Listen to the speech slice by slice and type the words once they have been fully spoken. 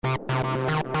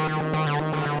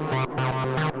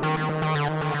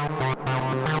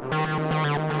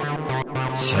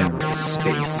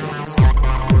TerraSpaces.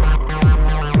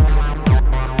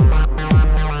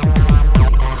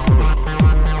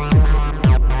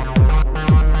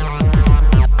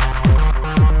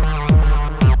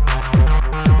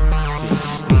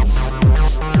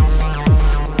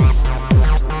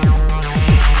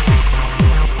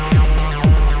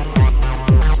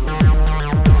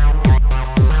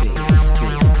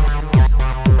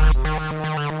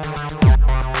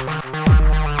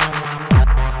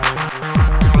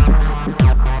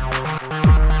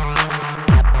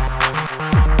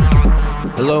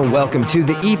 Hello and welcome to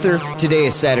The Ether. Today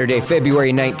is Saturday,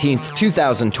 February 19th,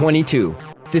 2022.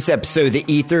 This episode of The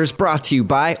Ether is brought to you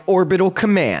by Orbital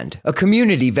Command, a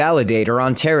community validator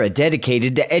on Terra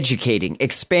dedicated to educating,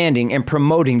 expanding, and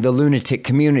promoting the lunatic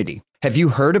community. Have you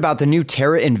heard about the new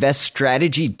Terra Invest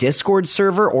Strategy Discord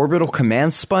server Orbital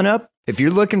Command spun up? If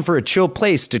you're looking for a chill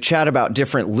place to chat about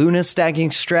different Luna stacking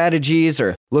strategies,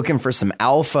 or looking for some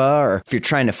alpha, or if you're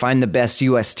trying to find the best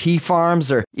UST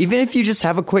farms, or even if you just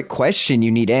have a quick question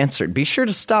you need answered, be sure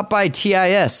to stop by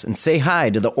TIS and say hi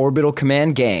to the Orbital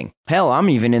Command gang. Hell, I'm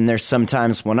even in there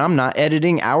sometimes when I'm not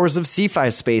editing hours of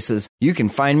C5 spaces. You can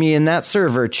find me in that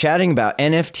server chatting about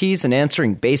NFTs and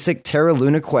answering basic Terra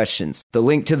Luna questions. The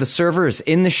link to the server is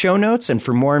in the show notes, and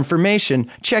for more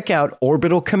information, check out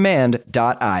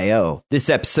orbitalcommand.io. This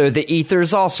episode of The Ether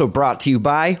is also brought to you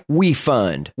by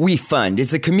WeFund. WeFund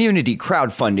is a community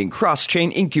crowdfunding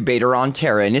cross-chain incubator on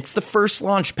Terra, and it's the first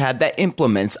launchpad that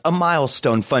implements a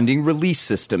milestone funding release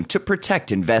system to protect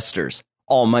investors.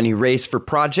 All money raised for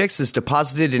projects is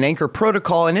deposited in Anchor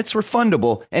Protocol, and it's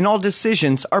refundable, and all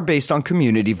decisions are based on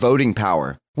community voting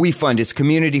power. WeFund is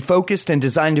community-focused and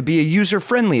designed to be a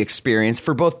user-friendly experience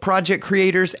for both project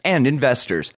creators and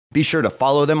investors. Be sure to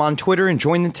follow them on Twitter and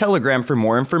join the Telegram for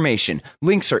more information.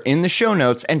 Links are in the show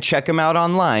notes, and check them out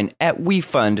online at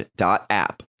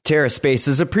wefund.app.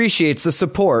 TerraSpaces appreciates the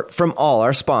support from all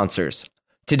our sponsors.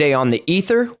 Today on The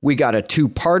Ether, we got a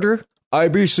two-parter,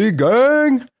 IBC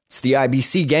Gang. It's the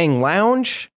IBC Gang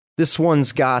Lounge. This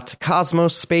one's got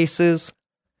Cosmos Spaces.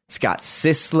 It's got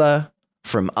Sisla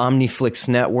from Omniflix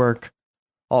Network.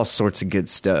 All sorts of good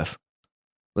stuff.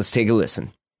 Let's take a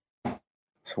listen.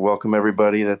 So welcome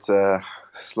everybody that's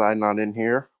sliding on in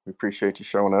here. We appreciate you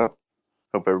showing up.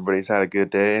 Hope everybody's had a good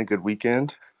day and a good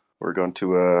weekend. We're going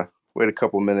to wait a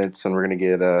couple minutes, and we're going to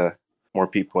get more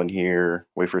people in here.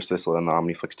 Wait for Sisla and the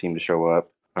Omniflix team to show up.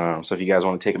 So if you guys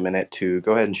want to take a minute to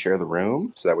go ahead and share the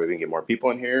room, so that way we can get more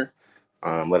people in here.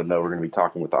 Let them know we're going to be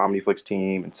talking with the Omniflix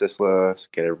team and Sisla to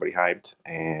get everybody hyped.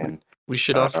 And we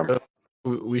should also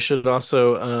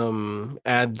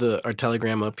add our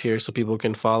Telegram up here so people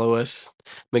can follow us.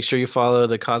 Make sure you follow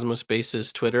the Cosmos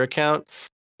Spaces Twitter account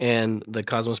and the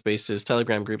Cosmos Spaces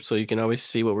Telegram group, so you can always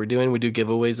see what we're doing. We do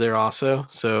giveaways there also,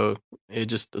 so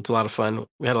it's a lot of fun.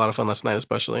 We had a lot of fun last night,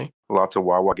 especially. Lots of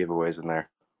Wawa giveaways in there.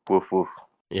 Woof woof.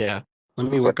 Yeah.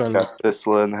 Let me work on got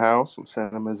Sisla in the house. I'm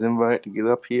sending him his invite to get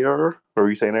up here. What were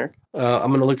you saying, Eric? I'm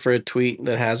going to look for a tweet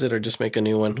that has it, or just make a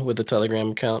new one with the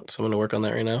Telegram account. So I'm going to work on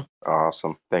that right now.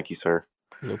 Awesome. Thank you, sir.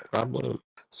 No problem.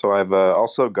 So I've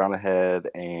also gone ahead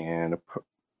and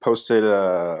posted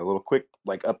a little quick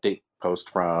update post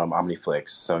from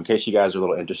Omniflix. So in case you guys are a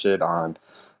little interested on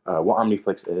what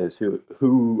Omniflix is, who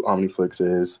Omniflix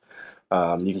is,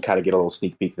 you can kind of get a little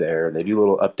sneak peek there. They do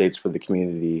little updates for the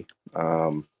community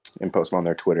and post them on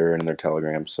their Twitter and their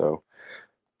Telegram. So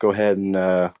go ahead and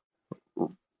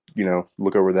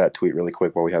look over that tweet really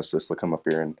quick while we have Sisla come up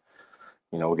here, and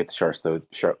we'll get the show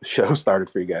started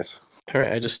for you guys. All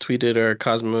right, I just tweeted our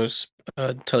Cosmos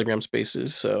Telegram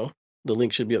Spaces, so the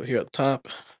link should be up here at the top.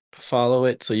 Follow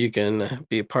it so you can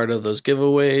be a part of those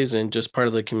giveaways and just part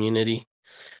of the community.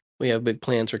 We have big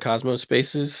plans for Cosmos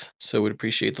Spaces, so we'd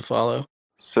appreciate the follow.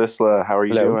 Sisla, how are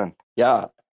you doing? Yeah.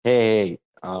 Hey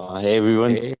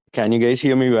everyone. Hey. Can you guys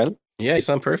hear me well? Yeah, you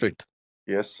sound perfect.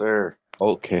 Yes, sir.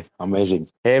 Okay, amazing.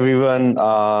 Hey everyone,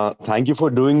 thank you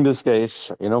for doing this,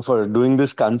 guys. For doing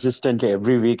this consistently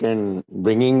every week and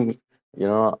bringing,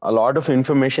 a lot of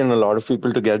information, a lot of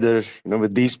people together,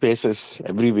 with these spaces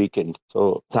every weekend.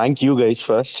 So thank you guys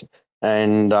first.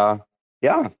 And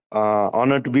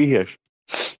honored to be here.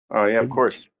 Oh yeah, of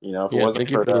course. If it wasn't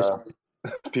for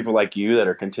people like you that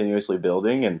are continuously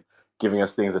building and giving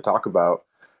us things to talk about,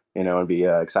 and be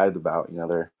excited about,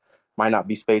 there might not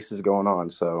be spaces going on.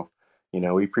 So,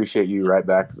 we appreciate you right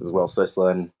back as well,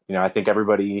 Sisla. And, I think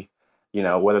everybody,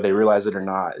 whether they realize it or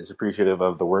not, is appreciative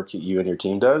of the work that you and your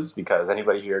team does, because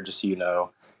anybody here, just so you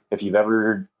know, if you've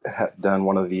ever done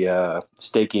one of the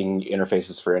staking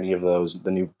interfaces for any of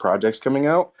the new projects coming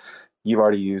out, you've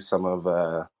already used some of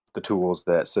the tools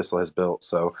that Sisla has built.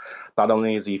 So not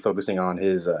only is he focusing on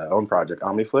his own project,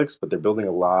 OmniFlix, but they're building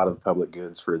a lot of public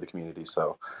goods for the community.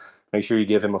 So make sure you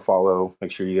give him a follow.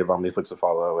 Make sure you give OmniFlix a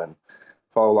follow and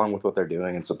follow along with what they're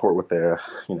doing and support what they're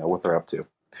what they're up to.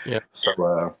 Yeah.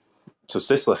 So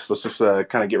Sisla, let's just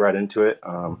kind of get right into it.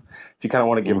 If you kind of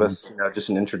want to give us just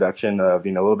an introduction of a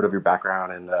little bit of your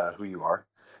background and who you are,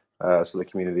 so the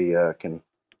community can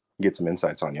get some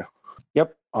insights on you.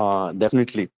 Yep,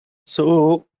 definitely.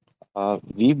 So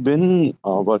we've been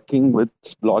working with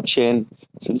blockchain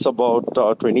since about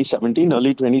 2017,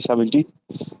 early 2017,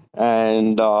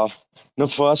 and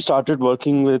first started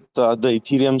working with the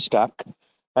Ethereum stack,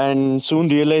 and soon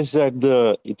realized that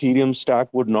the Ethereum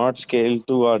stack would not scale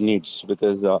to our needs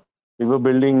because we were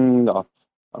building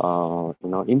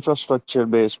infrastructure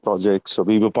based projects. So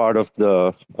we were part of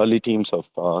the early teams of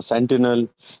Sentinel.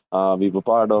 We were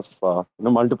part of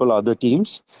multiple other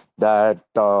teams that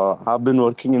have been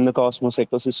working in the Cosmos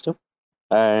ecosystem.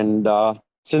 And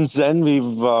since then,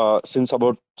 we've since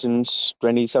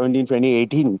 2017,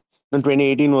 2018. And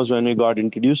 2018 was when we got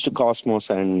introduced to Cosmos,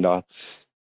 and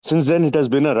since then it has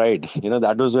been a ride.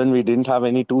 That was when we didn't have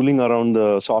any tooling around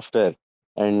the software,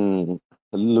 and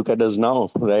look at us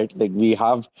now, right? Like we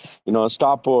have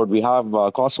Starport, we have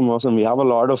Cosmos, and we have a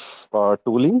lot of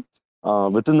tooling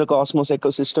within the Cosmos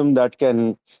ecosystem that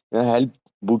can help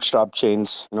bootstrap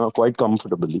chains quite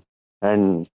comfortably,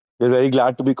 and we're very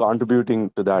glad to be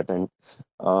contributing to that. And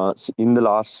in the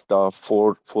last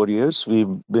 4 years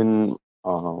we've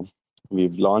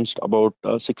launched about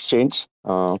 6 chains,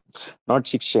 not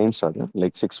 6 chains, rather,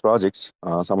 like 6 projects.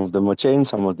 Some of them were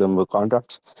chains, some of them were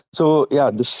contracts. So yeah,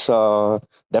 this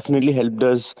definitely helped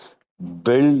us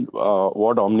build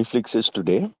what OmniFlix is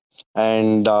today.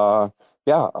 And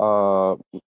yeah,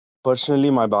 personally,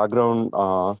 my background,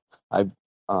 I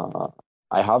uh,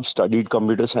 I have studied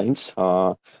computer science,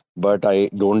 but I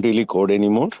don't really code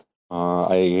anymore.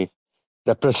 I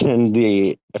represent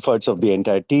the efforts of the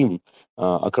entire team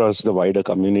across the wider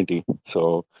community.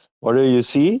 So whatever you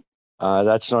see,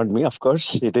 that's not me, of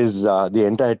course. It is the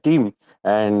entire team,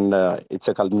 and it's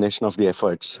a culmination of the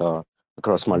efforts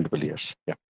across multiple years.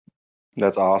 Yeah.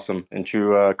 That's awesome. In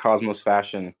true Cosmos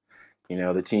fashion,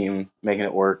 the team making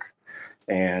it work.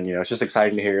 And, it's just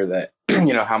exciting to hear that,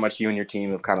 how much you and your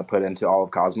team have kind of put into all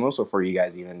of Cosmos before you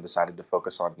guys even decided to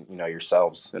focus on,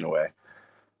 yourselves in a way.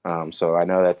 So I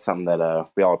know that's something that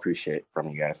we all appreciate from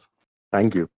you guys.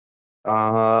 Thank you.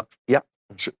 Yeah.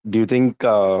 Do you think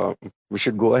we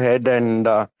should go ahead and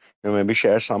maybe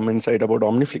share some insight about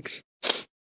OmniFlix?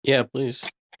 Yeah, please.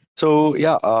 So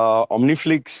yeah,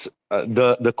 OmniFlix,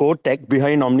 the core tech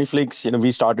behind OmniFlix,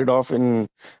 we started off in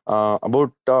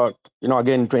about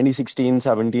again 2016,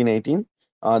 17, 18.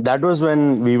 That was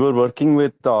when we were working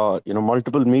with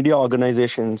multiple media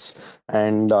organizations,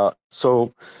 and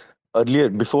so earlier,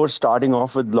 before starting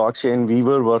off with blockchain,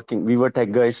 we were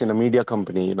tech guys in a media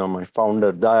company. My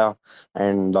founder Daya,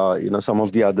 and some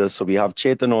of the others. So we have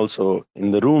Chetan also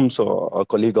in the room, so a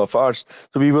colleague of ours.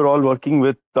 So we were all working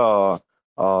with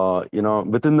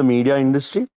within the media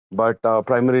industry, but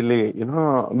primarily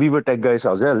we were tech guys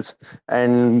ourselves,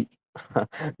 and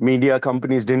media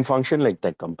companies didn't function like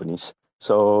tech companies.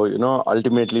 So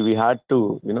ultimately we had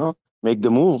to make the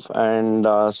move and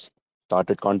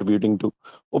started contributing to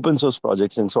open source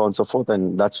projects and so on and so forth.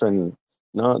 And that's when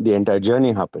the entire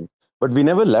journey happened. But we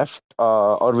never left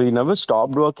or we never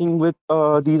stopped working with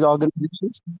these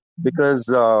organizations because,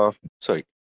 sorry,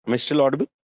 am I still audible?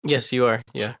 Yes, you are.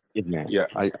 Yeah. Yeah.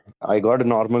 I got a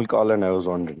normal call and I was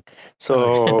wondering. Okay.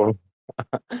 So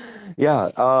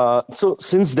yeah. So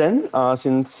since then,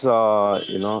 since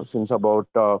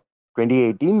about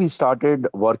 2018, we started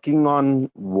working on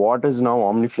what is now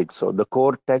OmniFlix. So the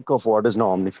core tech of what is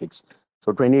now OmniFlix.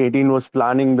 So 2018 was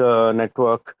planning the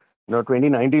network.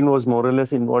 2019 was more or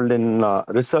less involved in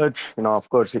research. Of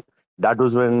course, that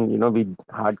was when we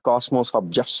had Cosmos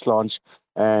Hub just launched,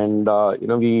 and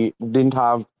we didn't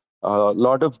have a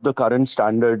lot of the current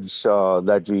standards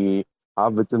that we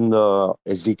have within the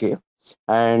SDK.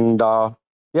 And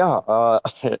yeah,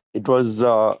 it was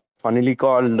funnily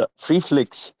called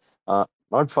FreeFlix.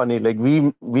 Not funny, like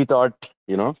we thought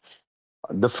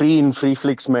the free in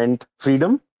FreeFlix meant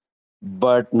freedom,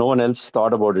 but no one else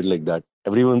thought about it like that.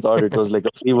 Everyone thought it was like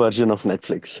a free version of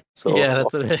Netflix. So Yeah,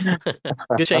 that's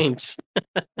good change.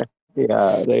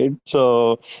 yeah, right.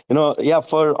 So, yeah,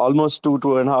 for almost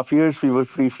 2.5 years, we were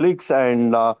Free Flicks,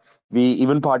 and we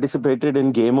even participated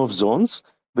in Game of Zones,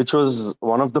 which was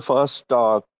one of the first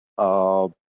uh,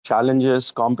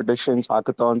 challenges, competitions,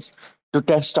 hackathons to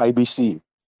test IBC.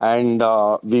 And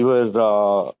we were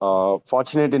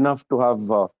fortunate enough to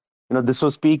have this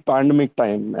was peak pandemic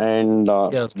time, and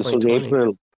Yeah, it's this was 2020.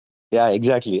 April. Yeah,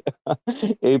 exactly.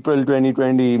 April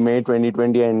 2020, May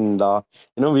 2020, and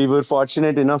we were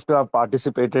fortunate enough to have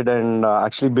participated and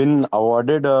actually been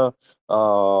awarded a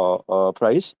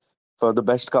prize for the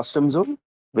best custom zone,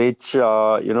 which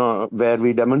where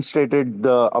we demonstrated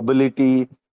the ability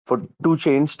for two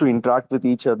chains to interact with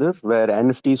each other, where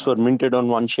NFTs were minted on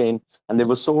one chain and they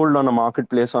were sold on a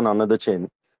marketplace on another chain.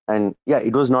 And yeah,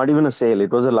 it was not even a sale;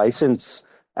 it was a license,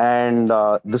 and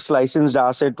this licensed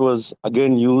asset was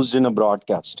again used in a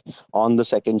broadcast on the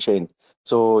second chain.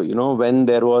 So when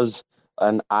there was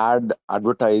an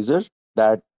advertiser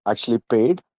that actually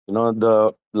paid,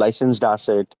 the licensed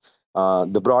asset,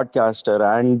 the broadcaster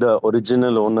and the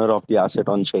original owner of the asset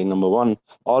on chain number one,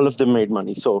 all of them made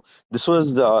money. So this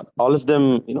was all of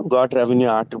them got revenue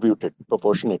attributed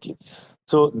proportionately.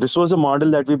 So this was a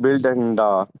model that we built, and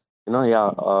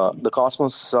the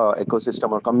Cosmos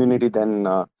ecosystem or community then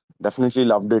definitely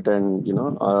loved it, and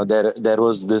there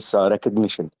was this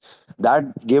recognition that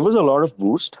gave us a lot of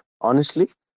boost, honestly,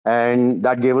 and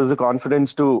that gave us the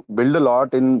confidence to build a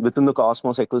lot in within the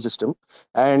Cosmos ecosystem.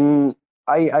 And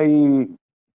I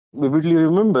vividly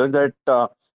remember that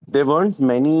there weren't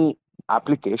many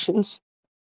applications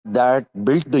that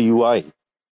built the UI.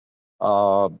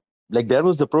 uh, like there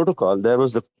was the protocol, there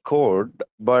was the code,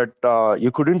 but you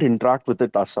couldn't interact with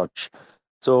it as such.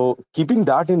 So keeping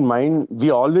that in mind, we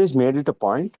always made it a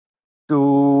point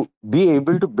to be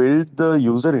able to build the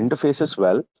user interfaces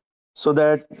well, so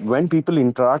that when people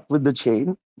interact with the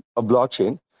chain, a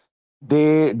blockchain,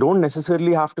 they don't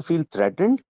necessarily have to feel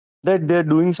threatened that they're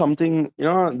doing something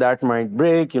that might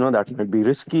break, that might be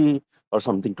risky or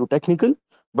something too technical.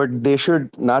 But they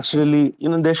should naturally,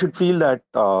 they should feel that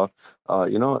the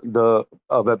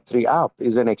web3 app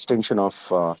is an extension of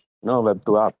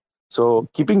web2 app. So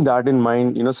keeping that in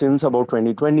mind, since about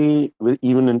 2020,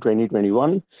 even in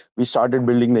 2021, we started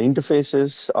building the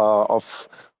interfaces of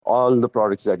all the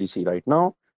products that you see right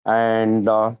now. And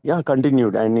yeah,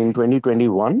 continued. And in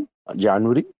 2021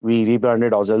 January, we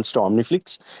rebranded ourselves to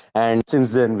Omniflix, and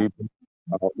since then we've been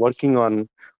working on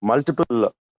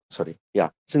multiple. Sorry, yeah.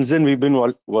 Since then we've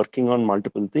been working on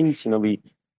multiple things. We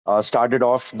started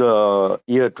off the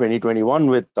year 2021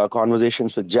 with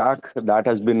conversations with Jack. That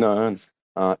has been an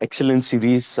excellent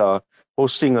series,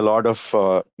 hosting a lot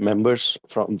of members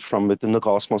from within the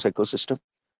Cosmos ecosystem.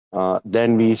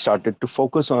 Then we started to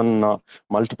focus on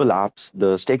multiple apps,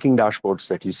 the staking dashboards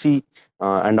that you see,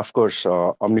 and of course,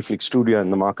 OmniFlix Studio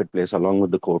and the marketplace along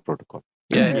with the core protocol.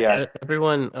 Yeah, Yeah.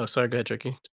 everyone. Oh, sorry. Go ahead,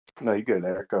 Tricky. No, you good,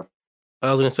 Eric. Go. I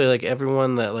was gonna say, like,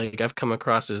 everyone that like I've come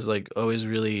across is like always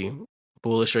really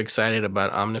bullish or excited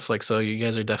about Omniflix. So you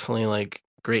guys are definitely like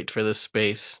great for this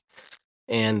space,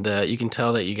 and you can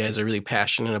tell that you guys are really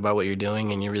passionate about what you're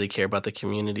doing and you really care about the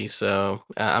community. So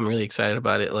I'm really excited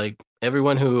about it. Like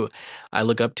everyone who I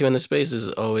look up to in the space is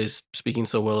always speaking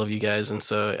so well of you guys, and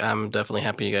so I'm definitely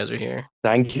happy you guys are here.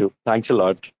 Thank you. Thanks a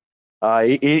lot.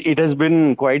 It has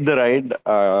been quite the ride,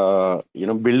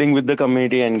 building with the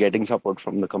community and getting support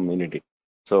from the community.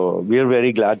 So we are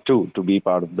very glad to be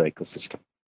part of the ecosystem.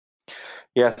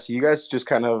 Yeah, so you guys just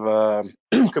kind of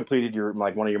completed your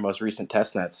one of your most recent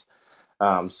test nets.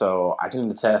 So I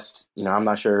can attest. I'm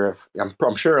not sure if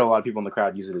I'm sure a lot of people in the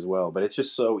crowd use it as well, but it's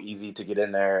just so easy to get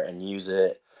in there and use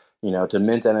it. To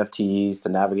mint NFTs, to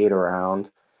navigate around,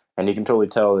 and you can totally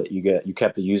tell that you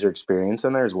kept the user experience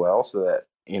in there as well, so that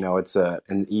it's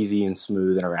an easy and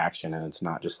smooth interaction, and it's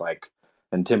not just like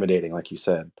intimidating, like you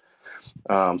said.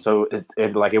 So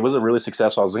it was a really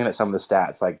successful. I was looking at some of the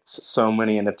stats, like so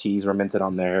many NFTs were minted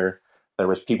on there. There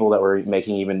was people that were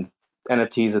making even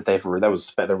NFTs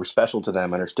that were special to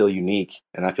them and are still unique.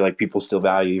 And I feel like people still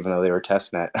value, even though they were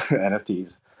testnet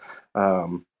NFTs.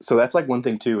 So that's like one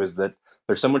thing too, is that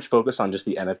there's so much focus on just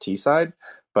the NFT side,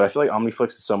 but I feel like OmniFlix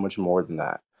is so much more than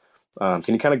that.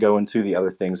 Can you kind of go into the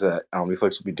other things that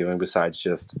OmniFlix will be doing besides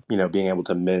just being able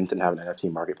to mint and have an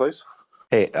NFT marketplace?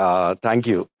 Hey, thank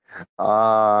you.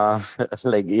 Uh,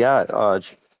 like, yeah,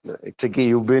 Tricky,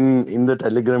 you've been in the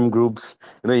Telegram groups,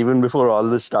 even before all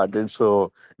this started,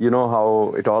 so you know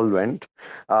how it all went.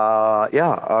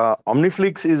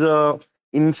 Omniflix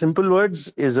in simple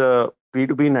words, is a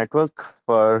P2P network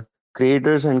for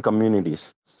creators and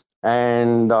communities.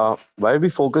 And why we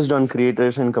focused on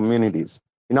creators and communities?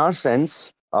 In our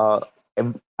sense, I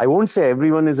won't say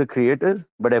everyone is a creator,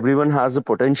 but everyone has the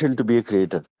potential to be a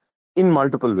creator in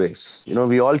multiple ways.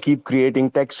 We all keep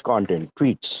creating text content,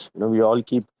 tweets. We all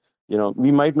keep,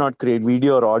 we might not create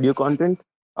video or audio content,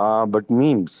 but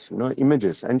memes,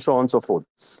 images, and so on and so forth.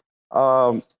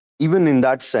 Um, Even in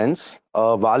that sense,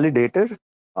 a validator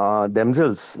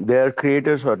themselves, their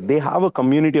creators, or they have a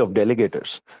community of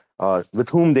delegators with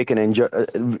whom they can enjoy,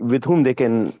 with whom they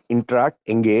can interact,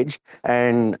 engage,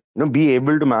 and be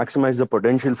able to maximize the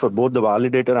potential for both the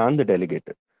validator and the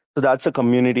delegator. So that's a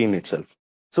community in itself.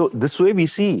 So this way we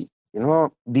see,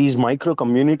 these micro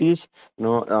communities,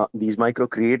 these micro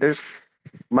creators.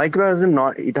 Micro has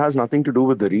not, it has nothing to do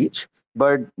with the reach,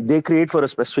 but they create for a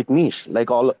specific niche,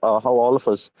 like all how all of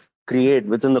us create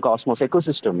within the Cosmos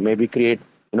ecosystem. Maybe create,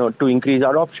 to increase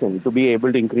adoption, to be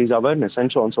able to increase awareness,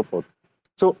 and so on and so forth.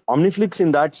 So Omniflix,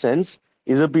 in that sense,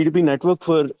 is a P2P network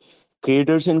for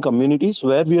creators and communities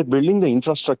where we are building the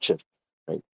infrastructure,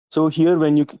 right? So here,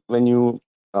 when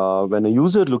a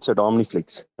user looks at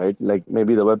Omniflix, right, like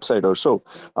maybe the website or so,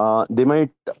 they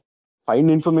might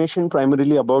find information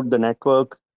primarily about the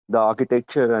network, the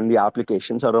architecture, and the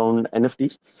applications around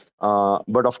NFTs.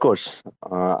 But of course,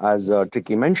 as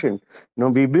Tricky mentioned,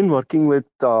 we've been working with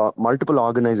multiple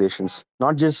organizations,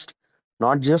 not just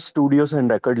studios and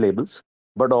record labels,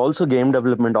 but also game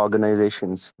development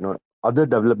organizations, other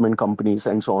development companies,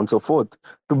 and so on and so forth,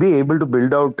 to be able to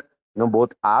build out,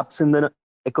 both apps in the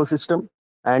ecosystem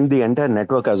and the entire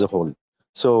network as a whole.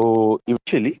 So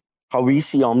eventually, how we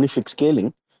see Omniflix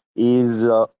scaling is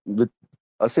with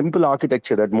a simple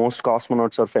architecture that most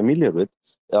cosmonauts are familiar with,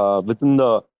 within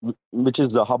which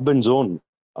is the hub and zone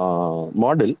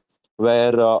model,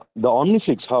 where the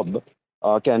Omniflix hub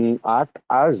can act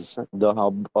as the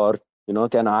hub, or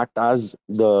can act as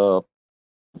the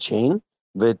chain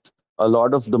with a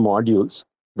lot of the modules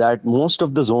that most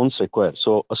of the zones require.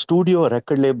 So a studio, a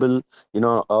record label, a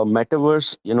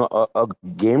metaverse, a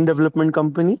game development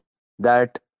company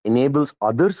that enables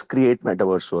others create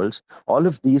metaverse worlds. All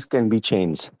of these can be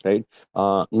chains, right?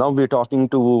 Now we're talking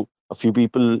to a few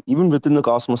people, even within the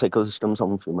Cosmos ecosystem,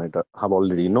 some of you might have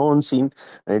already known, seen,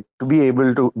 right, to be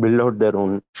able to build out their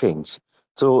own chains.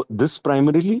 So this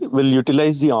primarily will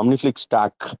utilize the Omniflix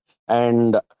stack.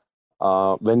 And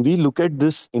when we look at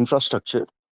this infrastructure,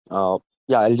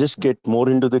 yeah, I'll just get more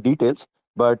into the details.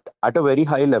 But at a very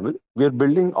high level, we are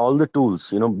building all the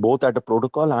tools, both at a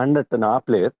protocol and at an app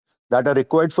layer, that are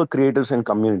required for creators and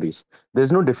communities.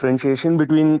 There's no differentiation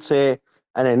between, say,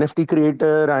 an NFT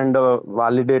creator and a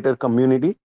validator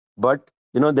community, but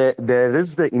there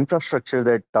is the infrastructure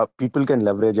that people can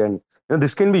leverage, and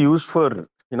this can be used for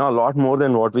a lot more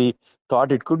than what we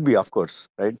thought it could be, of course,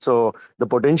 right? So the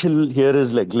potential here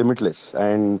is like limitless,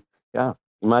 and yeah,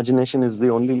 imagination is the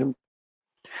only limit.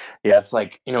 Yeah, it's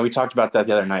like, we talked about that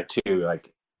the other night too.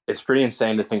 Like, it's pretty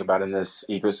insane to think about in this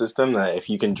ecosystem that if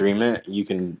you can dream it, you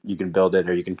can build it,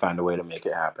 or you can find a way to make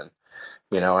it happen.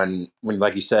 And when,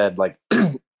 like you said, like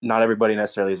not everybody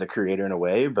necessarily is a creator in a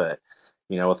way, but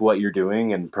with what you're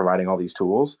doing and providing all these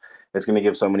tools, it's going to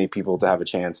give so many people to have a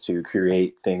chance to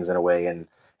create things in a way, and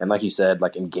like you said,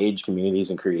 like engage communities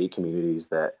and create communities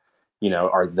that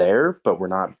are there, but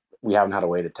we haven't had a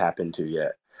way to tap into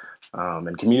yet.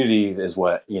 And community is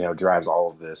what drives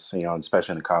all of this, and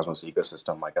especially in the Cosmos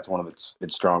ecosystem. Like, that's one of its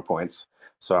strong points.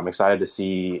 So I'm excited to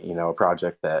see a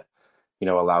project that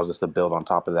allows us to build on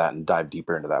top of that and dive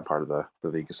deeper into that part of the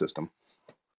ecosystem.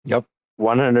 Yep,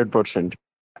 100%.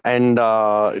 And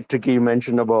Tricky, you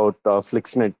mentioned about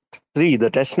Flixnet 3,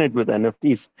 the testnet with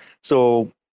NFTs.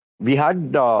 So we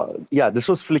had, this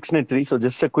was Flixnet 3. So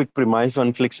just a quick premise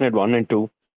on Flixnet 1 and 2.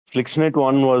 Flixnet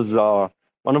 1 was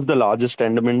one of the largest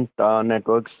endowment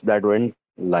networks that went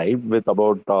live with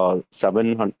about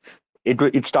 700.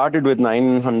 It started with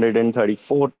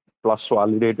 934 plus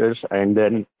validators, and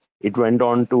then it went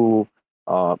on to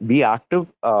be active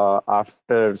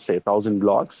after, say, 1,000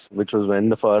 blocks, which was when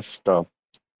the first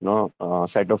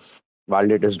set of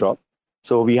validators dropped.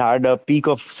 So we had a peak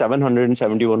of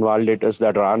 771 validators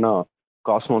that ran a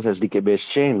Cosmos SDK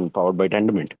based chain powered by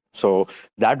Tendermint. So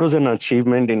that was an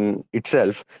achievement in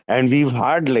itself. And we've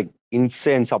had like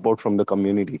insane support from the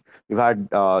community. We've had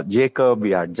Jacob, we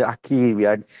had Jackie, we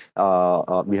had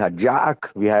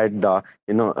Jack, we had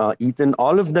Ethan.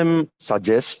 All of them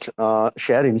suggest,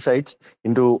 share insights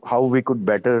into how we could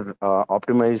better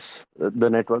optimize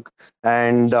the network.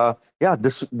 And yeah,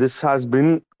 this has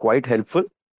been quite helpful.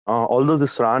 Although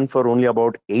this ran for only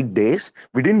about 8 days,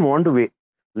 we didn't want to wait.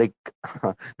 Like,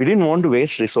 we didn't want to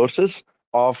waste resources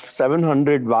of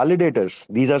 700 validators.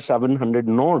 These are 700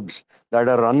 nodes that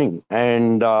are running,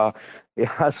 and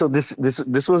yeah, so this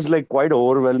was like quite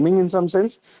overwhelming in some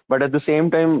sense, but at the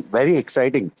same time very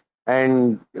exciting.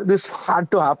 And this had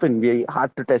to happen. We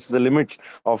had to test the limits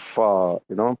of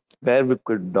where we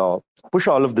could push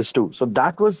all of this to. So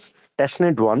that was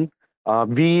testnet 1.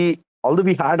 We Although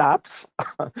we had apps,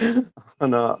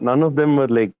 none of them were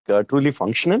like truly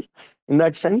functional. in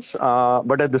that sense.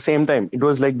 But at the same time, it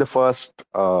was like the first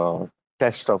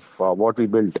test of what we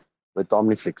built with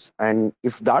OmniFlix. And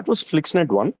if that was FlixNet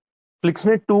 1,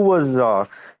 FlixNet 2 was,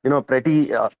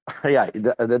 pretty, yeah,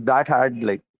 that had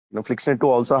like, FlixNet 2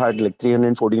 also had like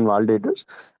 314 validators.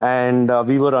 And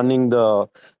we were running the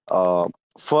uh,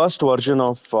 first version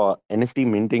of NFT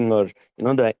minting, or,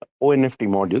 the ONFT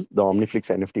module, the OmniFlix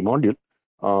NFT module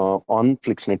on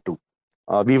FlixNet 2.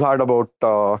 We've had about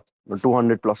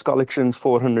 200 plus collections,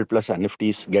 400 plus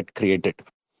NFTs get created.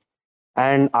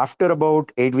 And after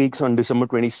about 8 weeks, on December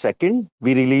 22nd,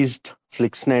 we released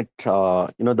FlixNet,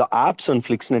 the apps on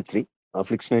FlixNet 3.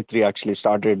 FlixNet 3 actually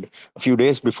started a few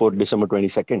days before December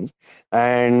 22nd.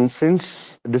 And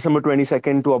since December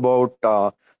 22nd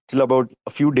to till about a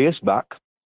few days back,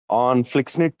 on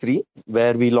FlixNet 3,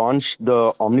 where we launched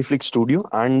the OmniFlix Studio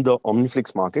and the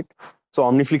OmniFlix Market. So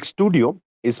OmniFlix Studio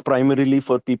is primarily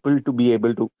for people to be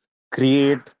able to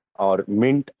create or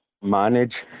mint,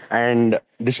 manage, and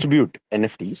distribute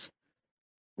NFTs,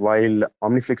 while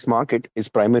OmniFlix Market is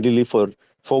primarily for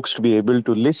folks to be able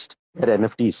to list their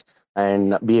NFTs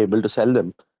and be able to sell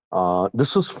them.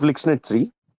 This was FlixNet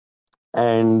 3.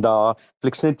 And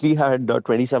FlixNet 3 had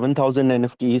 27,000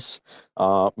 NFTs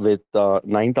with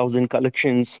 9,000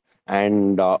 collections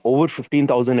and over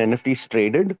 15,000 NFTs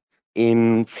traded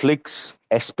in Flix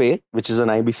SPay, which is an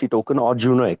IBC token, or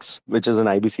Juno X, which is an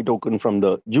IBC token from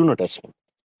the Juno testnet.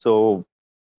 So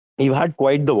you had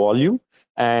quite the volume,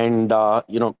 and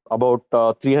about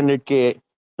 300k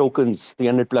tokens,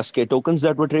 300 plus k tokens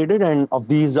that were traded, and of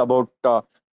these about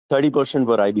 30%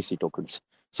 were IBC tokens.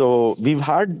 So we've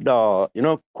had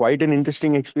quite an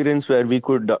interesting experience where we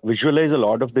could visualize a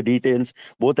lot of the details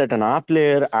both at an app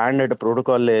layer and at a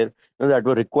protocol layer that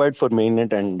were required for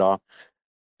mainnet. And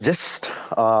just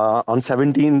on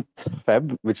 17th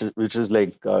Feb, which is like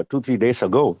 2-3 days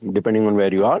ago, depending on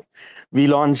where you are, we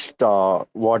launched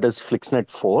what is FlixNet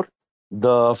 4,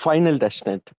 the final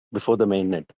testnet before the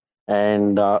mainnet.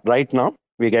 And right now,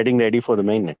 we're getting ready for the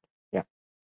mainnet. Yeah.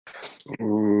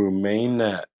 Ooh,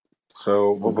 mainnet.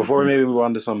 So, well, before we maybe move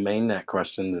on to some mainnet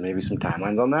questions and maybe some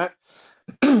timelines on that,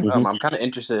 I'm kind of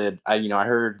interested. I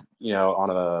heard, on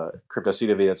a Crypto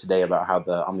Studio video today about how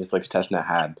the OmniFlix testnet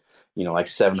had, like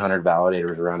 700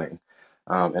 validators running.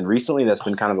 And recently that's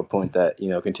been kind of a point that,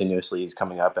 continuously is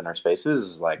coming up in our spaces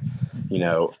is like,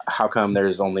 how come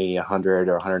there's only 100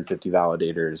 or 150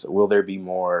 validators? Will there be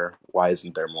more? Why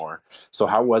isn't there more? So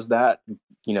how was that,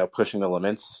 pushing the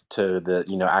limits to the,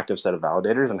 active set of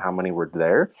validators, and how many were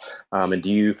there? And do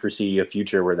you foresee a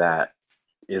future where that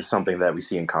is something that we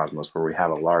see in Cosmos, where we have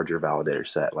a larger validator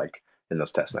set like in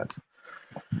those testnets?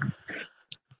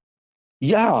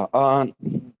 Yeah.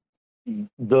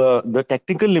 The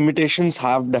technical limitations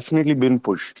have definitely been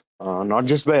pushed, not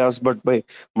just by us, but by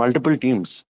multiple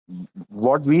teams.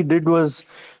 What we did was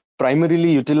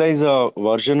primarily utilize a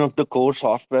version of the core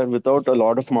software without a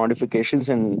lot of modifications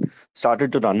and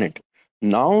started to run it.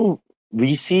 Now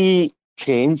we see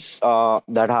chains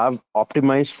that have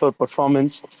optimized for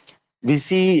performance. We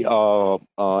see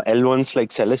L1s like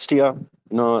Celestia,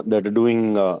 that are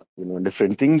doing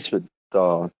different things with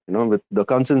with the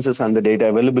consensus and the data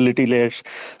availability layers.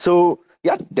 So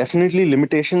yeah, definitely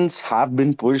limitations have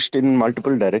been pushed in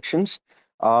multiple directions.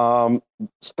 Um,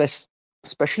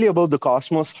 Especially about the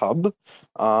Cosmos Hub,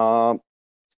 I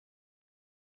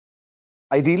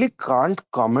really can't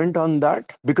comment on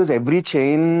that because every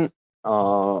chain,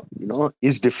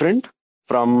 is different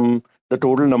from the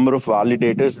total number of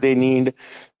validators they need,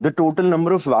 the total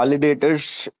number of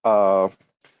validators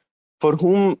for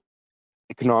whom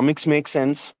economics make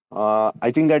sense.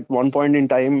 I think at one point in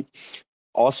time,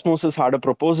 Osmosis had a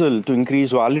proposal to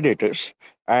increase validators,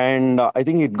 and I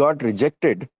think it got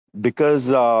rejected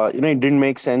because it didn't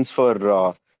make sense for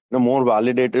more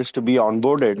validators to be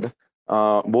onboarded,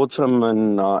 both from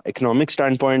an economic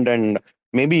standpoint and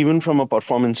maybe even from a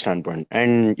performance standpoint.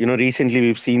 And recently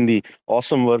we've seen the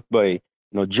awesome work by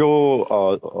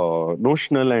Joe,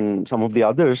 Notional, and some of the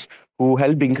others who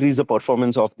helped increase the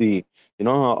performance of the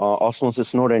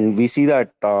Osmosis node, and we see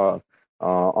that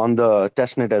on the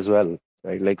testnet as well.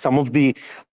 Right, like some of the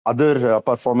other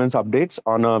performance updates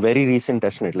on a very recent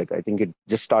testnet, like I think it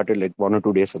just started like 1 or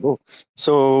 2 days ago.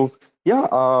 So yeah,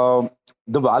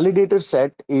 the validator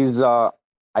set is I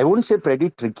wouldn't say pretty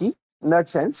tricky in that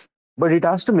sense, but it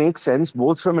has to make sense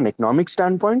both from an economic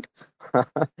standpoint,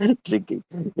 tricky,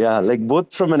 yeah, like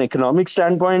both from an economic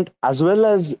standpoint as well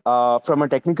as from a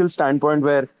technical standpoint,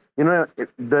 where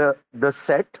the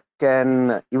set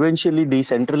can eventually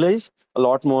decentralize a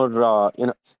lot more,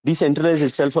 decentralize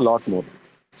itself a lot more.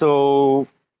 So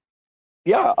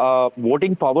yeah,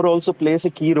 voting power also plays a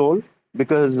key role.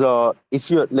 because if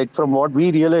you're like, from what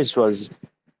we realized was,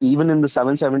 even in the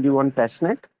 771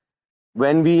 testnet,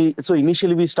 so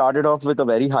initially we started off with a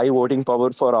very high voting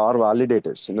power for our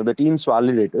validators, the team's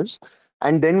validators,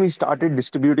 and then we started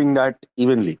distributing that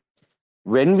evenly.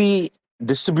 When we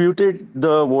distributed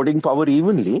the voting power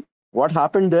evenly, what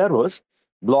happened there was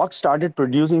blocks started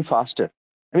producing faster.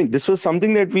 I mean, this was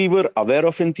something that we were aware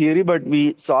of in theory, but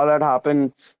we saw that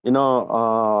happen,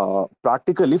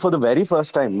 practically for the very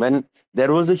first time, when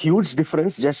there was a huge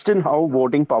difference just in how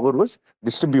voting power was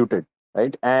distributed,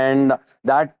 right? And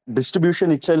that distribution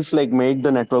itself like made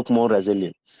the network more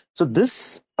resilient. So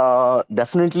this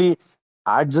definitely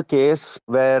adds a case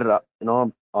where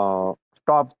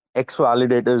top X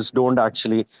validators don't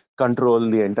actually control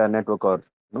the entire network, or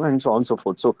and so on and so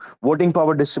forth. So voting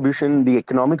power distribution, the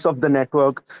economics of the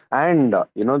network, and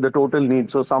the total need.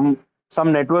 So some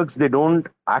networks, they don't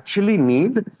actually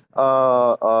need a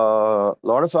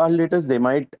lot of validators. They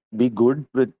might be good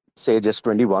with, say, just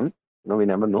 21. We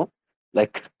never know.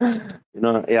 Like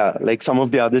yeah, like some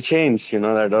of the other chains that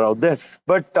are out there.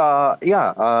 But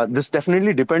this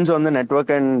definitely depends on the network,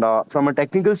 and from a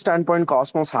technical standpoint,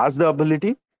 Cosmos has the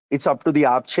ability. It's up to the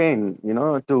app chain,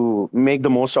 to make the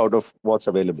most out of what's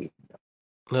available.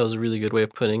 That was a really good way of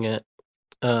putting it.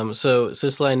 So,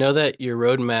 Sisla, I know that your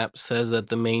roadmap says that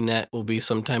the mainnet will be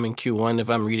sometime in Q1, if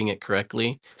I'm reading it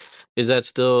correctly. Is that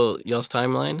still y'all's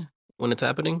timeline when it's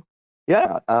happening?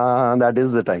 Yeah, that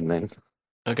is the timeline.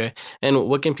 Okay. And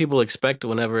what can people expect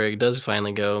whenever it does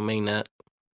finally go mainnet?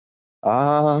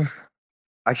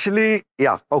 Actually,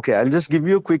 yeah. Okay, I'll just give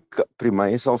you a quick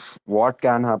premise of what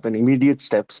can happen, immediate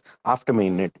steps after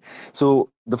mainnet. So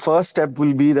the first step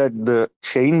will be that the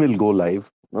chain will go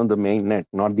live on the mainnet,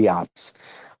 not the apps.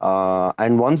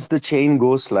 And once the chain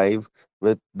goes live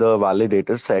with the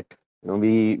validator set,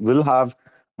 we will have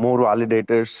more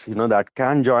validators, that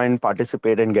can join,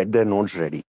 participate, and get their nodes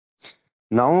ready.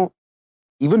 Now,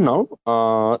 even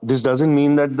now, this doesn't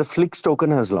mean that the Flix token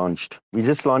has launched. We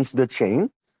just launched the chain,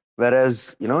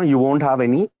 whereas you won't have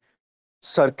any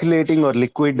circulating or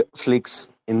liquid Flix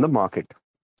in the market.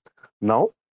 Now,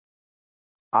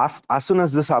 as soon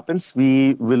as this happens,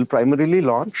 we will primarily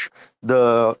launch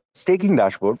the staking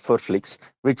dashboard for Flix,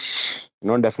 which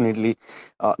definitely,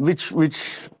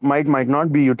 which might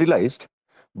not be utilized,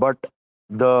 but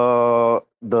the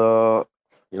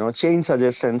chain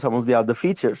suggestion, some of the other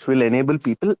features will enable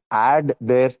people add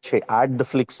add the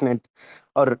FlixNet,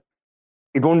 or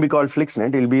it won't be called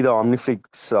FlixNet, it'll be the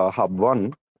OmniFlix Hub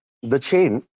 1, the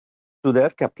chain to their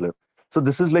Kepler. So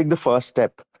this is like the first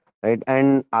step, right?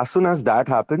 And as soon as that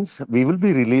happens, we will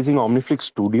be releasing OmniFlix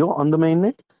Studio on the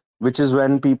mainnet, which is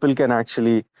when people can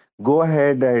actually go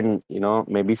ahead and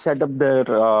maybe set up their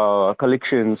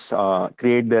collections,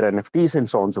 create their NFTs, and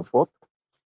so on and so forth.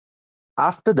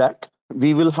 After that,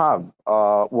 we will have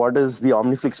what is the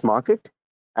OmniFlix market,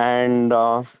 and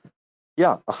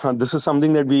yeah, this is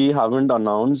something that we haven't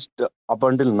announced up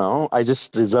until now. I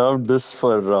just reserved this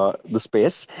for the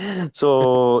space.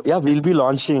 So yeah, we'll be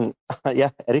launching. Yeah,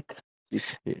 Eric.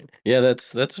 Yeah,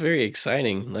 that's very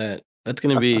exciting. That's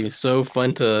gonna be so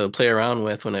fun to play around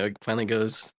with when it finally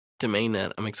goes to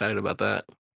mainnet. I'm excited about that.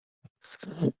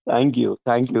 Thank you.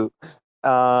 Thank you.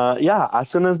 Yeah, as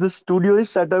soon as the studio is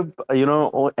set up,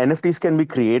 NFTs can be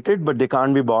created, but they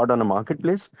can't be bought on a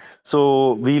marketplace.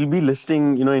 So we'll be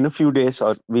listing, in a few days,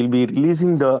 or we'll be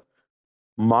releasing the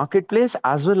marketplace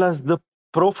as well as the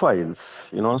profiles.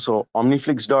 So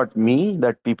omniflix.me,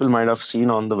 that people might have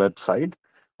seen on the website,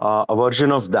 a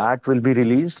version of that will be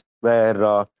released,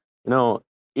 where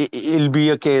it'll be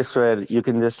a case where you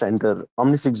can just enter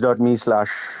omniflix.me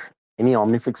 / any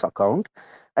omniflix account,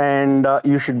 and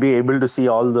you should be able to see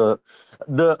all the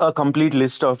a complete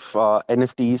list of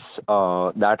NFTs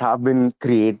that have been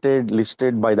created,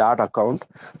 listed by that account.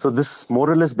 So this more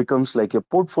or less becomes like your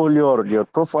portfolio or your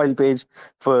profile page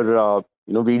for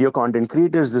video content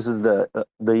creators. This is the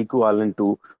equivalent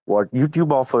to what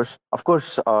YouTube offers. Of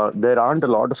course, there aren't a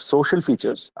lot of social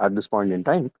features at this point in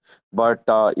time, but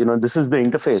this is the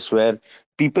interface where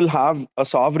people have a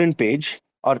sovereign page,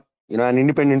 or an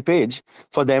independent page,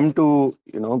 for them to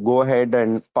go ahead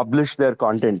and publish their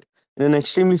content in an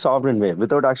extremely sovereign way,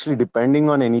 without actually depending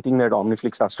on anything that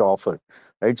Omniflix has to offer,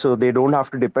 right? So they don't have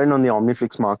to depend on the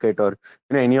Omniflix market, or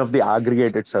any of the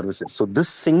aggregated services. So this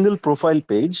single profile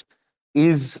page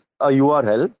is a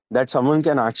URL that someone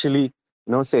can actually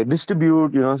say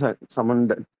distribute, someone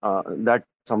that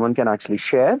someone can actually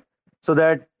share, so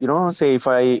that say if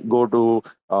I go to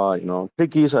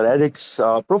Tricky's or Eric's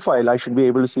profile, I should be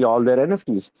able to see all their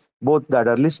NFTs, both that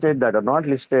are listed, that are not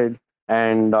listed,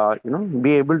 and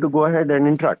be able to go ahead and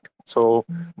interact. So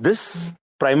this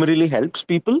primarily helps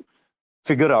people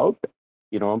figure out,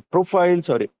 profiles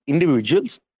or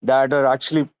individuals that are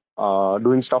actually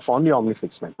doing stuff on the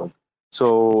OmniFlix network. So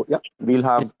yeah, we'll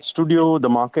have Studio, the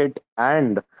market,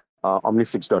 and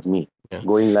OmniFlix.me Yeah.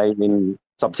 going live in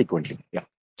subsequently. Yeah.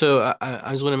 So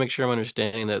I just want to make sure I'm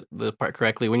understanding that the part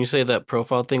correctly. When you say that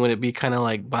profile thing, would it be kind of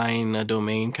like buying a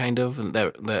domain, kind of, and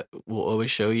that will always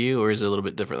show you, or is it a little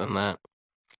bit different than that?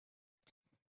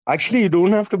 Actually, you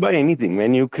don't have to buy anything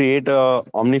when you create a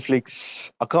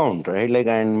OmniFlix account, right? Like,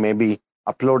 and maybe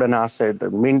upload an asset,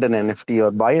 mint an NFT,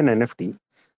 or buy an NFT.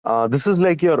 This is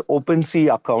like your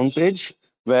OpenSea account page,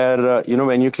 where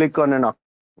when you click on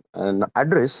an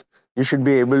address, you should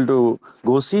be able to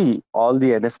go see all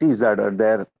the NFTs that are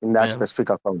there in that Man, specific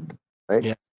account, right?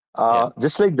 yeah, yeah,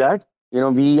 Just like that,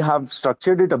 we have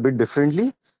structured it a bit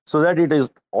differently so that it is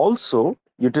also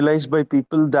utilized by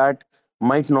people that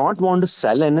might not want to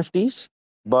sell NFTs,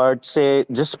 but say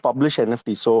just publish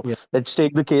NFTs. So yeah, let's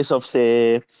take the case of,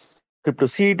 say,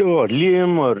 CryptoCito or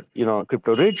Liam or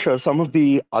Crypto Rich or some of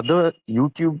the other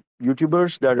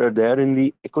YouTubers that are there in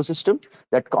the ecosystem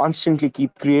that constantly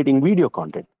keep creating video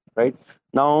content. Right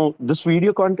now, this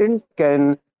video content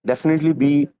can definitely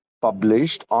be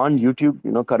published on YouTube,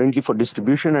 currently for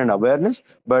distribution and awareness.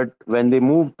 But when they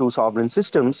move to sovereign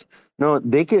systems,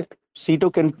 they can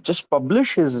Cito can just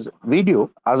publish his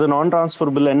video as a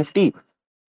non-transferable NFT.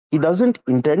 He doesn't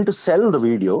intend to sell the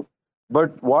video,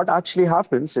 but what actually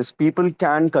happens is people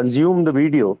can consume the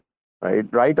video,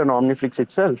 right on Omniflix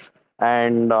itself,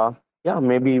 and yeah,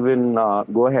 maybe even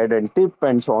go ahead and tip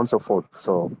and so on and so forth.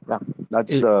 So yeah,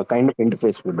 that's It the kind of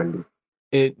interface we're building.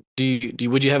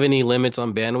 would you have any limits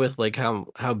on bandwidth, like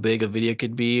how big a video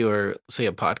could be, or say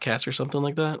a podcast or something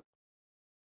like that?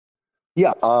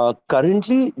 Yeah,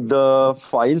 currently the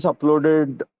files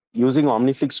uploaded using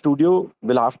OmniFlix Studio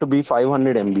will have to be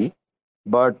 500 MB,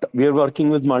 but we are working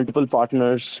with multiple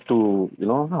partners to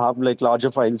have like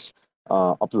larger files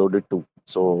uploaded too.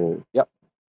 So yeah,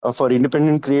 for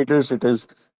independent creators, it is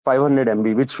 500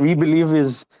 MB, which we believe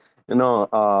is a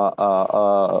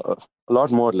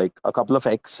lot more, like a couple of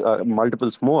X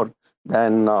multiples more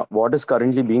than what is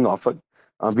currently being offered.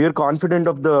 We are confident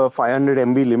of the 500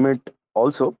 MB limit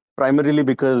also, primarily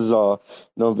because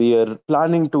we are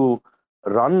planning to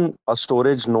run a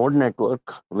storage node network,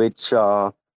 which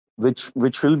will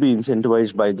be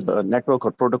incentivized by the network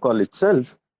or protocol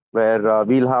itself, where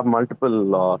we'll have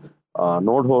multiple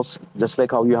node hosts. Just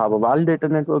like how you have a validator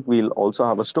network, we'll also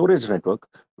have a storage network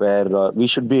where we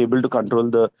should be able to control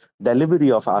the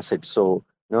delivery of assets. So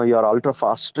your ultra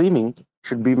fast streaming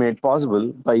should be made possible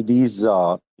by these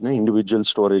individual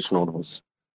storage node hosts.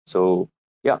 So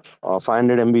yeah,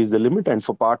 500 MB is the limit, and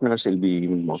for partners, it'll be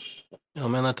even more. Oh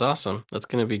man, that's awesome. That's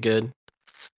gonna be good.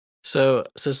 So,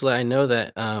 Cicely, I know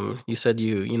that you said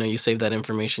you saved that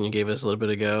information you gave us a little bit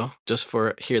ago just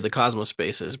for here the Cosmos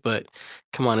Spaces. But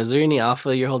come on, is there any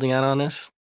alpha you're holding out on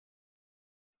this?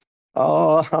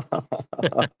 Oh,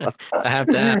 I have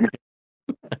to ask.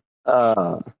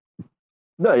 uh,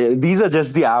 no, yeah, these are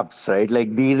just the apps, right?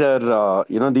 Like these are,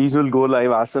 these will go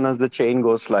live as soon as the chain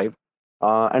goes live.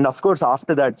 And of course,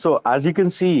 after that, so as you can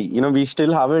see, we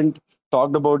still haven't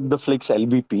talked about the Flix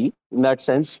LBP in that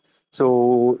sense.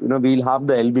 So, we'll have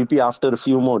the LBP after a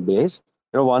few more days.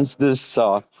 Once this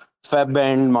Feb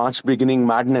and March beginning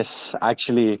madness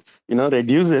actually,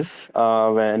 reduces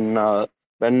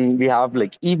when we have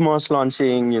like EMOS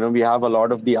launching, we have a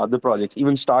lot of the other projects,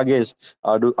 even Stargaze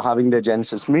having their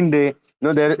Genesis Mint Day.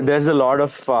 There's a lot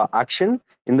of action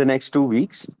in the next 2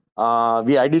 weeks.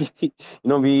 We ideally,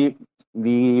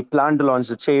 we plan to launch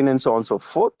the chain and so on and so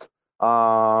forth.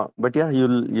 But yeah,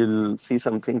 you'll see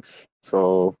some things.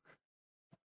 So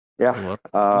yeah,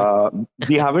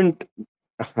 we haven't.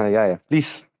 Yeah.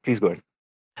 Please go ahead.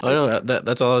 Oh no,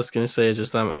 that's all I was gonna say. Is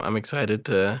just I'm excited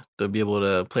to be able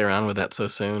to play around with that so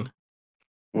soon.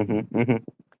 Mm-hmm.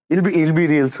 It'll be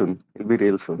real soon. It'll be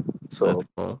real soon. That's So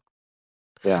cool.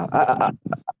 yeah,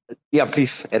 yeah.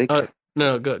 Please, Eric. Oh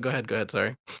no, go ahead.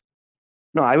 Sorry.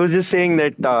 No, I was just saying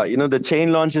that the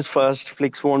chain launch is first.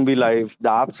 Flix won't be live. The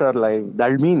apps are live.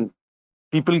 That'll mean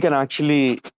people can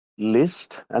actually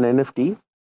list an NFT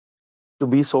to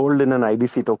be sold in an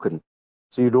IBC token.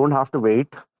 So you don't have to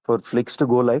wait for Flix to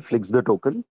go live, Flix the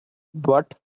token,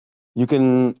 but you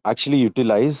can actually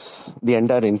utilize the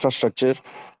entire infrastructure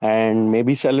and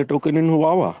maybe sell a token in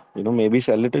Huawei, maybe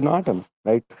sell it in Atom,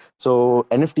 right? So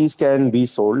NFTs can be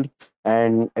sold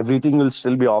and everything will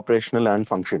still be operational and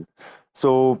function.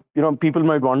 So, people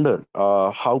might wonder,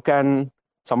 how can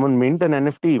someone mint an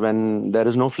NFT when there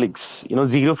is no Flix?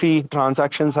 Zero fee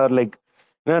transactions are like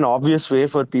an obvious way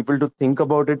for people to think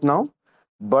about it now.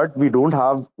 but we don't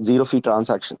have zero fee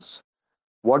transactions.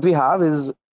 What we have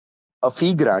is a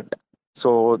fee grant.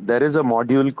 So there is a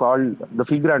module called the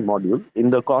fee grant module in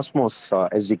the Cosmos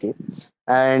SDK,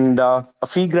 and a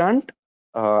fee grant,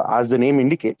 as the name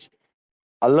indicates,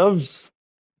 allows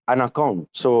an account.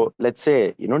 So let's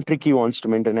say Tricky wants to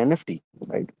mint an NFT,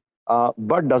 right?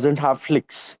 But doesn't have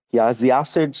flicks. He has the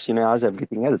assets, he has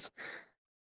everything else.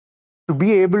 To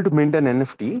be able to mint an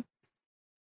NFT,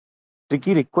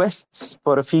 Tricky requests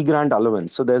for a fee grant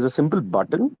allowance. So there's a simple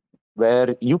button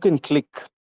where you can click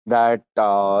that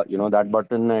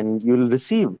button, and you'll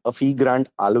receive a fee grant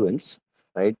allowance,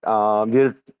 right?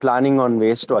 We're planning on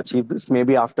ways to achieve this.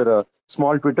 Maybe after a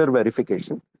small Twitter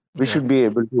verification, we Yeah. should be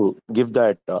able to give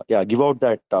out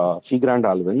that fee grant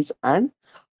allowance, and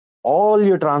all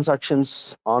your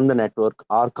transactions on the network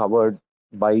are covered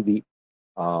by the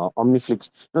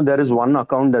Omniflix. There is one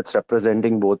account that's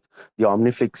representing both the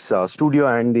Omniflix Studio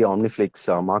and the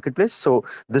Omniflix Marketplace. So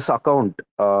this account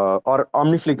or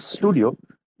Omniflix Studio,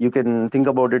 you can think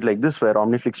about it like this, where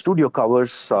Omniflix Studio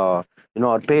covers, or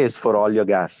pays for all your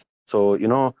gas.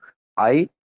 So, I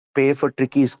pay for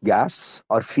Tricky's gas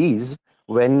or fees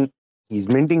when he's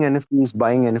minting NFTs,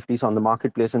 buying NFTs on the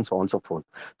marketplace, and so on and so forth.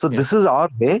 So Yeah. this is our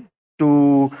way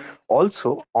to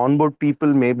also onboard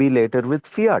people maybe later with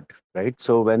fiat, right?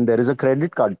 So when there is a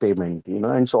credit card payment,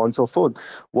 and so on and so forth,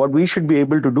 what we should be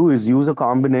able to do is use a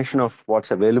combination of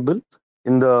what's available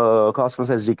in the Cosmos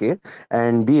SDK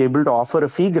and be able to offer a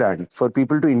fee grant for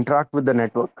people to interact with the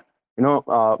network,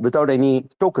 without any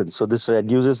tokens. So this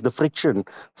reduces the friction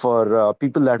for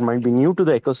people that might be new to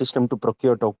the ecosystem to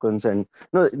procure tokens, and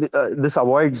this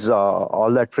avoids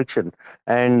all that friction.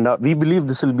 And we believe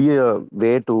this will be a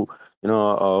way to,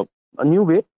 a new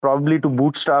way probably to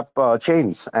bootstrap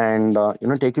chains and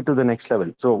take it to the next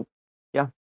level. So yeah,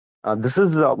 this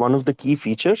is one of the key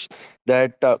features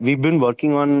that we've been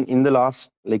working on in the last,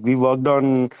 like we worked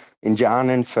on in Jan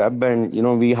and Feb,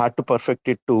 and we had to perfect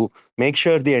it to make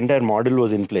sure the entire model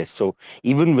was in place. So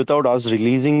even without us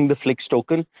releasing the Flix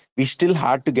token, we still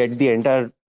had to get the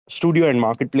entire studio and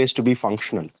marketplace to be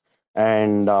functional.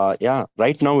 And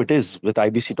right now it is with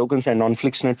IBC tokens, and on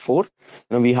FlixNet 4,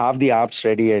 we have the apps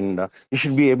ready, and you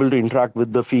should be able to interact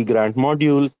with the fee grant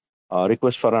module,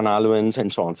 request for an allowance,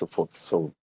 and so on and so forth.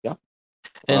 So yeah,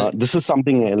 And this is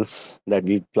something else that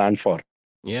we plan for.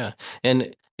 yeah.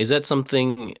 And is that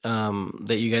something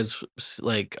that you guys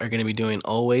like are going to be doing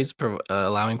always,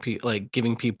 allowing people, like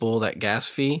giving people that gas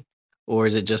fee, or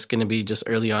is it just going to be just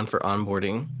early on for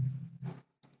onboarding?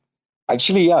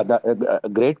 Actually, yeah, a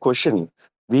great question.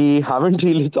 We haven't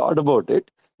really thought about it.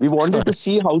 We wanted to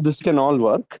see how this can all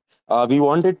work. We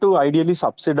wanted to ideally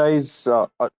subsidize.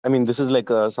 I mean, this is like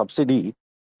a subsidy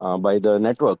by the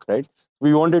network, right?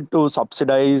 We wanted to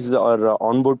subsidize or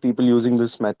onboard people using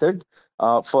this method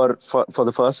for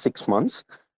the first 6 months.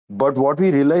 But what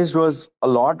we realized was a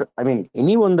lot. I mean,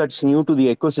 anyone that's new to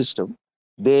the ecosystem,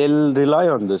 they'll rely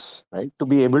on this, right, to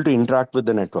be able to interact with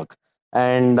the network.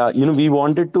 And we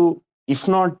wanted to, if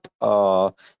not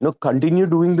continue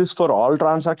doing this for all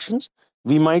transactions,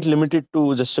 we might limit it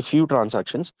to just a few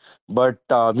transactions. But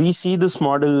we see this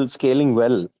model scaling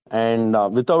well, and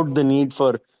without the need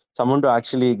for someone to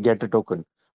actually get a token.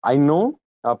 I know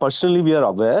personally we are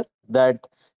aware that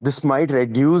this might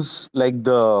reduce, like,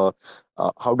 the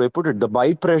how do I put it, the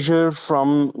buy pressure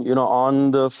from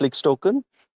on the Flix token.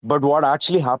 But what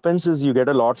actually happens is you get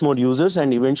a lot more users,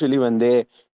 and eventually when they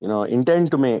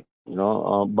intend to make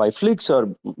buy Flix,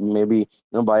 or maybe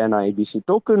buy an IBC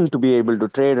token to be able to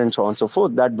trade and so on and so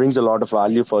forth, that brings a lot of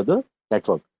value for the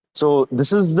network. So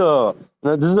this is a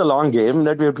long game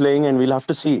that we're playing, and we'll have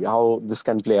to see how this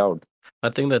can play out. I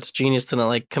think that's genius to not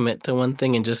like commit to one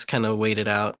thing and just kind of wait it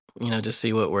out, just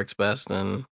see what works best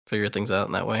and figure things out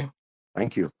in that way.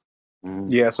 Thank you.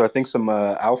 Yeah, so I think some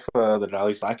alpha that at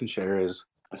least I can share is,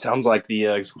 it sounds like the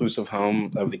exclusive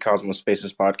home of the Cosmos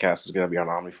Spaces podcast is going to be on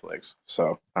Omniflix.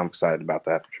 So I'm excited about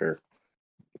that for sure.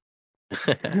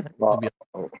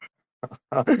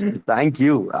 Thank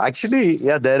you. Actually,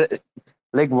 yeah,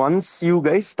 like once you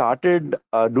guys started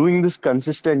doing this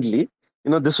consistently,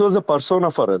 this was a persona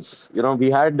for us. We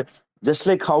had, just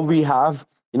like how we have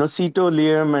Cito,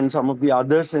 Liam, and some of the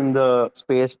others in the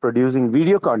space producing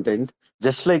video content,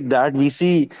 just like that we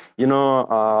see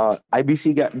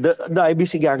IBC the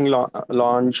IBC gang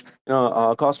launch,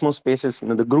 Cosmos Spaces,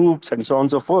 the groups and so on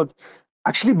and so forth,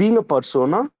 actually being a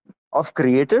persona of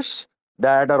creators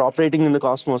that are operating in the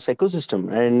Cosmos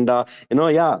ecosystem. And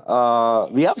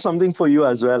we have something for you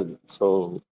as well.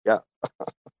 So yeah.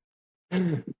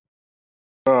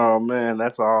 Oh man,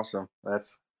 that's awesome.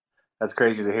 That's That's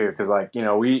crazy to hear because, like,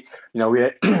 we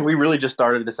we really just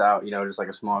started this out, just like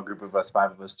a small group of us,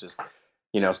 five of us, just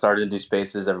started to do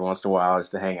spaces every once in a while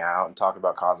just to hang out and talk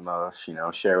about Cosmos,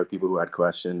 share with people who had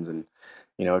questions, and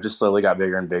it just slowly got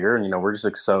bigger and bigger, and we're just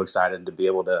like so excited to be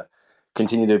able to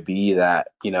continue to be that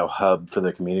hub for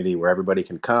the community where everybody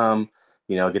can come,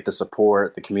 get the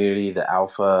support, the community, the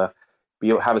alpha, be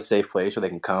able to have a safe place where they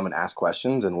can come and ask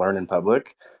questions and learn in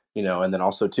public, and then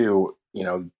also too,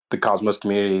 the Cosmos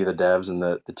community, the devs and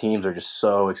the teams are just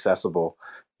so accessible,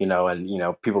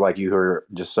 and people like you who are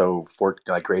just so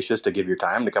like gracious to give your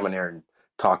time to come in here and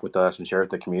talk with us and share with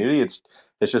the community. It's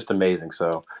just amazing.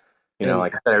 So, And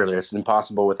like I said earlier, it's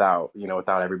impossible without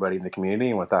everybody in the community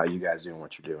and without you guys doing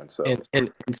what you're doing. So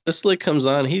and Sisla comes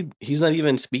on. He's not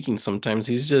even speaking sometimes.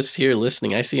 He's just here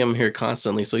listening. I see him here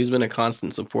constantly, so he's been a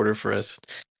constant supporter for us.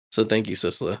 So thank you,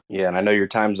 Sisla. yeah, and I know your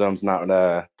time zone's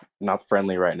not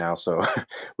friendly right now, so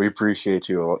we appreciate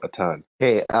you a ton.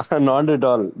 Hey, not at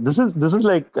all. This is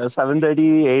like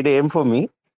 7:30, 8 a.m. for me,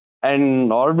 and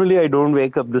normally I don't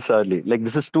wake up this early. Like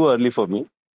this is too early for me.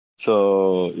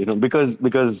 So because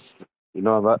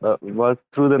work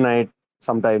through the night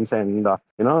sometimes, and a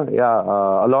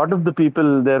lot of the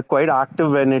people, they're quite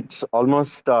active when it's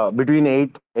almost between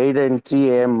 8 and 3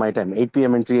 a.m. my time, 8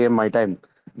 p.m. and 3 a.m. my time.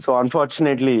 So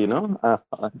unfortunately,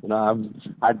 I've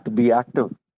had to be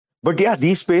active. But yeah,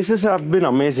 these spaces have been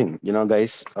amazing,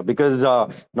 guys, because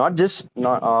not just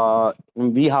not,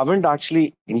 we haven't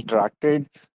actually interacted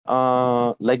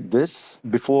like this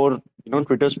before,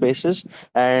 Twitter Spaces,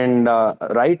 and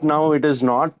right now it is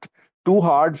not too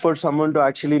hard for someone to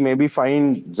actually maybe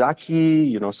find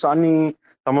Zaki, Sunny,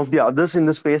 some of the others in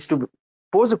the space to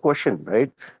pose a question,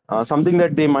 right? Something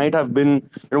that they might have been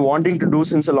wanting to do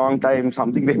since a long time,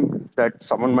 something that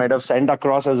someone might have sent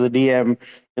across as a DM,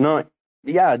 you know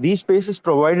yeah, these spaces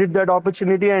provided that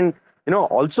opportunity, and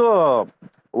also a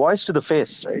voice to the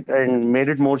face, right, and made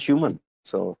it more human.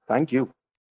 So thank you.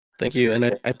 Thank you.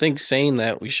 And I think saying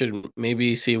that, we should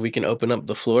maybe see if we can open up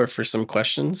the floor for some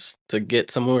questions to get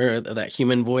somewhere of that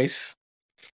human voice.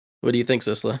 What do you think,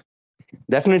 Sisla?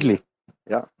 Definitely.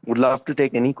 Yeah, would love to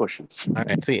take any questions. All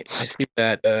right. I see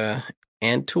that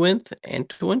Antuinth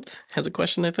has a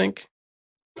question, I think.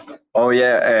 Oh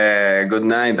yeah, good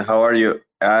night. How are you?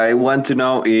 I want to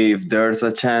know if there's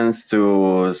a chance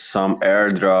to some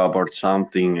airdrop or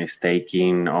something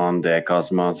staking on the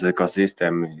Cosmos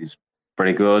ecosystem. It's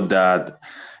pretty good that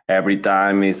every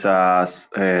time is a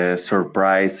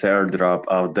surprise airdrop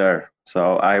out there.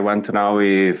 So I want to know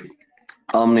if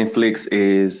Omniflix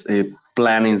is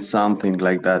planning something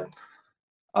like that.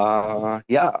 Hi,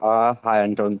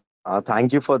 Anton.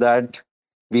 Thank you for that.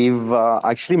 We've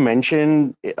actually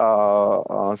mentioned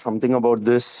something about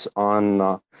this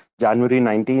on January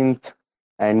 19th,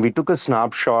 and we took a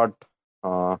snapshot,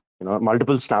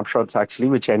 multiple snapshots actually,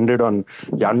 which ended on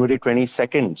January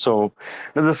 22nd. So,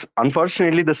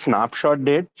 unfortunately, the snapshot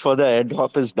date for the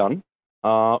airdrop is done.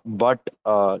 But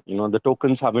the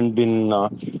tokens haven't been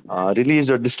released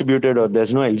or distributed, or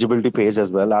there's no eligibility page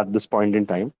as well at this point in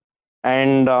time.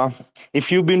 And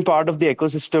if you've been part of the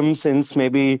ecosystem since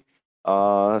maybe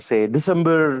say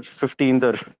December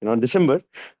 15th, or December,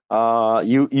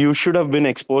 you should have been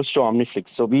exposed to Omniflix.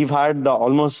 So we've had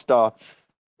almost uh,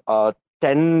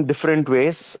 10 different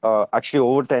ways, actually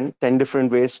over 10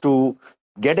 different ways to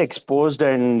get exposed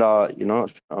and to the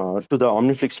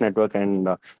Omniflix network, and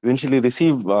eventually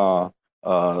receive a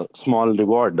small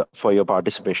reward for your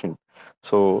participation.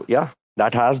 So yeah,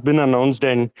 that has been announced,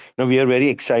 and we are very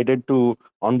excited to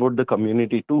onboard the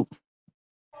community too.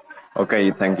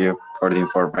 Okay, thank you for the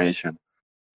information.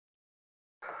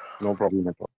 No problem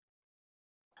at all.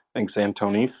 Thanks,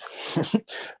 Antonith.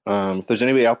 If there's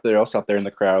anybody else out there in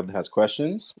the crowd that has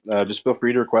questions, just feel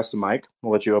free to request a mic.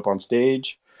 We'll let you up on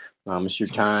stage. It's your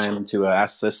time to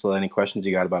ask Sisla any questions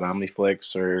you got about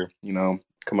Omniflix, or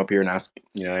come up here and ask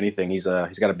anything. He's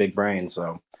got a big brain,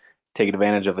 so take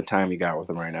advantage of the time you got with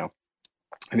him right now.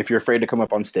 And if you're afraid to come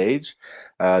up on stage,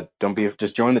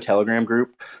 just join the Telegram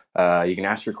group. You can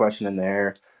ask your question in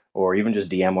there, or even just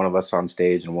DM one of us on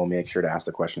stage, and we'll make sure to ask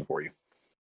the question for you.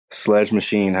 Sledge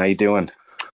Machine, how you doing?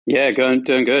 Yeah, doing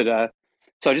good.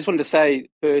 So I just wanted to say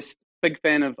first, big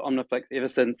fan of Omniflix ever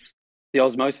since the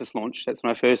Osmosis launch. That's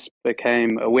when I first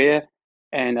became aware,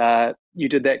 and you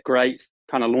did that great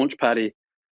kind of launch party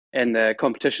and the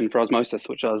competition for Osmosis,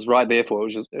 which I was right there for,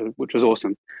 which was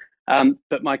awesome.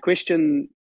 But my question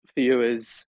for you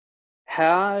is,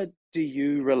 how do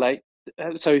you relate?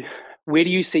 So where do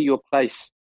you see your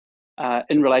place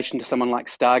in relation to someone like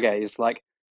Stargaze? Like,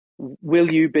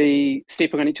 will you be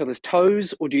stepping on each other's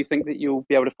toes, or do you think that you'll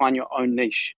be able to find your own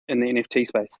niche in the NFT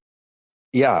space?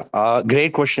 Yeah,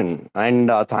 great question.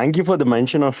 And thank you for the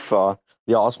mention of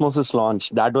the Osmosis launch.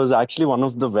 That was actually one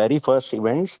of the very first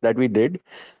events that we did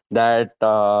that,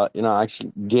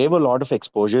 actually gave a lot of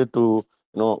exposure to,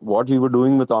 what we were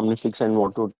doing with Omniflix and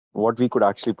what we could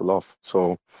actually pull off.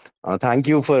 So thank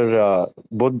you for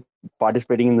both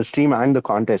participating in the stream and the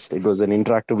contest. It was an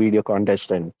interactive video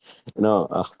contest, and,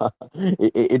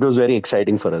 it was very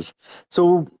exciting for us.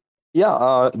 So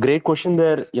yeah, great question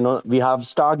there. We have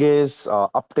Stargaze,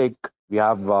 Uptick, we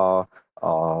have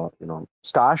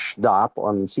Stash, the app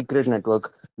on Secret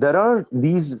Network. There are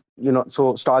these,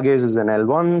 so Stargaze is an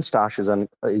L1, Stash is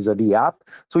a D app.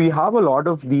 So you have a lot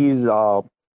of these uh,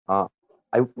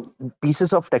 I-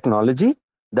 pieces of technology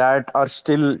that are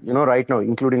still, right now,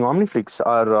 including Omniflix,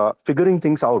 are figuring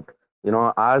things out,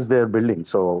 as they're building.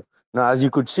 So now, as you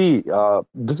could see,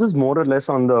 this is more or less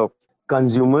on the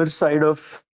consumer side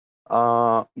of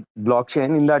uh,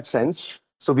 blockchain in that sense.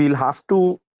 So we'll have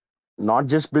to not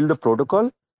just build the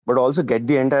protocol, but also get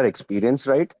the entire experience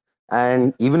right.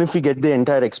 And even if we get the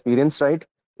entire experience right,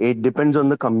 it depends on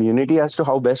the community as to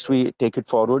how best we take it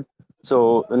forward.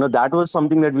 So, that was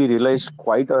something that we realized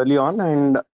quite early on.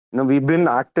 And, we've been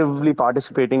actively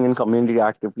participating in community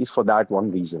activities for that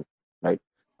one reason, right?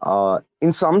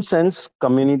 In some sense,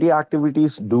 community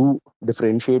activities do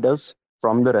differentiate us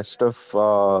from the rest of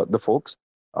the folks,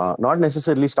 not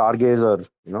necessarily Stargaze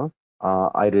or,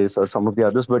 Iris or some of the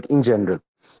others, but in general.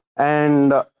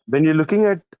 And when you're looking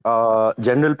at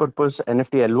general purpose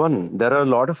NFT L1, there are a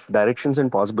lot of directions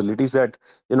and possibilities that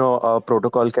a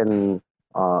protocol can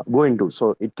go into.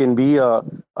 So it can be a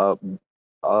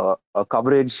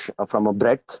coverage from a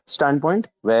breadth standpoint,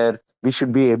 where we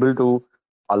should be able to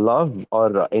allow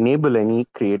or enable any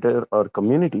creator or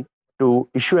community to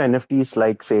issue NFTs,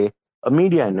 like, say, a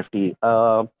media NFT,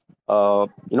 a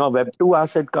Web2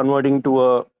 asset converting to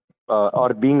a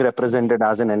or being represented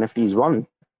as an NFT is one.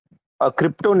 A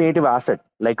crypto native asset,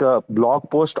 like a blog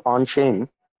post on chain,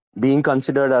 being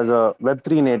considered as a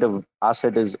Web3 native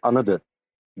asset is another.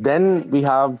 Then we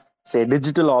have, say,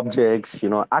 digital objects,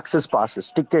 access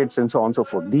passes, tickets, and so on and so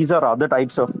forth. These are other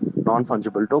types of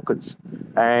non-fungible tokens.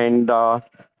 And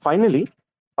finally,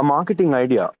 a marketing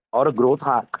idea or a growth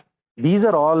hack. These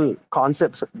are all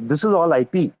concepts. This is all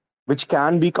IP, which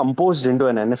can be composed into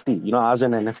an NFT, as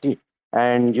an NFT.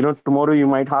 And, tomorrow you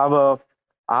might have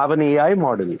an AI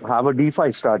model, have a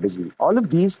DeFi strategy. All of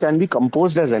these can be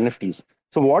composed as NFTs.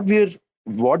 So what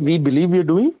we believe we're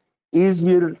doing is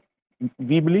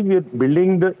we believe we're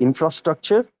building the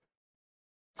infrastructure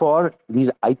for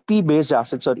these IP based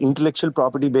assets or intellectual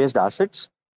property based assets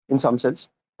in some sense,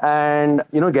 and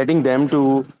getting them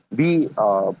to be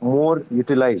more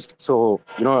utilized. So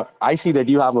I see that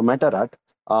you have a MetaRat.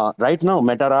 Right now,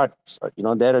 MetaRat,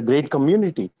 they're a great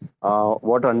community.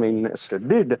 What Unmain Minister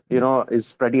did,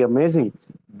 is pretty amazing,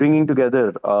 bringing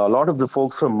together a lot of the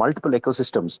folks from multiple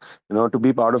ecosystems, to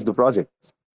be part of the project.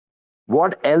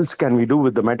 What else can we do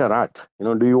with the meta art?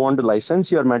 Do you want to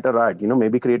license your meta art?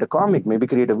 Maybe create a comic, maybe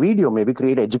create a video, maybe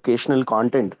create educational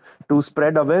content to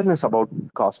spread awareness about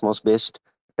Cosmos based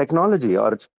technology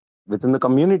or within the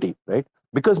community, right?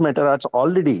 Because meta arts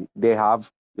already, they have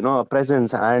a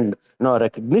presence and a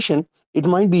recognition. It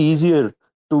might be easier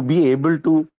to be able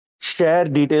to share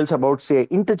details about, say,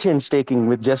 interchain staking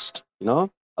with just a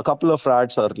couple of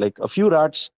rats or like a few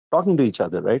rats talking to each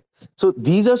other, right? So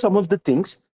these are some of the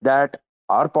things that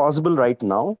are possible right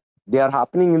now. They are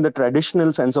happening in the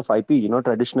traditional sense of IP,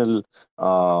 traditional,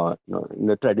 in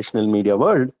the traditional media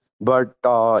world, but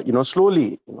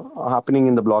slowly, happening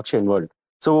in the blockchain world.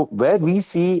 So where we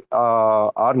see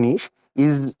our niche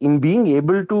is in being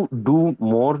able to do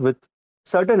more with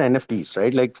certain NFTs,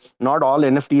 right? Like, not all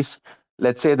NFTs.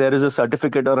 Let's say there is a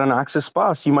certificate or an access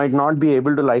pass, you might not be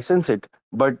able to license it.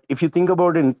 But if you think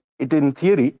about it in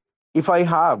theory, if I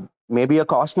have maybe a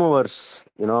Cosmoverse,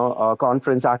 a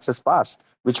conference access pass,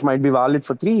 which might be valid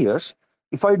for 3 years.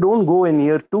 If I don't go in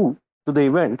year two to the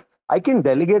event, I can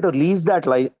delegate or lease that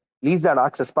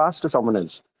access pass to someone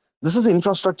else. This is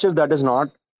infrastructure that is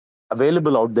not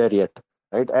available out there yet,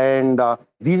 right? And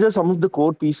these are some of the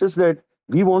core pieces that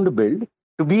we want to build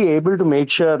to be able to make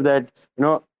sure that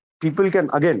people can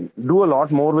again do a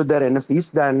lot more with their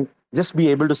NFTs than just be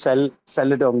able to sell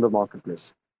it on the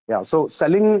marketplace. Yeah, so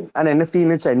selling an NFT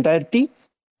in its entirety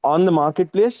on the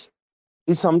marketplace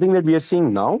is something that we are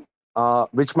seeing now,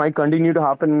 which might continue to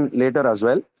happen later as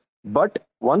well. But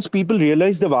once people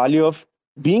realize the value of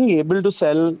being able to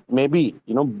sell, maybe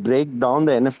break down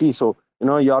the NFT. So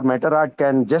your MetaRat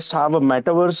can just have a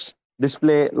metaverse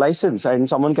display license, and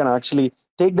someone can actually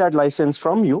take that license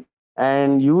from you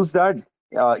and use that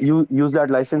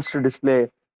license to display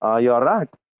your rat.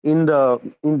 in their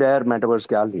metaverse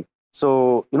gallery.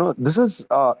 So this is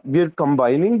we're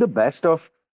combining the best of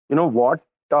what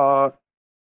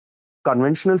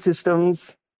conventional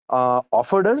systems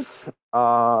offered us,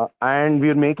 and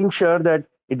we're making sure that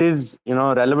it is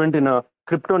relevant in a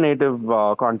crypto native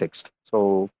context.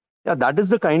 So yeah, that is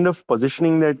the kind of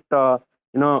positioning that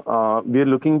we're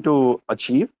looking to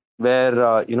achieve,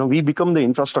 where we become the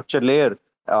infrastructure layer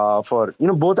for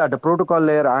both at a protocol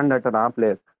layer and at an app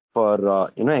layer for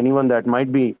anyone that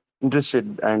might be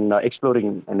interested and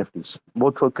exploring NFTs,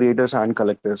 both for creators and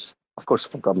collectors, of course,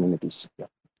 for communities. Yeah.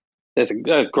 That's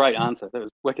a great answer. That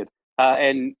was wicked.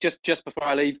 And just before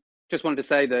I leave, just wanted to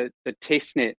say the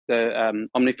testnet, the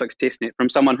Omniflix testnet, from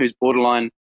someone who's borderline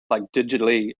like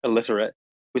digitally illiterate,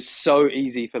 was so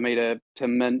easy for me to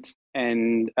mint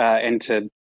and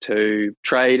to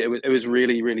trade. It was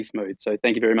really, really smooth. So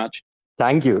thank you very much.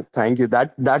 Thank you.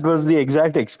 That was the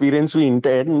exact experience we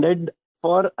intended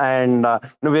for, and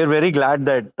we're very glad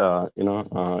that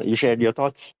you shared your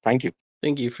thoughts. Thank you.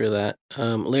 Thank you for that.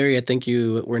 Larry, I think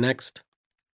you were next.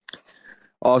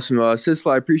 Awesome.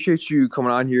 Sisla, I appreciate you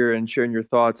coming on here and sharing your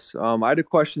thoughts. I had a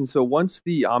question. So once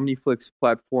the Omniflix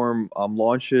platform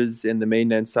launches and the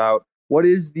mainnet's out, what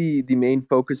is the main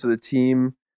focus of the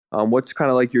team? What's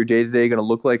kind of like your day-to-day going to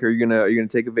look like? Are you gonna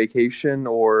take a vacation,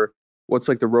 or what's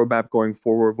like the roadmap going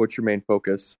forward? What's your main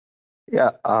focus?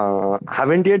 Yeah,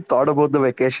 haven't yet thought about the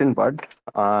vacation part.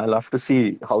 I'll have to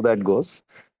see how that goes.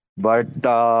 But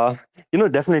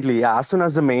definitely, yeah, as soon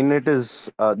as the mainnet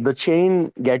is the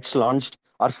chain gets launched,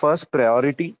 our first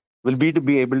priority will be to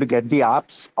be able to get the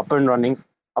apps up and running.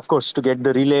 Of course, to get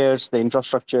the relayers, the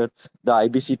infrastructure, the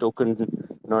IBC tokens,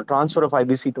 transfer of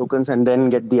IBC tokens, and then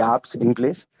get the apps in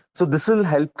place. So this will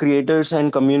help creators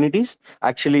and communities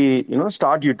actually,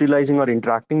 start utilizing or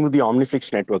interacting with the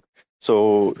Omniflix network.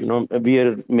 So, we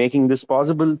are making this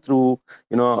possible through,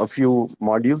 a few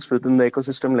modules within the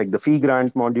ecosystem, like the fee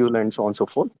grant module and so on and so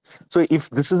forth. So if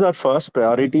this is our first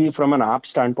priority from an app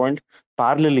standpoint,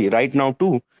 parallelly, right now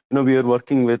too, we are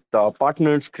working with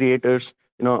partners, creators,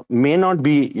 may not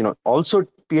be, also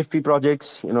PFP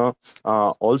projects,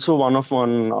 also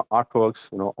one-of-one artworks,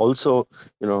 also,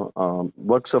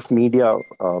 works of media,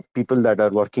 people that are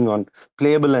working on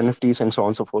playable NFTs and so on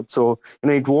and so forth. So,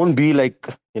 it won't be like,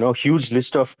 huge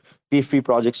list of PFP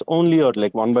projects only, or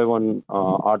like one by one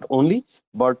art only,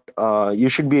 but you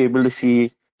should be able to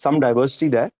see some diversity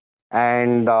there.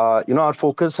 And, our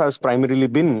focus has primarily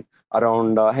been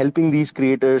around helping these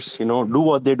creators, do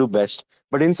what they do best.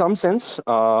 But in some sense,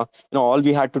 all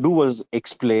we had to do was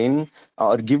explain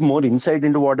or give more insight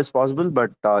into what is possible.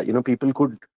 But, people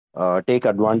could take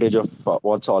advantage of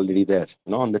what's already there,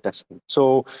 on the testing.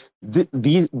 So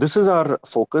this is our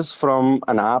focus from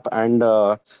an app and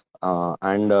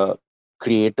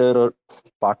creator or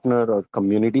partner or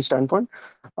community standpoint.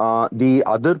 The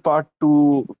other part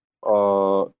to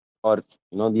or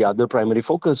the other primary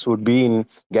focus would be in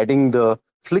getting the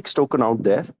Flix token out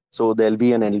there. So there'll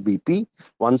be an LBP.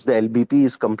 Once the LBP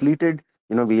is completed,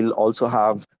 we'll also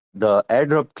have the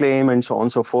airdrop claim and so on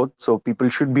and so forth. So people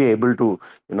should be able to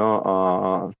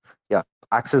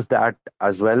access that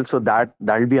as well. So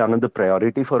that'll be another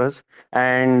priority for us.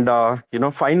 And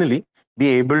finally, be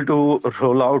able to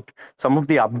roll out some of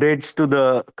the updates to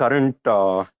the current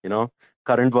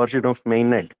current version of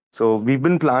mainnet. So we've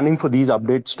been planning for these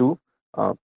updates too.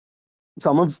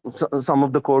 Some of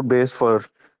the code base for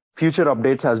future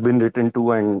updates has been written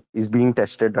to and is being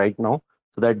tested right now,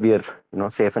 so that we are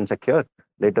safe and secure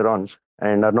later on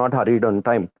and are not hurried on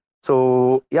time.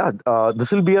 So yeah,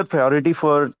 this will be a priority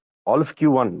for all of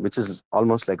Q1, which is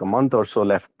almost like a month or so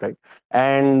left, right?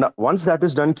 And once that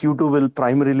is done, Q2 will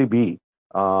primarily be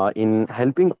in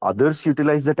helping others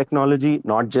utilize the technology,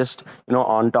 not just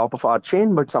on top of our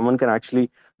chain, but someone can actually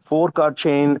fork our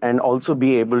chain and also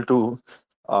be able to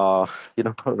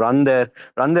run their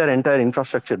entire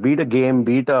infrastructure, be it a game,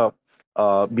 be it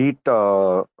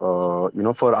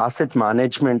for asset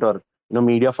management or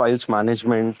media files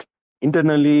management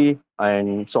internally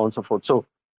and so on and so forth. So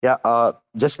yeah,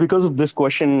 just because of this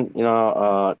question,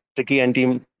 Tricky and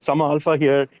team, some alpha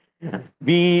here,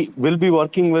 we will be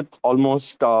working with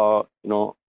almost 4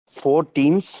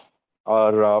 teams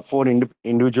or 4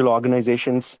 individual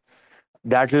organizations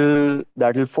that'll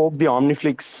fork the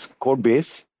Omniflix code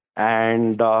base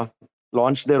and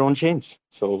launch their own chains.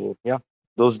 So yeah,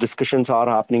 those discussions are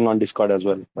happening on Discord as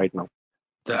well right now.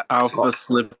 The alpha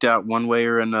slipped out one way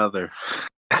or another.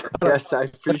 Yes, I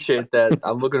appreciate that.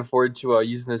 I'm looking forward to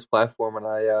using this platform, and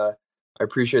I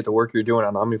appreciate the work you're doing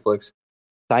on Omniflix.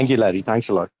 Thank you, Larry. Thanks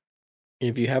a lot.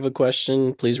 If you have a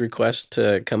question, please request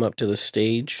to come up to the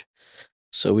stage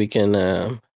so we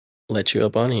can let you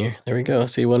up on here. There we go.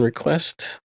 See one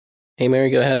request. Hey, Mary,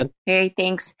 go ahead. Hey,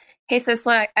 thanks. Hey,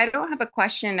 Sisla, I don't have a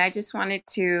question. I just wanted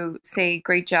to say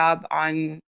great job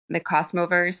on the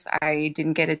Cosmoverse. I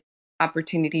didn't get an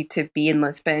opportunity to be in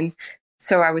Lisbon,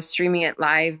 so I was streaming it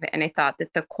live, and I thought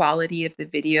that the quality of the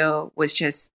video was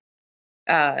just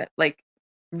like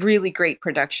really great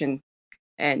production,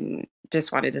 and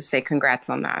just wanted to say congrats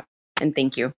on that and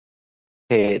thank you.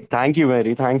 Hey, thank you,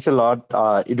 Mary. Thanks a lot.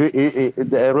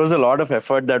 There was a lot of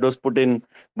effort that was put in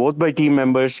both by team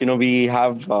members. We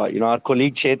have, our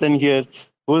colleague Chetan here,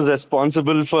 who's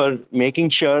responsible for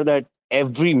making sure that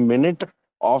every minute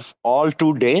of all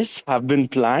 2 days have been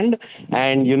planned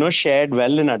and, shared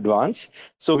well in advance.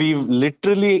 So we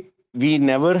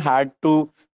never had to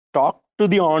talk to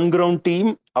the on-ground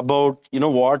team about,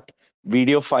 what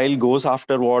video file goes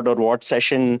after what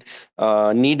session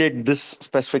needed this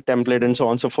specific template and so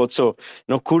on and so forth. So,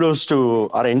 kudos to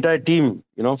our entire team,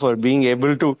 for being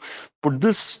able to put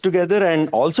this together, and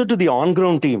also to the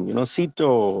on-ground team,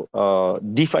 Cito,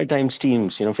 DeFi Times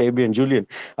teams, Fabian, Julian,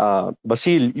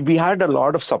 Basil. We had a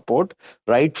lot of support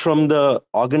right from the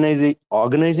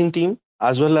organizing team,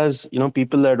 as well as,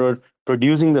 people that were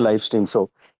producing the live stream. So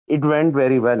it went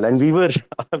very well, and we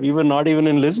were not even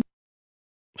in Lisbon.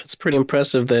 It's pretty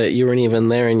impressive that you weren't even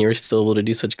there and you were still able to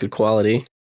do such good quality.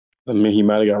 I mean, he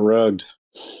might have got rugged.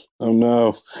 Oh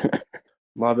no. A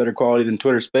lot better quality than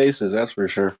Twitter Spaces, that's for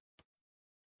sure.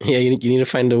 Yeah, you need to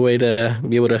find a way to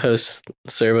be able to host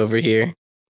serve over here.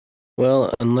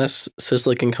 Well, unless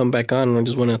Sisla can come back on, I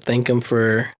just want to thank him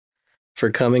for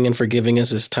coming and for giving us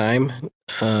his time.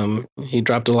 He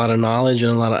dropped a lot of knowledge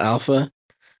and a lot of alpha,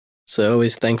 so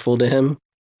always thankful to him.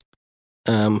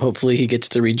 Hopefully he gets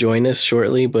to rejoin us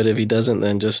shortly, but if he doesn't,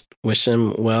 then just wish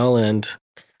him well and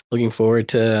looking forward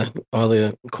to all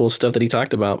the cool stuff that he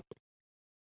talked about.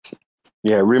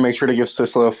 Yeah, really make sure to give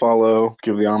Sisla a follow,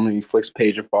 give the OmniFlix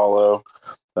page a follow.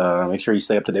 Make sure you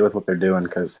stay up to date with what they're doing,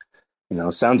 because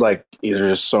it sounds like there's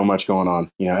just so much going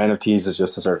on. NFTs is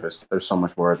just the surface. There's so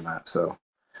much more than that. So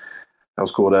that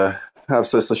was cool to have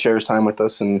Sisla share his time with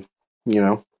us and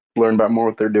learn about more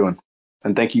what they're doing.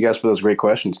 And thank you guys for those great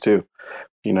questions too.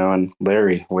 And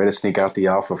Larry, way to sneak out the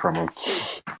alpha from him.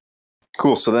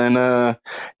 Cool. So then,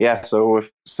 so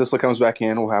if Sisla comes back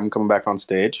in, we'll have him coming back on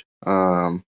stage.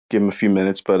 Give him a few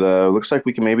minutes, but looks like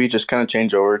we can maybe just kind of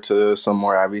change over to some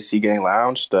more IBC Gang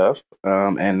Lounge stuff.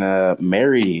 And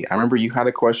Mary, I remember you had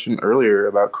a question earlier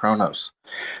about Kronos.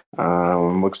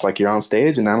 Looks like you're on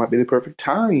stage, and that might be the perfect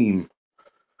time.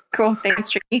 Cool.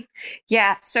 Thanks, Tricky.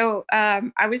 Yeah. So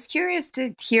I was curious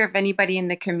to hear if anybody in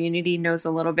the community knows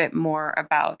a little bit more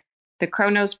about the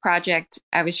Kronos project.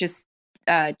 I was just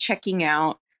checking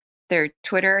out their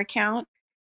Twitter account,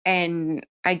 and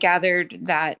I gathered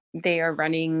that they are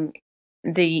running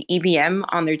the EVM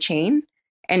on their chain,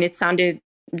 and it sounded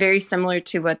very similar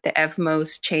to what the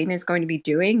Evmos chain is going to be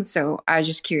doing. So I was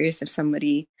just curious if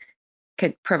somebody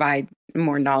could provide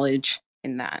more knowledge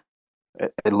in that.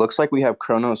 It looks like we have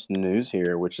Kronos News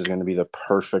here, which is going to be the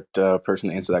perfect person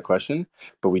to answer that question.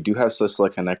 But we do have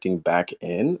Sisla connecting back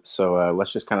in. So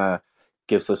let's just kind of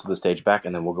give Sisla the stage back,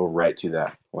 and then we'll go right to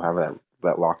that. We'll have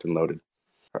that locked and loaded.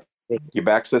 You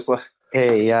back, Sisla?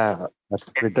 Hey, yeah,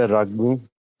 Twitter rugged me.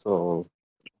 So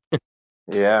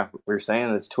yeah, we were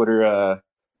saying this Twitter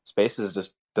Spaces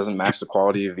just doesn't match the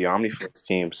quality of the OmniFlix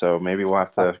team. So maybe we'll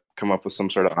have to come up with some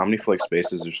sort of OmniFlix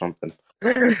Spaces or something.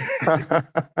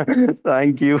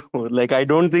 Thank you. I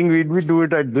don't think we'd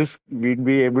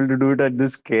be able to do it at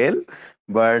this scale,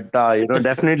 but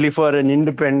definitely for an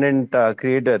independent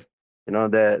creator,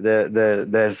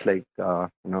 there's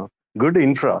good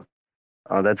infra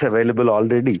that's available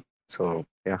already. So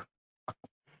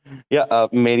yeah,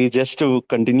 Mary, just to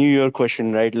continue your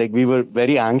question, right? We were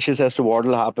very anxious as to what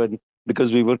will happen,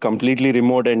 because we were completely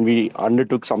remote, and we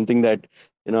undertook something that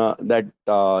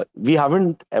we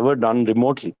haven't ever done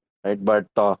remotely, right? But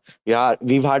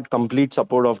we've had complete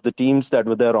support of the teams that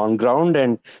were there on ground,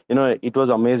 and it was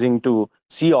amazing to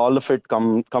see all of it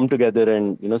come together,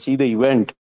 and see the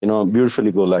event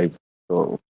beautifully go live.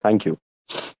 So thank you.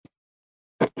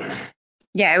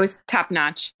 Yeah, it was top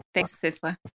notch. Thanks,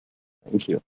 Sisla. Thank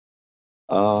you.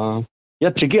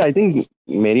 Tricky, I think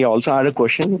Mary also had a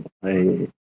question.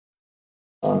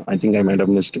 I think I might have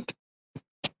missed it.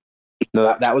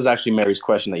 No, that was actually Mary's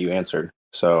question that you answered.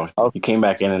 So you came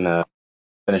back in and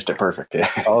finished it perfect. Yeah.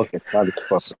 Okay, that is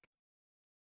perfect.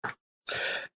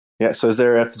 Yeah. So is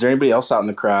there anybody else out in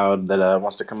the crowd that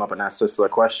wants to come up and ask Sisla a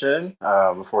question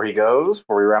before we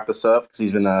wrap this up? Because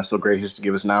he's been so gracious to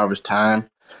give us an hour of his time.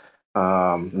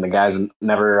 And the guy's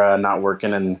never not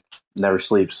working, and never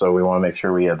sleeps, so we want to make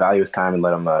sure we value his time and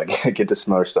let him get to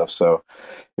some other stuff. So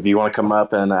if you want to come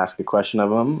up and ask a question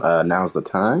of him, now's the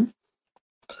time.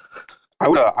 I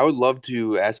would love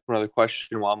to ask another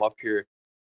question while I'm up here.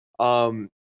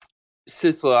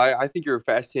 Sisla, I think you're a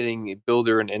fascinating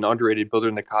builder and an underrated builder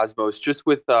in the Cosmos. Just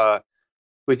with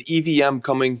EVM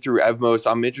coming through Evmos,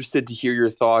 I'm interested to hear your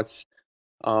thoughts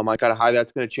on kind of how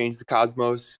that's going to change the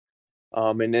Cosmos,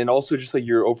 and then also just like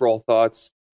your overall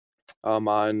thoughts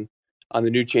on the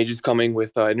new changes coming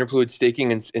with interfluid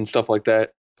staking and stuff like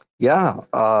that. Yeah,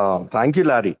 thank you,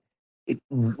 Larry.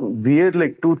 We're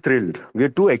like too thrilled. We're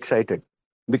too excited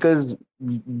because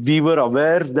we were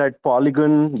aware that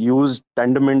Polygon used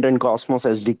Tendermint and Cosmos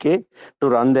SDK to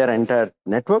run their entire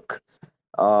network.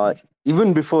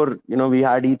 Even before we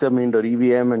had Ethermint or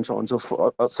EVM and so on and so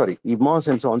forth. Sorry, EVMOS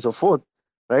and so on and so forth.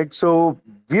 Right. So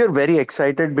we are very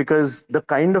excited because the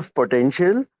kind of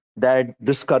potential that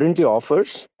this currently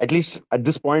offers, at least at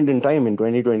this point in time in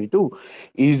 2022,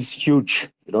 is huge.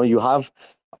 You have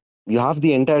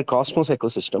the entire Cosmos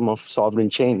ecosystem of sovereign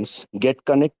chains get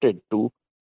connected to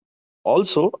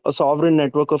also a sovereign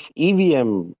network of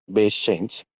EVM based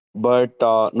chains, but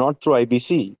not through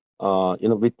IBC.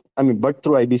 But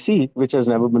through IBC, which has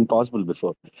never been possible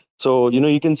before. So,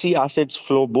 you can see assets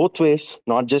flow both ways,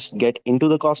 not just get into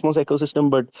the Cosmos ecosystem,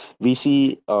 but we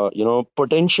see,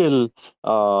 potential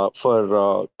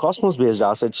for Cosmos-based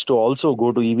assets to also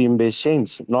go to EVM-based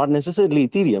chains, not necessarily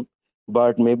Ethereum,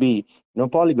 but maybe,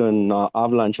 Polygon,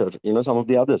 Avalanche, or, some of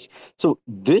the others. So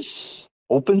this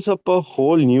opens up a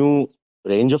whole new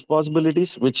range of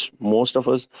possibilities, which most of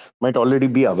us might already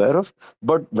be aware of.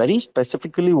 But very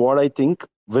specifically, what I think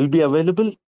will be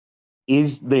available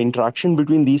is the interaction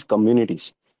between these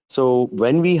communities. So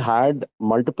when we had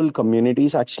multiple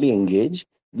communities actually engage,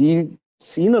 we've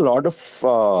seen a lot of,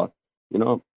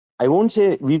 I won't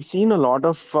say we've seen a lot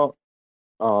of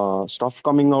stuff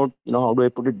coming out. How do I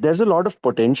put it? There's a lot of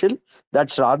potential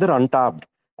that's rather untapped.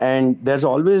 And there's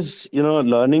always,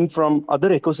 learning from other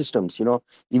ecosystems.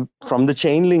 From the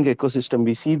Chainlink ecosystem,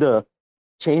 we see the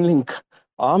Chainlink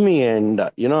army, and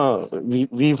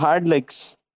we've had like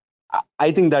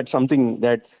I think that's something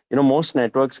that most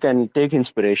networks can take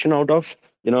inspiration out of.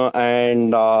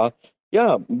 And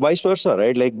yeah, vice versa,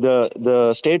 right? Like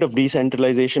the state of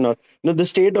decentralization, or the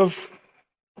state of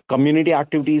community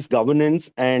activities,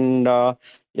 governance, and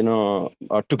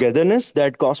togetherness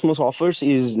that Cosmos offers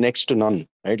is next to none,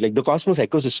 right? Like the Cosmos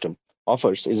ecosystem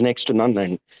offers is next to none,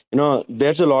 and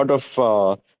there's a lot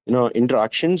of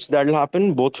interactions that will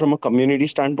happen both from a community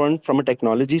standpoint, from a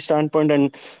technology standpoint,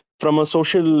 and from a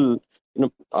social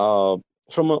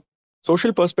from a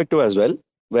social perspective as well,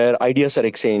 where ideas are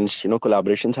exchanged,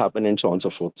 collaborations happen, and so on and so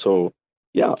forth. So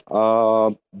yeah,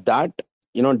 that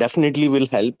definitely will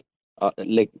help.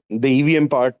 Like the EVM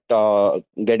part,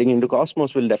 getting into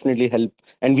Cosmos will definitely help.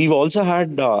 And we've also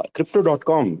had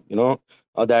crypto.com,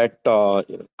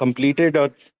 that completed or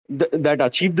that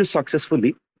achieved this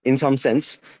successfully in some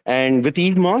sense. And with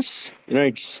EVMOS,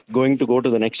 it's going to go to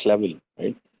the next level,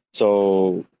 right?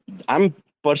 So I'm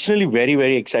personally very,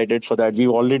 very excited for that.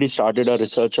 We've already started our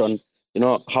research on,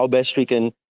 how best we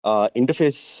can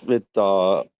interface with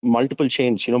multiple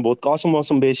chains, both Cosmos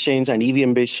based chains and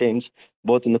EVM based chains,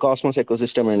 both in the Cosmos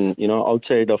ecosystem and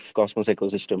outside of Cosmos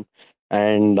ecosystem.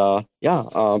 And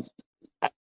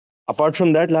apart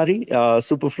from that, Larry,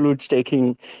 superfluid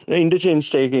staking, interchain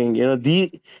staking,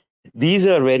 these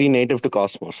are very native to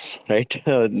Cosmos, right?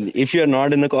 If you're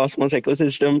not in the Cosmos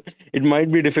ecosystem, it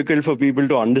might be difficult for people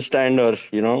to understand or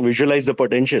visualize the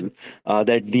potential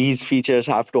that these features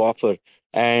have to offer.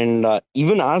 And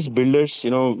even as builders,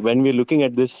 when we're looking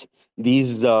at these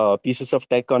pieces of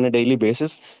tech on a daily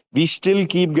basis, we still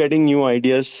keep getting new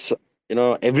ideas.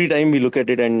 Every time we look at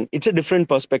it, and it's a different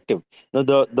perspective.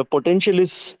 The potential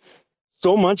is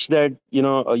so much that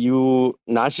you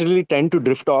naturally tend to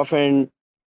drift off, and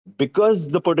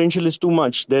because the potential is too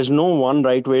much, there's no one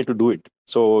right way to do it.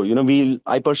 So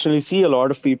I personally see a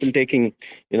lot of people taking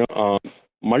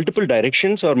multiple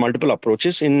directions or multiple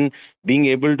approaches in being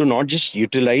able to not just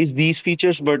utilize these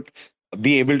features, but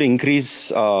be able to increase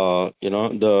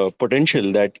the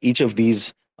potential that each of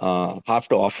these have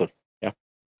to offer. Yeah,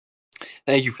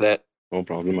 Thank you for that. no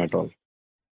problem at all.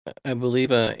 I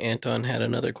believe Anton had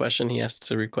another question. He asked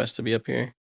to request to be up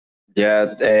here.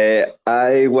 Yeah,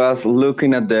 I was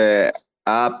looking at the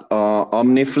app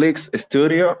Omniflix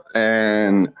Studio,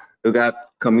 and we got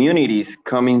communities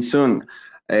coming soon.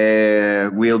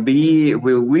 Will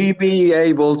we be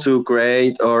able to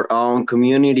create our own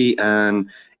community, and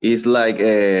it's like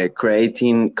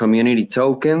creating community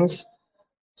tokens?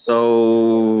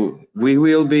 So we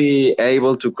will be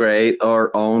able to create our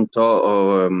own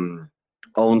token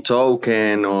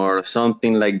or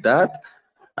something like that.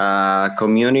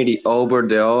 Community over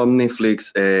the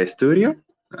Omniflix studio.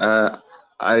 Uh,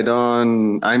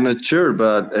 I'm not sure,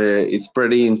 but it's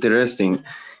pretty interesting.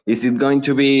 Is it going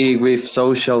to be with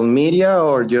social media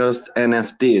or just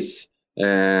NFTs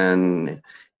and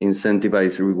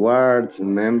incentivize rewards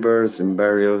and members and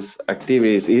various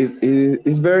activities?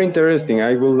 It's very interesting.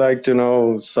 I would like to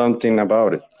know something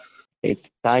about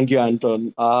it. Thank you,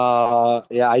 Anton.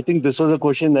 Yeah, I think this was a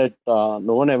question that no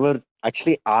one ever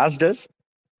actually asked us.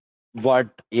 But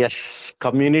yes,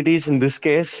 communities in this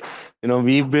case,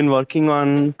 we've been working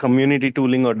on community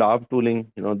tooling or DAO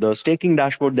tooling. The staking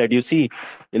dashboard that you see,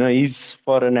 is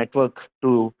for a network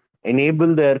to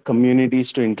enable their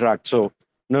communities to interact. So,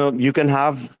 you can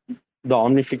have the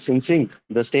Omniflix in sync,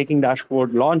 the staking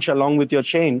dashboard launch along with your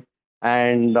chain.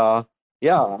 And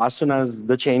yeah, as soon as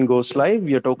the chain goes live,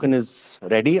 your token is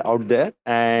ready out there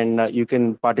and you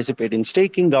can participate in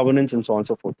staking, governance, and so on and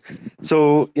so forth.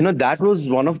 So, that was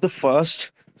one of the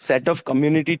first set of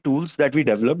community tools that we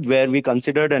developed where we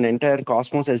considered an entire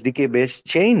Cosmos SDK based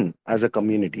chain as a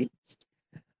community,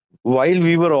 while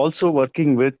we were also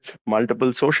working with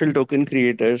multiple social token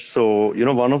creators. So,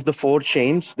 one of the four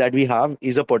chains that we have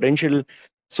is a potential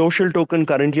social token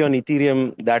currently on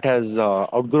Ethereum that has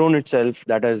outgrown itself,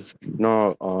 that has,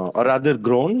 or rather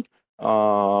grown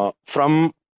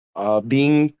from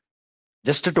being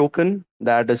just a token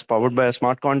that is powered by a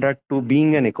smart contract to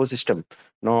being an ecosystem,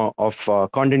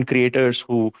 of content creators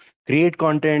who create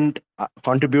content,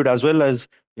 contribute, as well as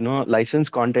license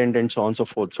content and so on and so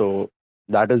forth. So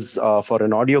that is for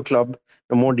an audio club.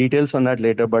 More details on that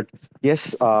later, but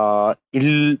yes,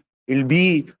 it'll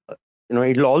be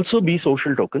it'll also be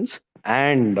social tokens,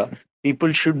 and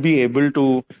people should be able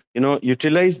to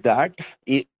utilize that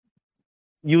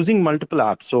using multiple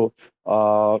apps. So,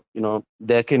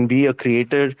 there can be a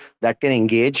creator that can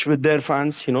engage with their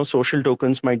fans. Social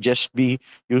tokens might just be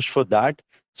used for that.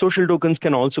 Social tokens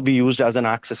can also be used as an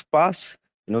access pass.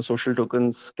 Social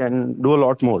tokens can do a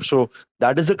lot more. So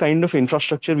that is the kind of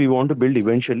infrastructure we want to build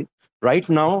eventually. Right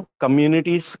now,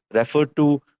 communities refer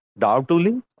to DAO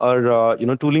tooling or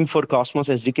tooling for Cosmos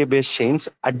SDK based chains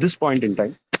at this point in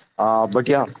time. But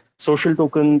yeah, social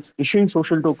tokens, issuing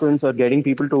social tokens or getting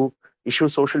people to issue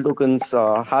social tokens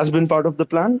has been part of the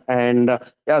plan. And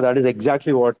yeah, that is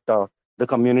exactly what the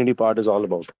community part is all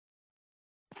about.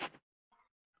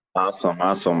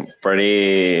 Awesome.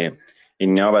 Pretty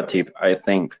innovative, I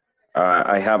think.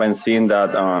 I haven't seen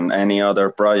that on any other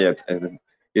project.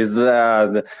 Is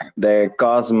that the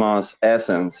Cosmos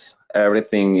essence?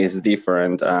 Everything is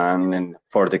different and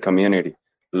for the community.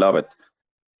 Love it.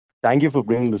 Thank you for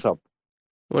bringing this up.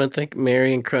 I want to thank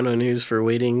Mary and Chrono News for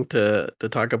waiting to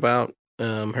talk about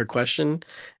her question.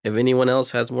 If anyone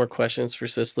else has more questions for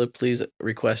Sisla, please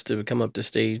request to come up to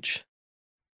stage.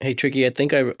 Hey, Tricky, I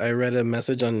think I read a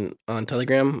message on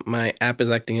Telegram. My app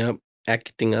is acting up.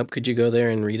 Could you go there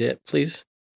and read it, please?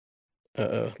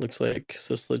 Looks like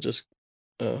Sisla just.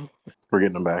 We're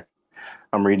getting them back.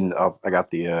 I'm reading. I got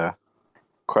the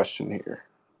question here.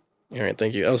 All right,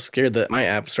 thank you. I was scared that my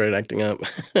app started acting up.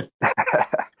 I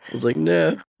was like,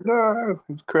 no,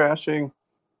 it's crashing.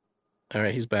 All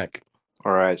right, he's back.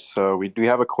 All right, so we do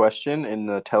have a question in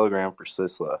the Telegram for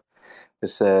Sisla. It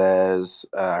says,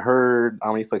 I heard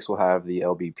Omniflix will have the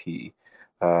LBP.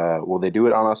 Will they do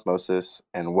it on osmosis?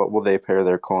 And what will they pair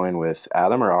their coin with,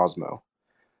 Atom or Osmo?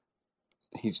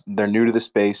 They're new to the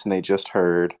space and they just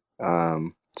heard.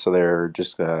 So they're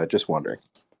just wondering.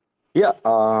 Yeah.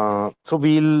 So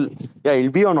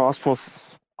it'll be on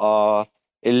Osmos.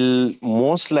 It'll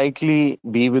most likely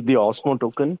be with the Osmo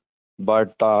token,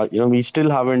 but we still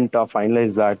haven't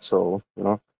finalized that. So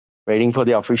waiting for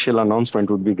the official announcement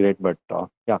would be great. But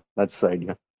yeah, that's the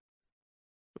idea.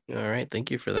 All right, thank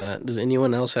you for that. Does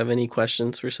anyone else have any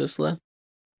questions for Sisla?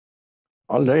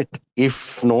 All right.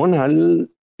 If no one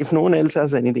else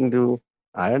has anything to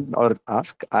add or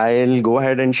ask, I'll go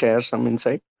ahead and share some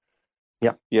insight.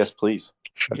 Yeah. Yes, please.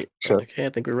 Sure. Okay, I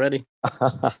think we're ready.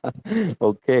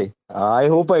 Okay. I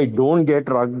hope I don't get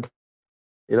rugged.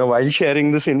 While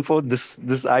sharing this info, this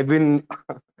I've been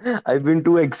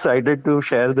too excited to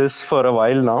share this for a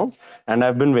while now, and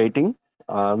I've been waiting.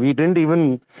 We didn't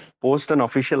even post an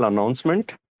official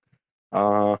announcement.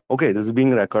 Okay, this is being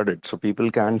recorded, so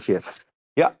people can hear.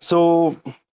 Yeah, so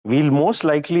we'll most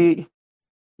likely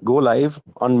go live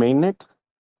on mainnet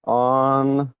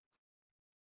on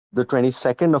the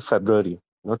 22nd of February,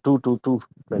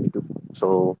 2/22/22.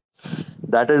 So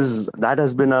that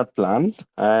has been our plan,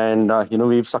 and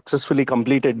we've successfully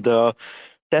completed the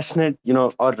testnet,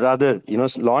 or rather,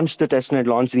 launch the testnet,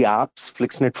 launch the apps,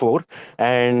 FlixNet 4,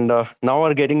 and now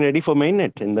are getting ready for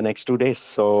mainnet in the next 2 days.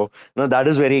 So, that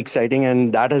is very exciting,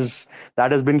 and that has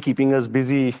been keeping us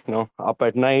busy, up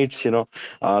at nights,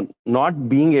 not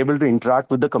being able to interact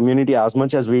with the community as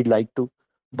much as we'd like to.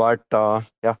 But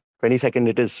yeah, 22nd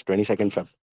it is, 22nd Feb.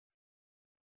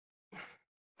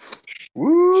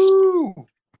 Woo!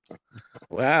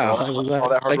 Wow, I was not all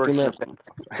that hard work. expecting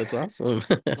that. That's awesome.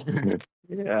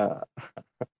 Yeah.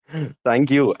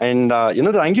 Thank you. And,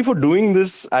 thank you for doing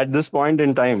this at this point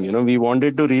in time. We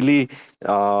wanted to really,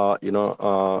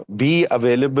 be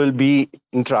available, be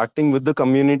interacting with the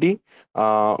community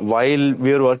while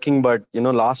we are working. But,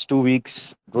 last 2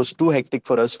 weeks, it was too hectic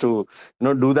for us to,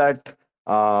 do that.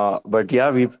 But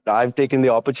yeah, I've taken the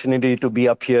opportunity to be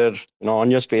up here,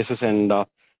 on your spaces and,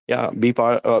 yeah,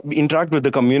 interact with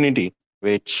the community,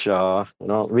 which I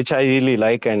really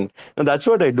like, and that's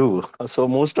what I do. So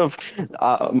most of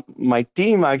my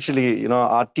team, actually,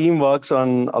 our team works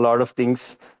on a lot of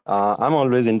things. I'm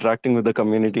always interacting with the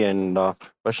community, and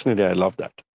personally, I love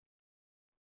that.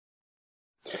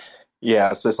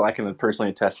 Yeah, Sissel, I can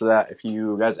personally attest to that. If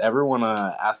you guys ever want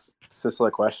to ask Sissel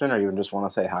a question, or even just want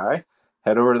to say hi,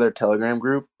 head over to their Telegram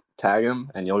group, tag him,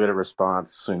 and you'll get a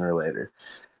response sooner or later.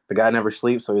 The guy never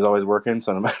sleeps, so he's always working.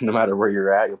 So no matter where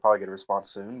you're at, you'll probably get a response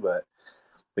soon. But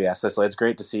yeah, Cecily, it's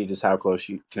great to see just how close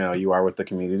you are with the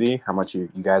community, how much you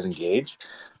guys engage.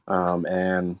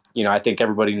 And I think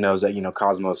everybody knows that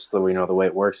Cosmos, the way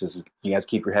it works is you guys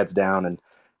keep your heads down and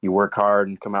you work hard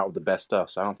and come out with the best stuff.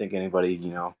 So I don't think anybody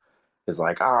is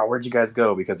like, where'd you guys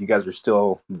go? Because you guys are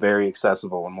still very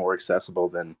accessible and more accessible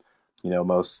than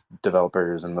most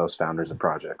developers and most founders of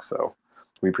projects. So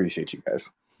we appreciate you guys.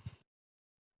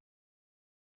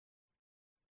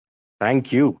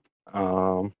 Thank you.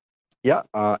 Yeah,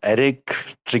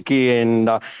 Eric, Tricky, and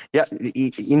yeah,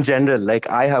 in general, like,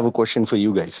 I have a question for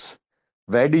you guys.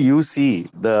 Where do you see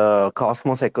the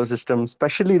Cosmos ecosystem,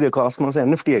 especially the Cosmos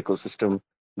NFT ecosystem,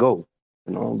 go?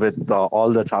 With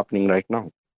all that's happening right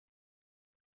now.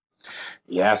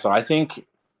 Yeah, so I think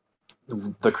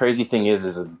the crazy thing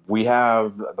is we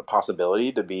have the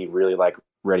possibility to be really like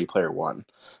Ready Player One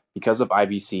because of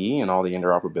IBC and all the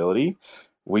interoperability.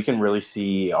 We can really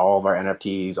see all of our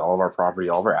NFTs, all of our property,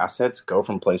 all of our assets go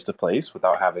from place to place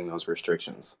without having those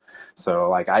restrictions. So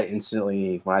like I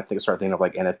instantly, when I start thinking of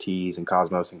like NFTs and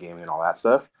Cosmos and gaming and all that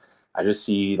stuff, I just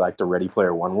see like the Ready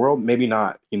Player One world. Maybe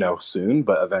not, soon,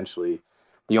 but eventually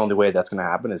the only way that's going to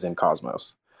happen is in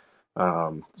Cosmos.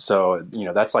 So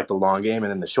that's like the long game,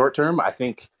 and then the short term, I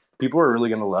think people are really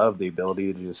going to love the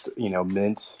ability to just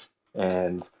mint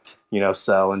and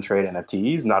sell and trade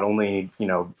NFTs. Not only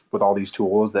with all these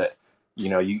tools that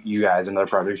you guys and other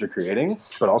projects are creating,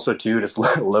 but also too just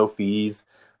low fees,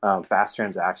 fast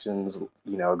transactions,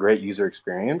 a great user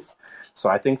experience. So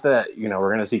I think that we're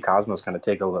going to see Cosmos kind of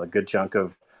take a good chunk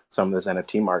of some of this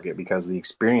NFT market because the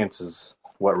experience is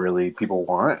what really people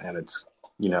want, and it's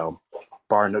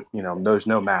there's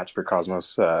no match for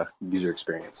Cosmos user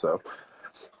experience. So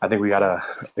I think we got a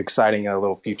exciting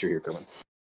little future here coming.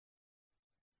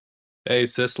 Hey,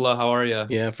 Sisla, how are you?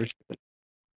 Yeah, for sure.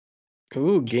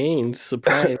 Ooh, gains,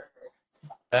 surprise.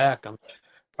 Back. I'm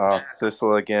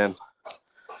Sissel again.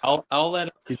 I'll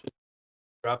let it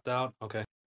dropped out. Okay.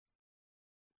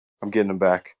 I'm getting him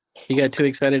back. He got too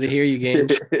excited to hear you,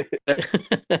 gains.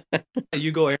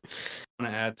 You go, Aaron. I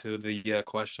want to add to the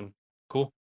question.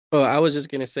 Cool. Oh, I was just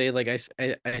gonna say, like, I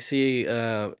see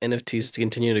NFTs to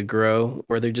continue to grow,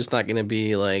 where they're just not gonna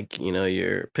be like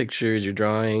your pictures, your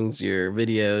drawings, your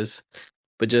videos,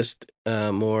 but just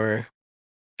more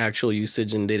actual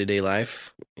usage in day-to-day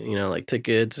life. Like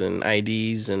tickets and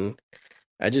IDs, and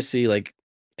I just see like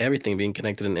everything being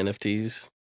connected in NFTs.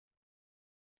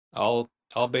 I'll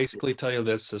basically tell you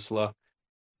this, Sisla.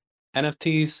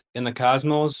 NFTs in the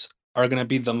Cosmos are going to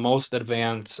be the most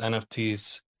advanced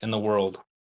NFTs in the world.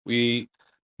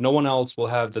 No one else will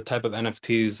have the type of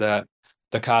NFTs that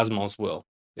the Cosmos will.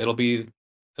 It'll be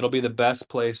the best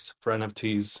place for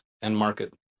NFTs and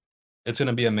market. It's going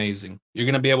to be amazing. You're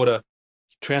going to be able to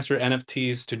transfer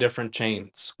NFTs to different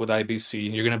chains with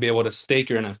IBC. You're going to be able to stake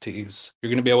your NFTs.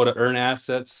 You're going to be able to earn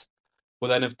assets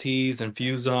with NFTs and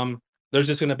fuse them. There's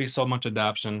just going to be so much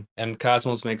adoption, and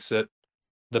Cosmos makes it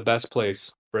the best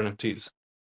place for NFTs.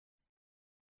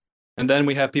 And then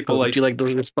we have people Would you like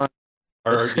those response?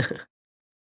 Our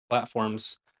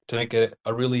platforms to make it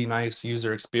a really nice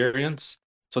user experience.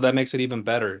 So that makes it even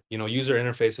better. User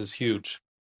interface is huge.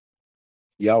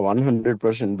 Yeah,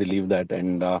 100% believe that.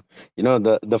 And,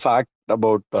 the fact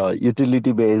about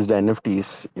utility-based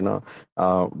NFTs,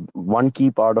 one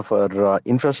key part of our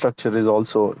infrastructure is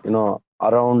also,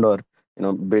 around, or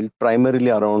built primarily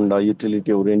around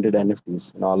utility oriented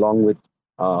NFTs, along with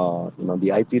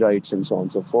the IP rights and so on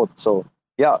and so forth. So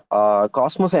yeah,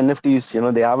 Cosmos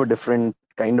NFTs, they have a different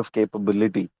kind of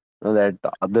capability, that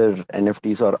other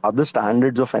NFTs or other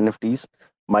standards of NFTs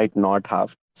might not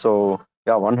have. So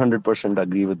yeah, 100%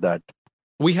 agree with that.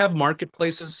 We have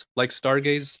marketplaces like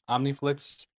Stargaze,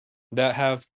 Omniflix that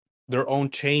have their own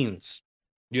chains.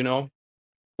 You know,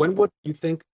 when would you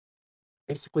think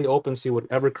basically OpenSea would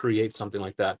ever create something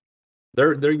like that?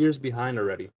 They're years behind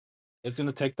already. It's going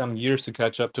to take them years to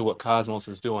catch up to what Cosmos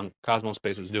is doing. Cosmos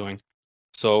Space is doing.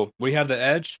 So we have the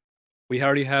edge. We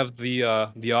already have the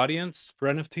audience for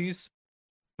NFTs.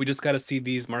 We just got to see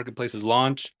these marketplaces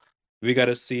launch. We got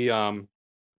to see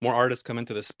more artists come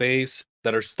into the space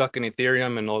that are stuck in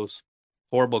Ethereum and those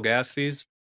horrible gas fees.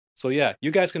 So yeah, you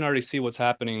guys can already see what's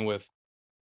happening with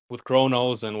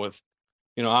Chronos and with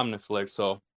Omniflix.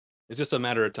 So it's just a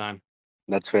matter of time.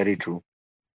 That's very true.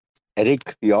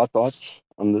 Eric, your thoughts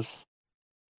on this?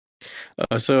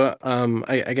 I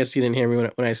guess you didn't hear me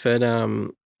when I said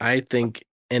I think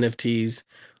NFTs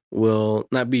will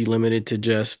not be limited to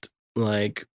just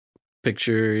like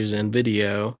pictures and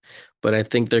video, but I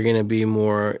think they're going to be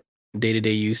more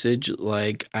day-to-day usage,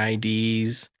 like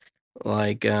IDs,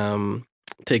 like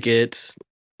tickets.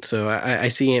 So I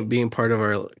see it being part of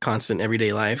our constant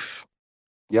everyday life.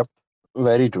 Yep,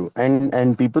 very true.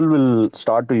 And people will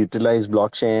start to utilize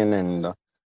blockchain and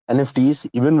NFTs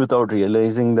even without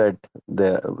realizing that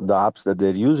the apps that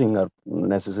they're using are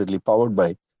necessarily powered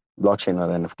by blockchain or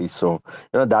NFTs. So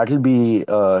that'll be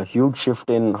a huge shift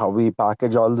in how we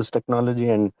package all this technology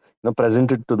and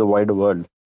present it to the wider world,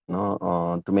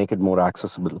 to make it more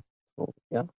accessible. So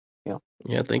yeah.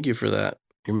 Yeah, thank you for that.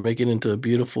 You're making it into a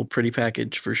beautiful, pretty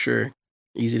package for sure.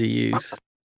 Easy to use.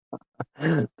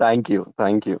 Thank you.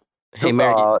 Hey, So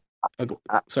Mary. uh,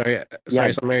 Sorry.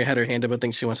 yeah, So Mary had her hand up. I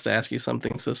think she wants to ask you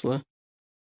something, Sisla.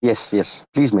 yes,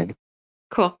 please, Mary.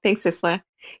 Cool. Thanks, Isla.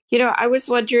 I was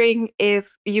wondering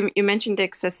if you mentioned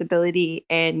accessibility,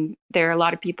 and there are a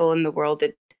lot of people in the world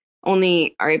that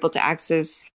only are able to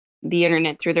access the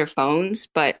internet through their phones,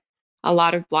 but a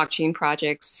lot of blockchain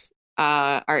projects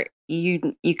are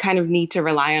you kind of need to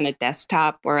rely on a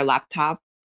desktop or a laptop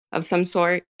of some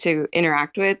sort to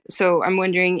interact with. So I'm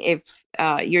wondering if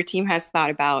your team has thought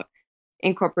about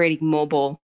incorporating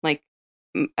mobile, like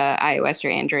iOS or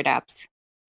Android apps.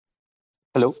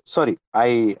 Hello, sorry,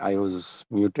 I was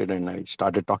muted and I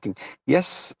started talking.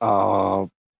 Yes,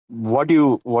 what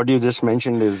you just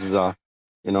mentioned is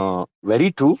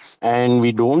very true, and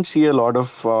we don't see a lot of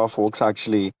folks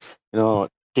actually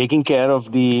taking care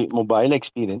of the mobile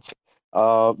experience.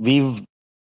 We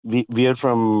are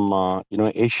from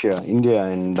Asia, India,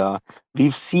 and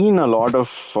we've seen a lot of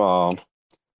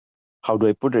how do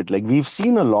I put it? Like, we've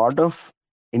seen a lot of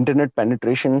internet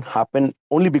penetration happen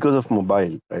only because of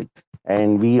mobile, right?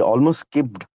 And we almost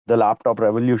skipped the laptop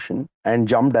revolution and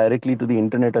jumped directly to the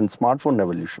internet and smartphone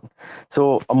revolution.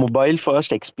 So a mobile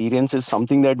first experience is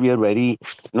something that we are very,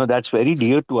 that's very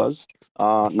dear to us,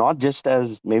 not just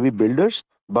as maybe builders,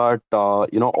 but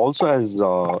also as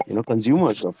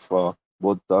consumers of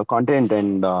both content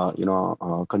and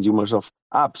consumers of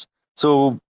apps.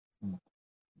 So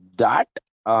that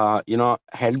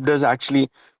helped us actually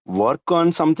work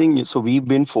on something. So we've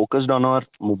been focused on our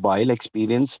mobile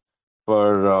experience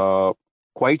for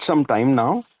quite some time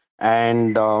now.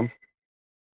 And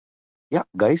yeah,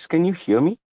 guys, can you hear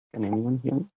me? Can anyone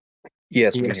hear me?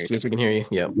 Yes, we can hear you. Yes, we can hear you.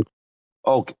 Yep.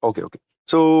 Okay.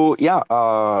 So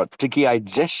yeah, Tricky, I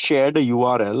just shared a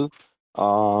URL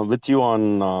with you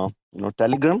on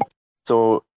Telegram.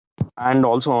 So, and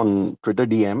also on Twitter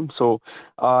DM. So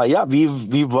yeah,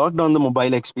 we've worked on the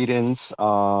mobile experience.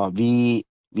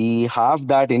 We have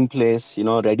that in place,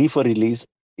 ready for release.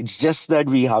 It's just that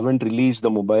we haven't released the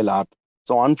mobile app.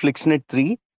 So on Flixnet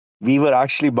 3, we were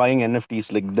actually buying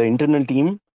NFTs. Like, the internal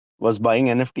team was buying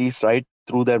NFTs right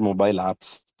through their mobile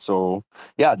apps. So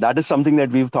yeah, that is something that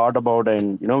we've thought about,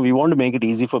 and we want to make it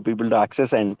easy for people to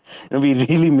access, and we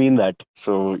really mean that.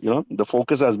 So the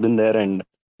focus has been there, and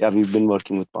yeah, we've been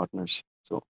working with partners.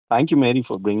 So thank you, Mary,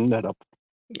 for bringing that up.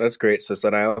 That's great. So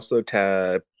then I also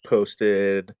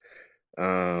posted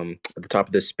at the top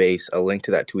of this space a link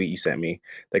to that tweet you sent me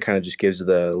that kind of just gives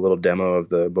the little demo of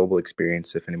the mobile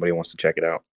experience if anybody wants to check it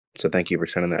out. So thank you for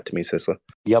sending that to me, Sisla.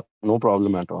 Yep, no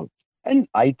problem at all. And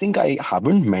I think I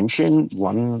haven't mentioned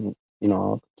one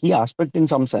key aspect in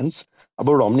some sense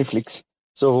about Omniflix.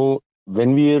 So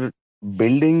when we're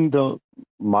building the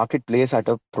marketplace at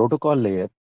a protocol layer,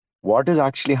 what is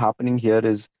actually happening here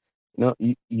is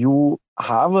you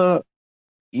have a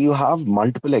you have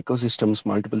multiple ecosystems,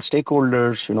 multiple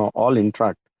stakeholders, all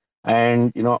interact.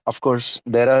 And, of course,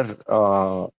 there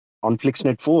are on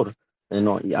FlixNet 4,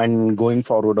 and going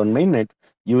forward on mainnet,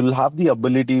 you will have the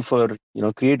ability for,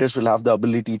 creators will have the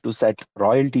ability to set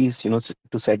royalties,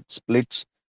 to set splits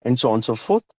and so on and so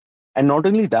forth. And not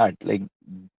only that, like,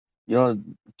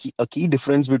 a key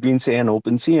difference between, say, an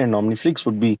OpenSea and OmniFlix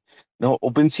would be,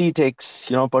 OpenSea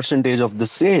takes, percentage of the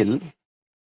sale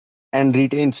and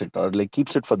retains it, or like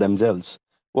keeps it for themselves.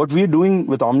 What we're doing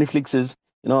with OmniFlix is,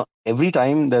 every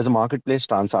time there's a marketplace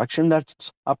transaction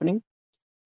that's happening,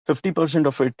 50%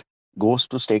 of it goes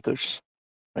to stakers,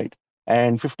 right?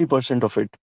 And 50% of it,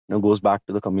 goes back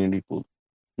to the community pool.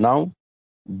 Now,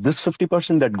 this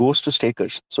 50% that goes to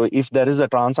stakers. So if there is a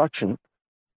transaction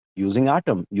using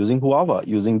Atom, using Huawei,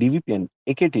 using DVPN,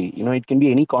 AKT, it can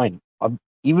be any coin,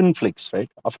 even Flix, right?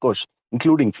 Of course,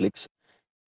 including Flix.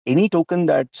 Any token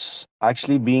that's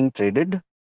actually being traded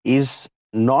is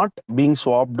not being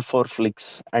swapped for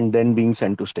Flix and then being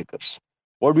sent to stakers.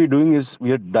 What we're doing is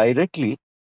we are directly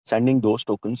sending those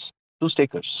tokens to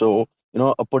stakers. So,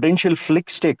 a potential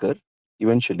Flix staker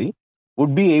eventually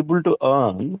would be able to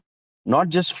earn not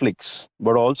just Flix,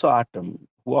 but also Atom.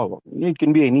 Wow. It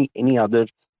can be any other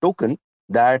token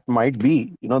that might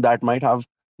be, that might have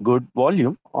good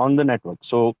volume on the network.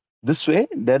 So this way,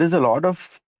 there is a lot of,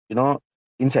 you know,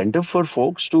 incentive for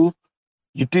folks to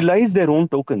utilize their own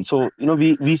token. So,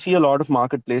 we see a lot of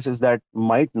marketplaces that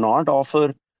might not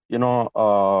offer,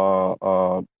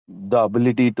 the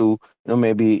ability to,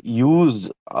 maybe use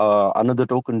another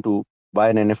token to buy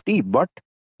an NFT. But,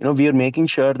 we are making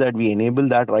sure that we enable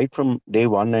that right from day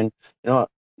one. And,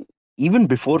 even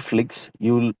before Flix,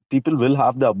 people will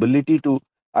have the ability to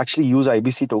actually use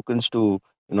IBC tokens to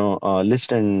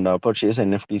list and purchase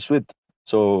NFTs with.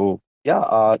 So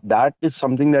yeah, that is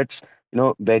something that's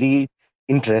very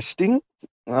interesting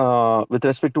with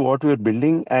respect to what we're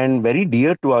building, and very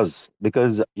dear to us,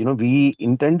 because we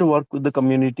intend to work with the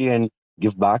community and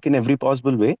give back in every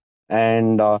possible way.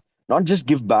 And not just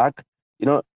give back, you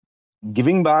know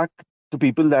giving back to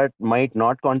people that might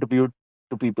not contribute,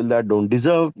 to people that don't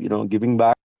deserve, giving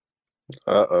back.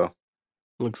 Uh-oh.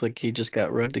 Looks like he just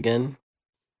got rugged again.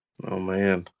 Oh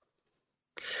man.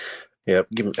 Yep.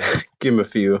 Give him give him a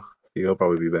few. He'll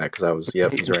probably be back because I was.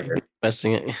 Yep, he's right here.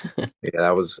 Besting it. Yeah,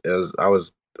 that was. It was. I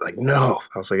was like, no.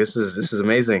 I was like, this is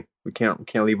amazing. We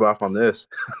can't leave off on this.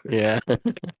 Yeah.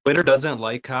 Twitter doesn't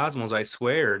like Cosmos, I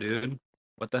swear, dude.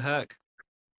 What the heck?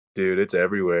 Dude, it's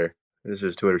everywhere. It's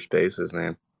just Twitter Spaces,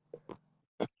 man.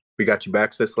 We got you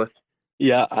back, Sisla.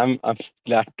 Yeah, I'm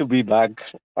glad to be back.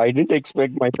 I didn't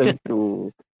expect myself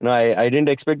to, I didn't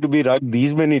expect to be rugged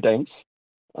these many times.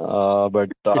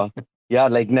 But yeah,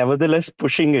 like nevertheless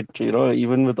pushing it,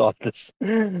 even with all this.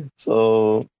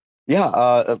 So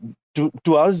yeah,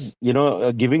 to us,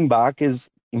 giving back is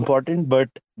important, but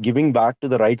giving back to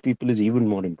the right people is even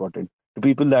more important. To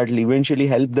people that will eventually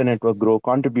help the network grow,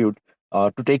 contribute,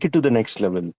 to take it to the next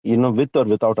level, with or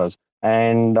without us.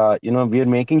 And we are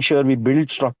making sure we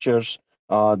build structures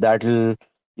that will,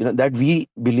 that we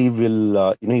believe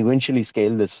will, eventually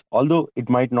scale this. Although it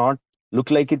might not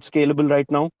look like it's scalable right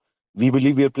now, we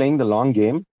believe we are playing the long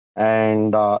game.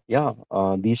 And yeah,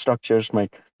 these structures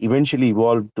might eventually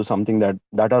evolve to something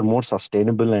that are more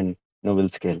sustainable and will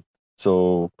scale.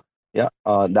 So yeah,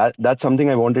 that's something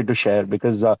I wanted to share,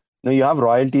 because you have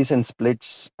royalties and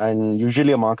splits, and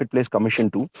usually a marketplace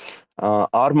commission too.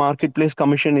 Our marketplace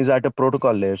commission is at a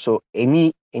protocol layer, so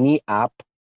any app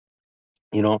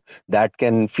that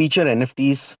can feature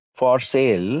NFTs for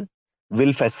sale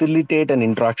will facilitate an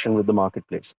interaction with the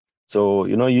marketplace. So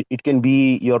it can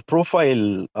be your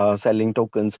profile selling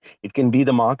tokens, it can be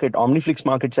the market, OmniFlix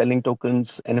market selling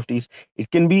tokens, NFTs.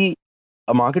 It can be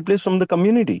a marketplace from the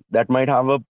community that might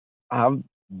have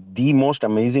the most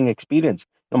amazing experience,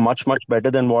 much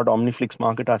better than what OmniFlix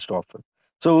market has to offer.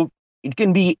 So it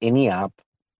can be any app,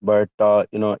 but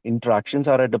interactions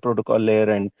are at the protocol layer.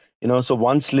 And so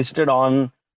once listed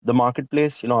on the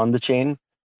marketplace, on the chain,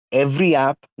 every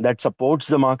app that supports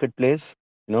the marketplace,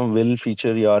 will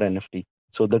feature your NFT.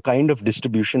 So the kind of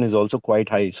distribution is also quite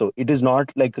high. So it is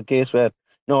not like a case where,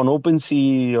 on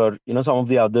OpenSea or, some of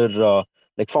the other,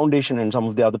 like Foundation and some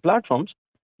of the other platforms,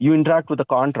 you interact with a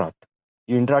contract.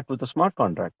 You interact with a smart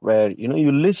contract where,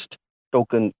 you list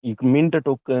token, you can mint a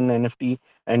token NFT,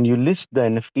 and you list the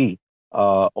NFT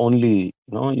only,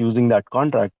 using that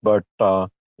contract. But,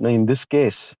 in this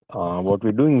case, what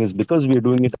we're doing is, because we're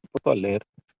doing it at protocol layer,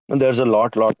 and there's a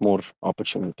lot more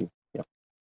opportunity. Yeah.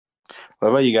 I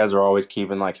love how you guys are always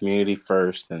keeping like community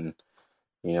first, and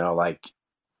like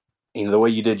the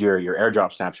way you did your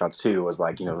airdrop snapshots too was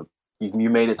like you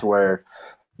made it to where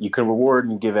you can reward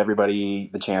and give everybody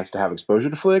the chance to have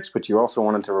exposure to Flix, but you also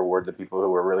wanted to reward the people who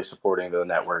were really supporting the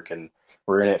network and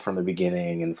were in it from the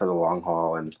beginning and for the long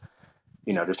haul, and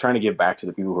just trying to give back to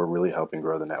the people who are really helping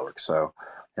grow the network. So,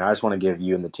 I just want to give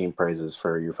you and the team praises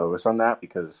for your focus on that,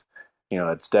 because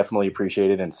it's definitely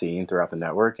appreciated and seen throughout the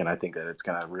network, and I think that it's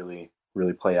going to really,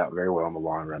 really play out very well in the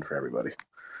long run for everybody.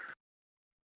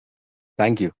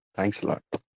 Thank you. Thanks a lot.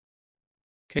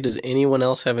 Okay, does anyone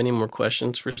else have any more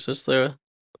questions for Sisla?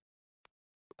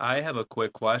 I have a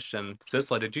quick question.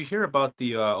 Sisla, did you hear about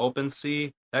the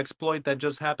OpenSea exploit that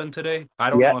just happened today? I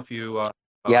don't Yeah, know if you about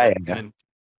yeah, it. yeah.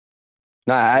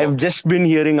 No, I've just been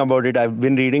hearing about it. I've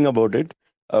been reading about it.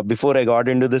 Before I got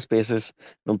into the spaces,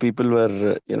 people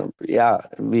were, yeah,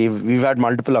 we've had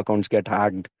multiple accounts get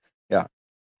hacked. Yeah.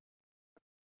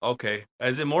 Okay.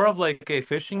 Is it more of like a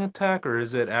phishing attack, or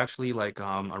is it actually like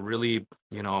a really,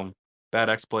 bad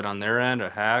exploit on their end, a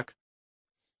hack?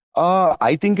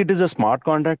 I think it is a smart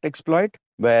contract exploit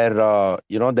where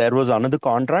there was another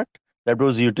contract that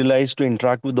was utilized to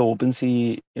interact with the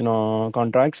OpenSea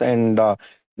contracts and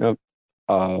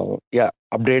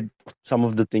update some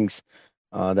of the things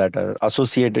that are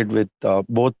associated with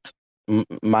both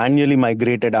manually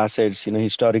migrated assets,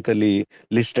 historically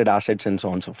listed assets, and so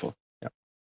on and so forth. Yeah.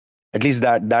 At least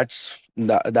that's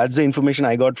the information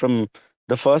I got from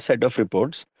the first set of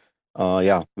reports.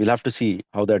 Yeah, we'll have to see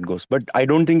how that goes. But I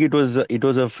don't think it was a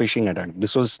phishing attack.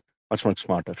 This was much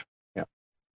smarter. Yeah.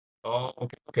 Oh,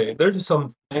 okay. Okay. There's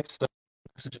some next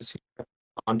messages here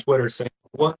on Twitter saying,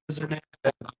 "What is an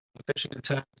attack? A phishing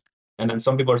attack?" And then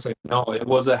some people are saying, "No, it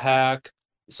was a hack."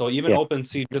 So even Yeah.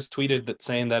 OpenSea just tweeted that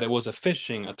saying that it was a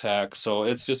phishing attack. So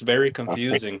it's just very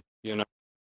confusing,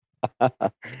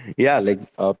 Yeah, like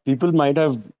people might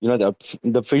have,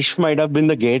 the fish might have been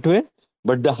the gateway,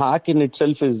 but the hack in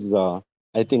itself is,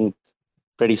 I think,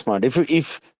 pretty smart.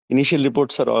 If initial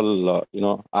reports are all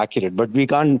accurate, but we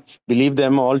can't believe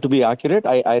them all to be accurate.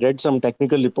 I read some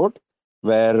technical report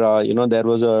where there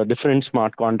was a different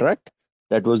smart contract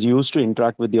that was used to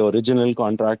interact with the original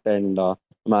contract and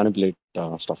manipulate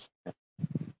stuff. Yeah.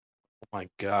 Oh my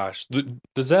gosh.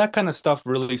 Does that kind of stuff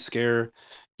really scare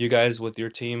you guys with your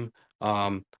team?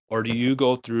 Or do you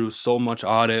go through so much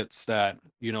audits that,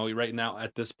 right now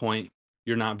at this point,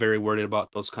 you're not very worried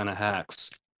about those kind of hacks?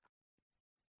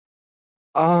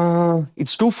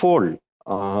 It's twofold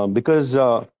because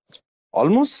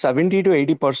almost 70 to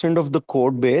 80% of the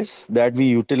code base that we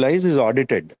utilize is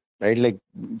audited, right? Like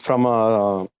from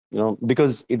a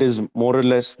because it is more or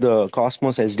less the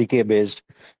Cosmos SDK based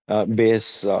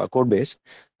base code base,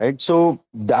 right? So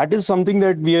that is something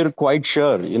that we are quite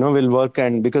sure will work,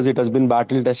 and because it has been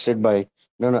battle tested by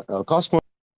Cosmos.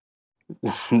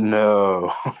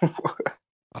 No.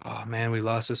 Oh man, we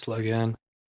lost this again.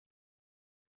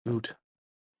 Shoot.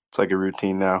 It's like a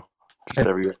routine now. Just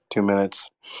every 2 minutes.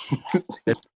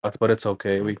 But it's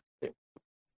okay.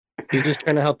 He's just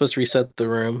trying to help us reset the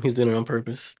room. He's doing it on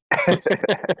purpose.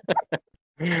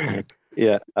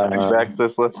 Yeah. Back,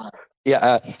 Sisla.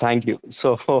 Yeah, thank you.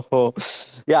 So,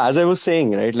 yeah, as I was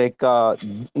saying, right, like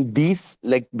these,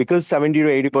 like because 70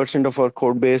 to 80% of our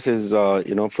code base is,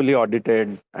 fully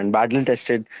audited and battle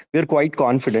tested, we're quite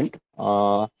confident.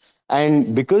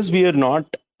 And because we are not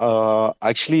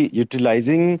actually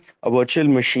utilizing a virtual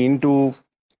machine to,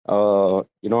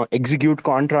 execute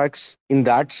contracts in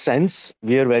that sense,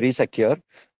 we are very secure.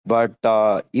 But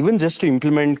even just to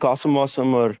implement Cosmos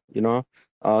or,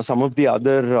 some of the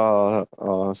other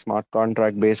smart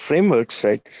contract based frameworks,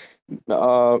 right?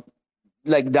 Uh,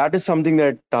 like that is something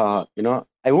that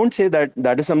I won't say that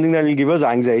that is something that will give us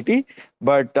anxiety,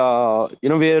 but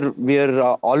we're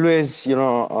always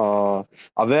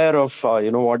aware of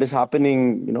what is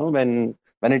happening when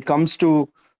it comes to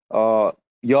uh,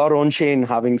 your own chain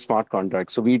having smart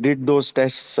contracts. So we did those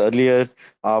tests earlier,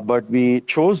 but we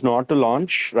chose not to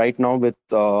launch right now with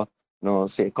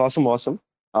say Cosmos.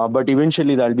 But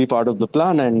eventually that'll be part of the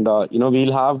plan, and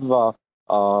we'll have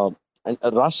and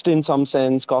Rust in some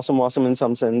sense, Cosmos in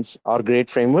some sense are great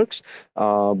frameworks.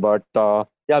 But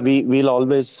yeah, we'll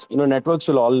always, networks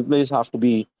will always have to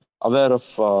be aware of,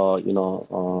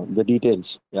 the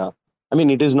details. Yeah. I mean,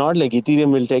 it is not like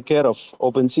Ethereum will take care of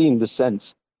OpenSea in this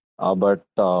sense. But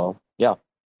yeah,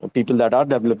 people that are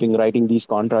developing, writing these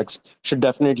contracts should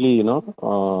definitely,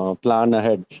 plan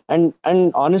ahead. And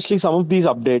honestly, some of these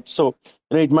updates, so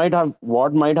it might have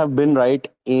what might have been right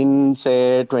in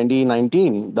say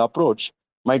 2019, the approach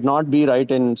might not be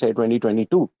right in say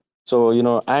 2022. So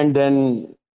and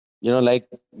then like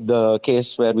the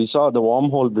case where we saw the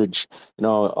wormhole bridge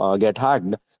get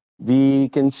hacked, we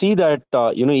can see that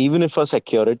even if a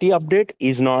security update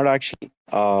is not actually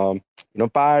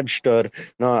patched or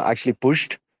actually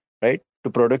pushed right to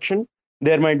production,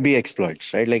 there might be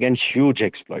exploits, right? Like, and huge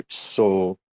exploits.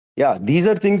 So yeah, these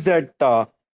are things that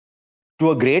to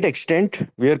a great extent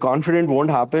we are confident won't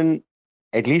happen,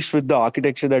 at least with the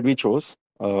architecture that we chose,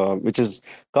 which is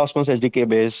Cosmos SDK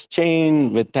based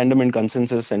chain with Tendermint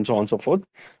consensus and so on and so forth.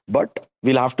 But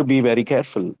we'll have to be very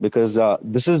careful because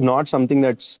this is not something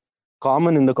that's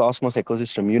common in the Cosmos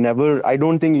ecosystem. I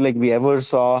don't think like we ever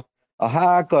saw a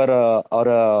hack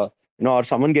or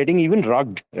someone getting even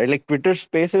rugged, right? Like Twitter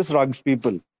Spaces rugs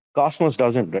people. Cosmos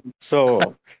doesn't, right?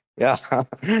 So yeah,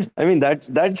 I mean that's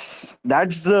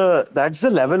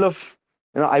the level of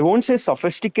I won't say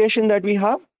sophistication that we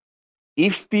have.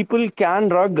 If people can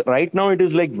rug right now, it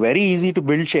is like very easy to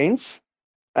build chains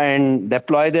and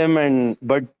deploy them, and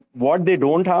but what they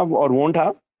don't have or won't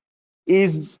have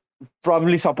is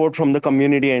probably support from the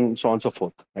community and so on and so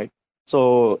forth, right?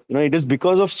 So it is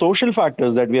because of social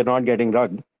factors that we are not getting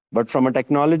rugged, but from a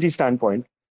technology standpoint,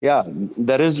 yeah,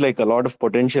 there is like a lot of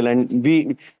potential, and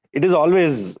it is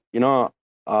always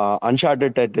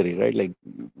uncharted territory, right? Like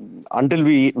until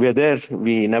we're there,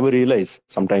 we never realize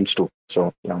sometimes too.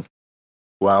 So yeah.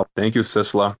 Wow, thank you,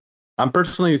 Sisla. I'm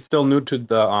personally still new to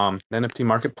the NFT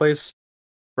marketplace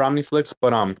for OmniFlix,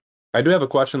 but I do have a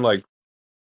question. Like,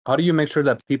 how do you make sure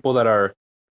that people that are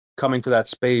coming to that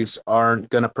space aren't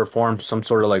gonna perform some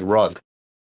sort of like rug?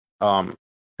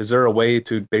 Is there a way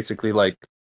to basically like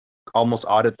almost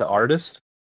audit the artist,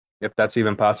 if that's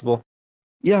even possible?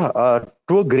 Yeah,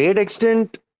 to a great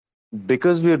extent,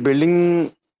 because we are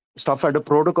building stuff at a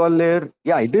protocol layer,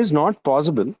 yeah, it is not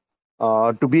possible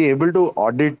to be able to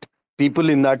audit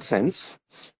people in that sense.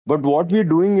 But what we're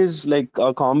doing is like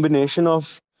a combination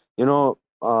of,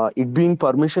 it being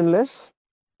permissionless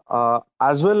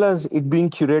as well as it being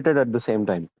curated at the same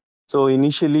time. So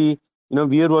initially,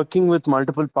 we are working with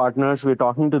multiple partners. We're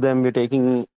talking to them. We're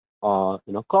taking,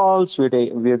 calls.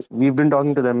 We've been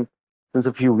talking to them since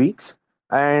a few weeks,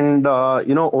 and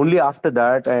only after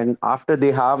that, and after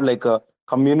they have like a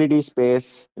community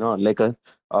space, like a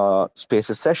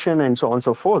spaces session and so on and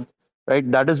so forth,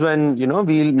 right? That is when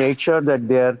we'll make sure that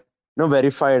they're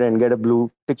verified and get a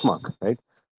blue tick mark, right?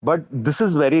 But this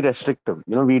is very restrictive.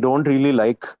 We don't really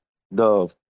like the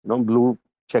blue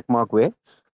checkmark way,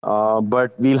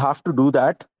 but we'll have to do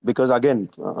that because again,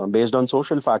 based on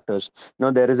social factors,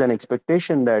 there is an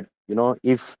expectation that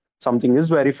if something is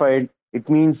verified, it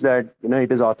means that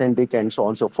it is authentic and so on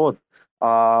and so forth.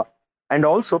 uh, and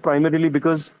also primarily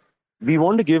because we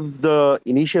want to give the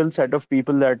initial set of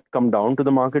people that come down to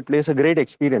the marketplace a great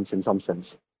experience in some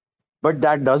sense, but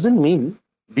that doesn't mean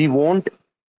we won't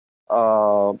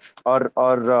that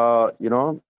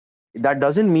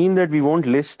doesn't mean that we won't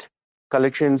list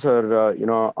collections or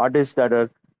artists that are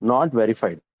not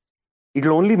verified.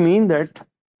 It'll only mean that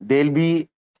they'll be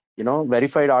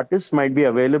verified artists might be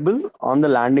available on the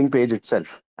landing page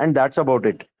itself, and that's about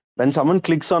it. When someone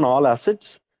clicks on all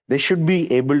assets, they should be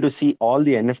able to see all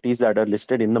the NFTs that are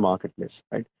listed in the marketplace,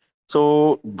 right?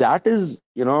 So that is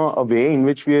a way in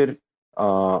which we're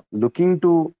looking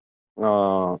to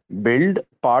build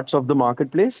parts of the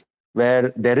marketplace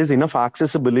where there is enough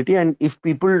accessibility, and if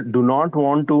people do not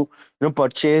want to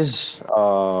purchase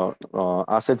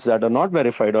assets that are not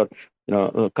verified, or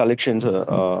collections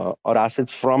or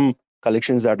assets from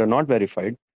collections that are not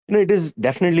verified, it is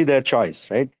definitely their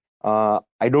choice, right?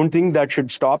 I don't think that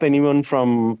should stop anyone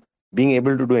from being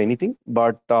able to do anything,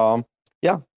 but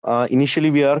yeah,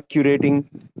 initially we are curating,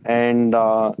 and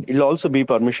it'll also be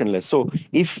permissionless. So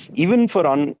if even for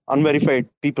unverified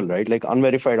people, right, like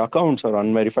unverified accounts or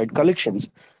unverified collections,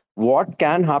 what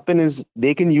can happen is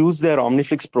they can use their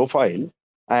Omniflix profile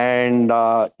and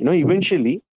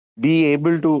eventually be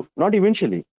able to, not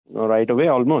eventually, right away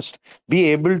almost, be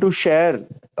able to share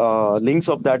links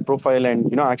of that profile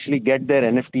and actually get their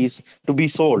NFTs to be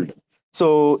sold.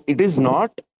 So it is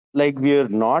not like we're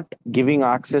not giving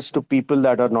access to people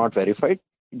that are not verified.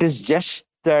 It is just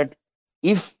that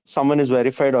if someone is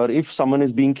verified or if someone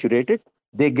is being curated,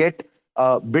 they get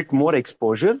a bit more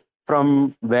exposure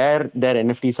from where their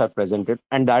NFTs are presented,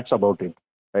 and that's about it,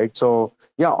 right? So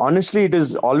yeah, honestly, it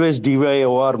is always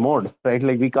DYOR mode, right?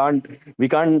 Like we can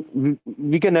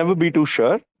never be too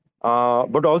sure.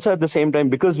 But also at the same time,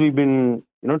 because we've been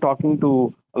talking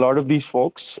to a lot of these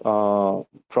folks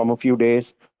from a few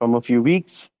days, from a few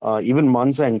weeks, even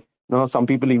months, and some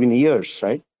people even years,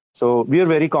 right? So we are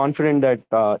very confident that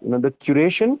the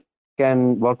curation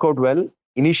can work out well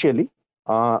initially.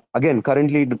 Again,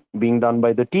 currently being done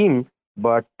by the team,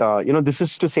 but this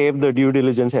is to save the due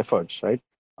diligence efforts, right?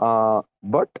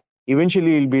 But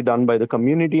eventually it'll be done by the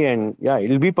community, and yeah,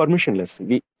 it'll be permissionless.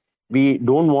 We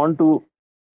don't want to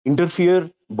interfere,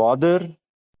 bother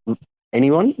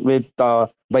anyone with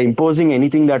by imposing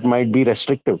anything that might be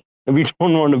restrictive. We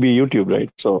don't want to be YouTube, right?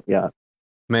 So yeah.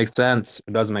 Makes sense.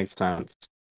 It does make sense.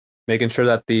 Making sure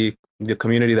that the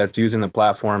community that's using the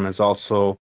platform is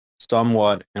also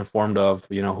somewhat informed of,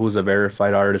 who's a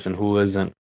verified artist and who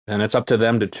isn't. And it's up to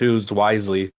them to choose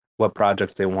wisely what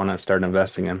projects they want to start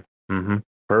investing in.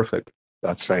 Perfect.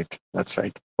 That's right. That's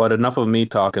right. But enough of me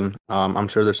talking. I'm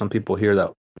sure there's some people here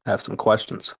that have some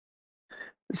questions.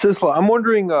 Sisla, I'm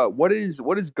wondering what is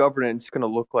governance going to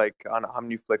look like on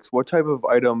OmniFlix? What type of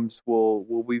items will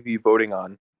we be voting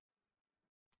on?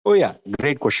 Oh yeah,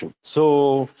 great question.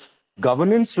 So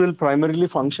governance will primarily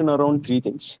function around three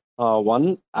things.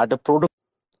 One, at a protocol.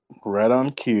 Right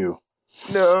on cue.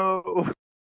 No.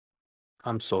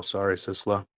 I'm so sorry,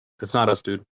 Sisla. It's not us,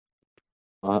 dude.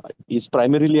 Is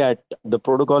primarily at the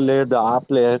protocol layer, the app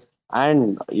layer,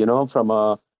 and from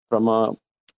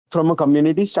a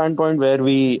community standpoint, where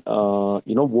we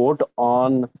vote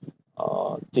on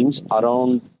things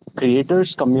around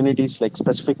creators communities, like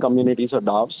specific communities or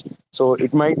DAOs. So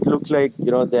it might look like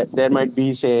there might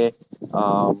be, say,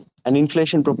 an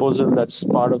inflation proposal that's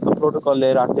part of the protocol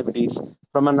layer activities.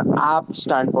 From an app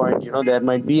standpoint, there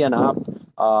might be an app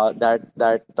that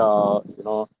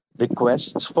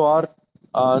requests for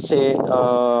say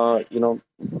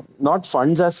not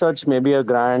funds as such, maybe a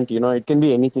grant. It can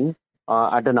be anything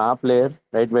at an app layer,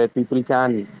 right, where people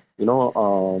can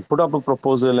put up a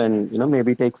proposal and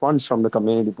maybe take funds from the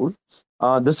community pool.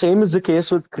 The same is the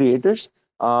case with creators,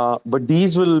 but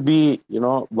these will be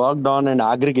worked on and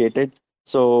aggregated.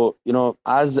 So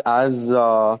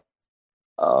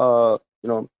uh, you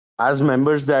know, as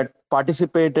members that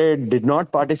participated, did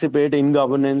not participate in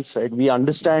governance, right? We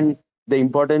understand the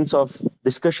importance of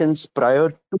discussions prior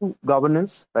to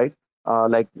governance, right?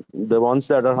 Like the ones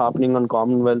that are happening on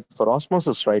Commonwealth for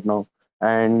osmosis right now.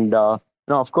 And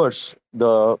of course,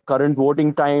 the current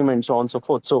voting time and so on and so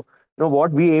forth. So,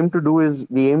 what we aim to do is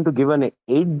we aim to give an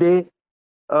 8-day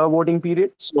voting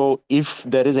period. So if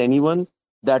there is anyone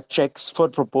that checks for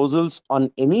proposals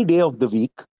on any day of the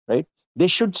week, right, they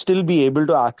should still be able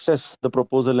to access the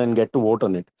proposal and get to vote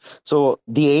on it. So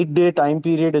the 8-day time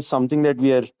period is something that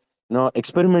we are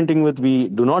experimenting with. We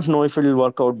do not know if it will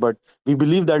work out, but we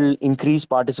believe that will increase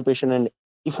participation, and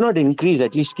if not increase,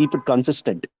 at least keep it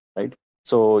consistent, right?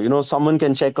 So someone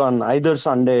can check on either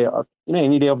Sunday or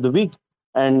any day of the week,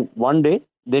 and one day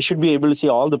they should be able to see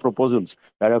all the proposals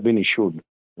that have been issued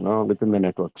within the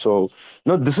network. So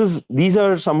these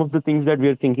are some of the things that we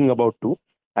are thinking about too.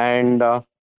 And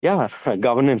yeah,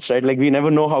 governance, right? Like we never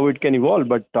know how it can evolve,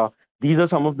 but these are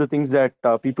some of the things that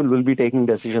people will be taking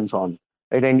decisions on,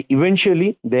 right? And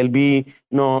eventually there'll be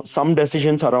some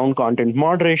decisions around content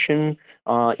moderation,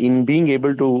 in being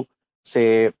able to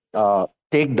say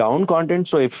take down content.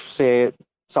 So if, say,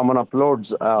 someone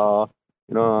uploads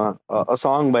a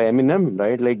song by Eminem,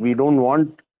 right, like we don't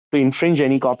want to infringe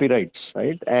any copyrights,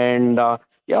 right? And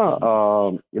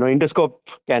Interscope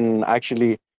can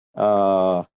actually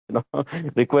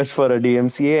request for a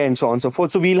DMCA and so on and so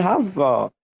forth. So we'll have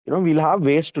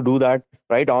ways to do that,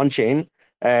 right, on chain.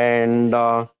 And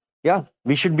yeah,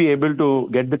 we should be able to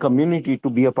get the community to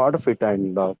be a part of it.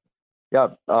 And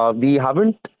we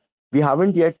haven't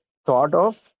yet thought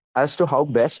of as to how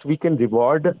best we can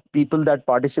reward people that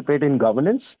participate in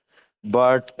governance.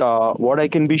 But what I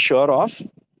can be sure of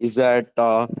is that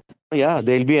there'll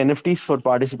be NFTs for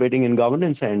participating in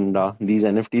governance, and these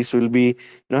NFTs will be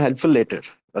helpful later.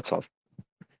 That's all.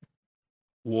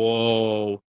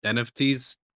 Whoa,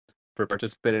 NFTs for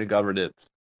participating in governance.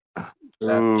 That's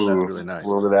really nice. A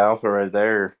little bit of alpha right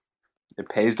there. It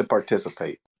pays to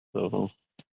participate.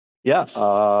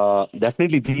 Yeah,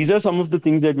 definitely. These are some of the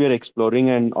things that we are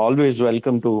exploring, and always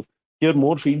welcome to hear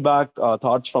more feedback,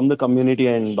 thoughts from the community.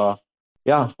 And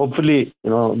hopefully,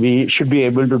 we should be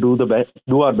able to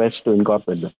do our best to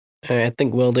incorporate them. I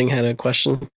think Welding had a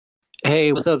question.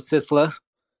 Hey, what's up, Sisla?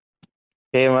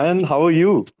 Hey, man, how are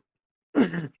you?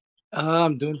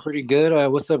 I'm doing pretty good.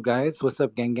 What's up, guys? What's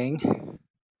up, gang?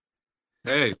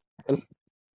 Hey.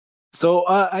 So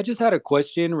I just had a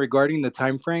question regarding the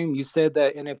time frame. You said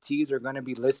that NFTs are going to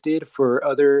be listed for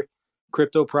other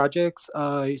crypto projects.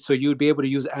 So you'd be able to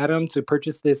use Atom to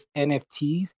purchase this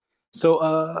NFTs.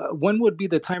 So when would be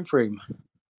the time frame?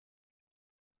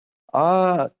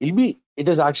 It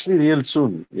is actually real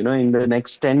soon. In the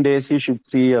next 10 days, you should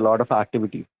see a lot of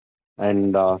activity.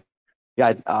 And I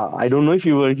don't know if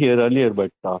you were here earlier,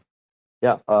 but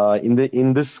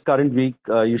in this current week,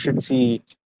 you should see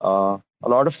a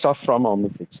lot of stuff from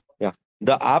OmniFlix. Yeah,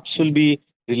 the apps will be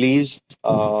released.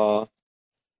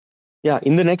 Yeah,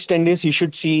 in the next 10 days, you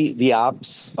should see the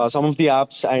apps, some of the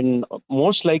apps, and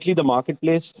most likely the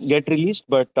marketplace get released,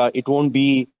 but it won't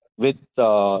be with,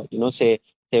 say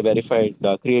verified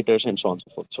creators and so on and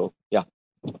so forth. So, yeah.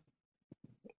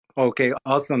 Okay,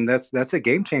 awesome. That's a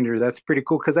game changer. That's pretty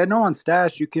cool. Because I know on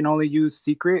Stash you can only use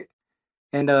secret,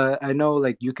 and I know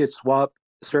like you could swap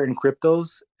certain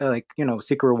cryptos, like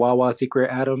secret Wawa, secret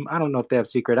Atom. I don't know if they have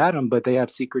secret Atom, but they have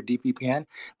secret DVPN.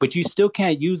 But you still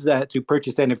can't use that to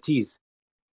purchase NFTs.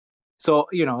 So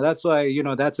that's why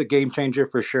that's a game changer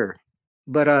for sure.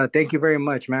 But thank you very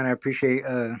much, man. I appreciate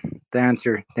the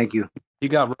answer. Thank you. You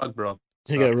got rug, bro.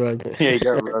 You got rug. Yeah, you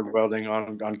got rug welding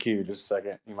on cue. Just a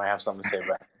second. You might have something to say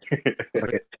back.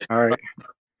 Okay. All right.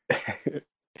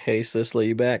 Hey, Sisla,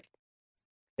 you back?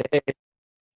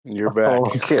 You're back.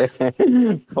 Okay.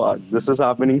 Fuck, this is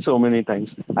happening so many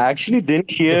times. I actually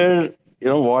didn't hear,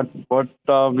 what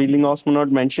Wheeling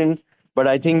Osmonaut mentioned, but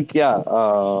I think, yeah,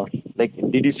 like,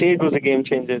 did you say it was a game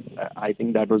changer? I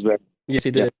think that was where. Yes, he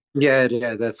Yeah. did.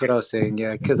 Yeah, that's what I was saying.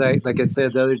 Yeah, because like I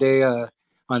said the other day,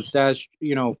 on Stash,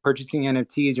 purchasing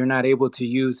NFTs, you're not able to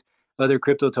use other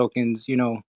crypto tokens,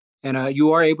 and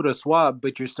you are able to swap,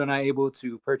 but you're still not able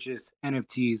to purchase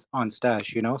NFTs on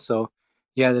Stash, So,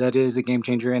 yeah, that is a game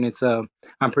changer, and it's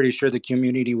I'm pretty sure the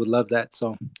community would love that.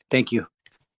 So, thank you.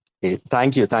 Okay,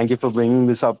 thank you for bringing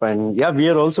this up, and yeah, we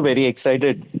are also very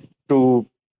excited to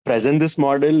present this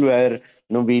model where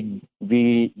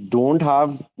we don't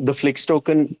have the Flix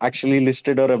token actually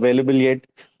listed or available yet,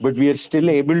 but we are still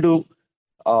able to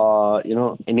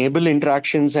enable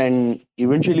interactions and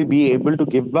eventually be able to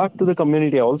give back to the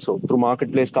community also through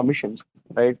marketplace commissions,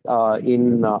 right?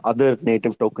 In other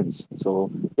native tokens.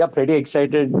 So yeah, pretty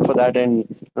excited for that, and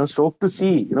stoked to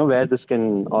see where this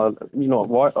can, or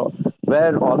what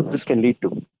where all of this can lead to.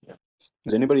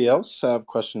 Does anybody else have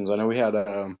questions? I know we had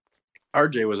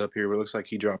RJ was up here, but it looks like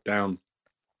he dropped down.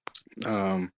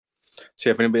 So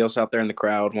if anybody else out there in the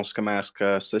crowd wants to come ask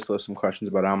Sisla some questions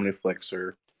about OmniFlix,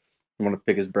 or you want to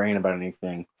pick his brain about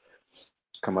anything,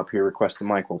 come up here, request the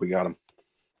mic while we got him.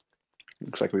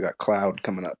 Looks like we got Cloud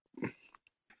coming up.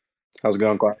 How's it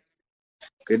going, Cloud?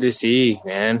 Good to see,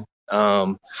 man.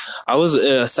 I was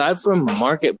aside from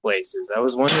marketplaces, I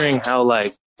was wondering how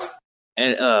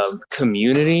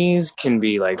communities can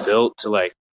be built to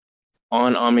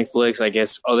on OmniFlix. I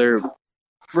guess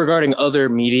regarding other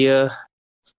media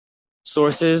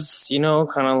sources, kind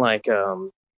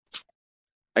of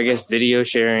I guess video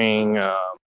sharing,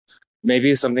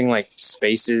 maybe something like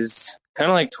Spaces,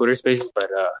 kind of like Twitter Spaces, but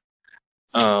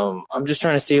I'm just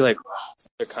trying to see the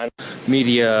kind of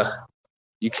media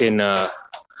you can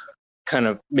kind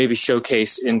of maybe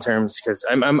showcase in terms, because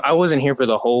I wasn't here for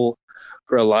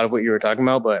a lot of what you were talking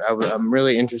about, but I'm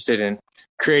really interested in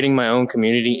creating my own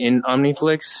community in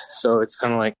OmniFlix. So it's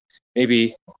kind of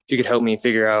maybe you could help me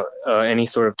figure out any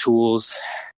sort of tools,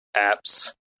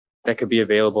 apps that could be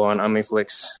available on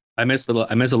OmniFlix. I missed a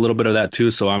little bit of that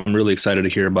too, so I'm really excited to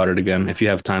hear about it again. If you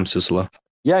have time, Sisla.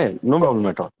 Yeah, no problem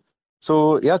at all.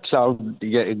 So yeah, Cloud,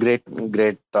 yeah, great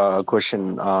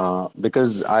question.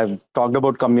 Because I've talked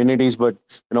about communities, but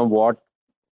what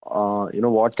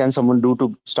can someone do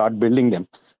to start building them?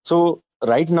 So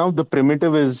right now, the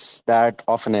primitive is that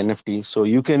of an NFT. So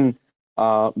you can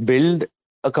build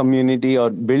a community or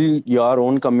build your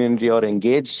own community or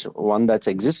engage one that's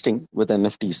existing with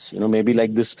NFTs. Maybe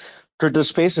like this Twitter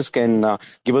Spaces can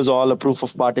give us all a proof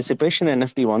of participation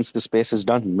NFT once the space is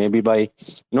done. Maybe by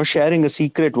sharing a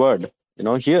secret word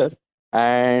here,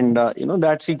 and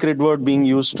that secret word being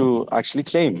used to actually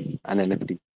claim an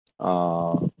NFT.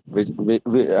 Which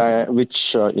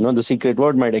the secret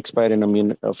word might expire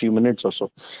in a few minutes or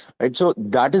so, right? So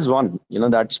that is one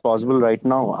that's possible right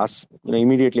now, as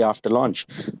immediately after launch.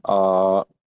 But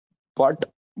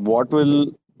what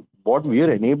we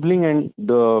are enabling, and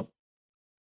the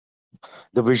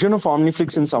vision of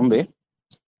OmniFlix in some way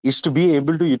is to be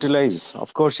able to utilize,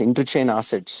 of course, interchain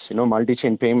assets,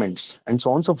 multi-chain payments, and so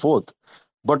on and so forth,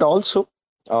 but also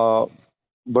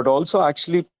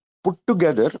actually put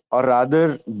together, or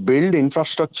rather build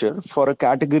infrastructure for a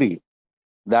category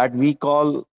that we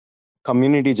call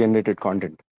community generated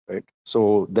content, right?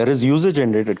 So there is user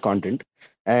generated content,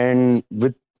 and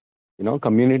with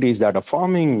communities that are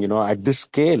forming at this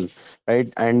scale,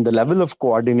 right, and the level of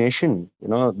coordination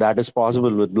that is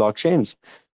possible with blockchains,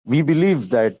 we believe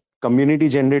that community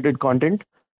generated content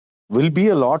will be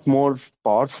a lot more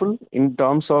powerful in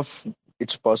terms of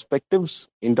its perspectives,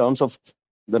 in terms of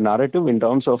the narrative, in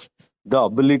terms of the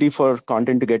ability for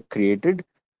content to get created,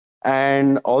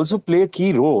 and also play a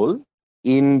key role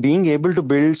in being able to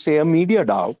build, say, a media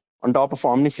DAO on top of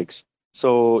OmniFlix.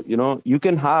 So, you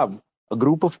can have a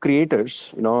group of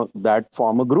creators, that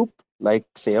form a group, like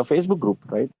say a Facebook group,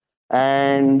 right?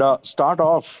 And start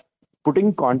off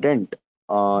putting content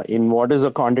in what is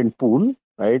a content pool,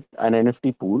 right? An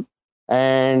NFT pool.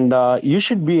 And you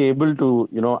should be able to,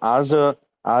 as a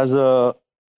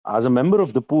as a member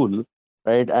of the pool,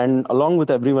 right? And along with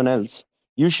everyone else,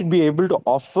 you should be able to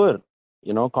offer,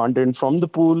 content from the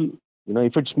pool.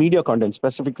 If it's media content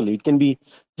specifically, it can be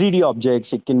 3D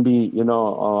objects, it can be,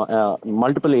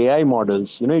 multiple AI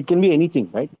models, it can be anything,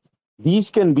 right?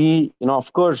 These can be,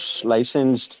 of course,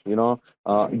 licensed,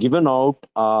 given out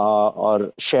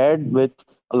or shared with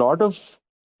a lot of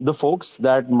the folks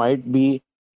that might be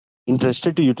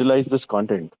interested to utilize this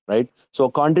content, right? So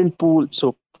content pool,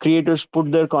 so creators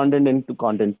put their content into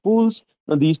content pools.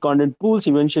 Now these content pools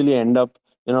eventually end up,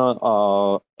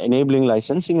 enabling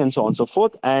licensing and so on and so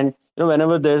forth. And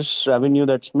whenever there's revenue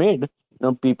that's made,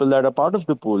 people that are part of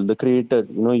the pool, the creator,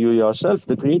 you yourself,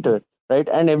 the creator, right,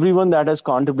 and everyone that has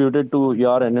contributed to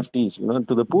your NFTs,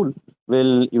 to the pool,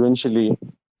 will eventually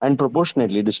and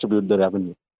proportionately distribute the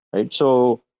revenue, right?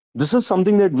 So this is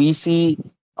something that we see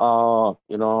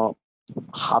happening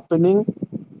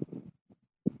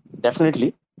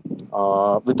definitely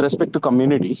with respect to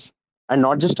communities, and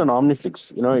not just on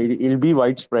Omniflix. It'll be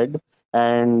widespread.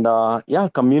 And yeah,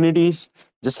 communities,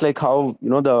 just like how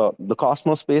the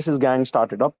Cosmos Spaces gang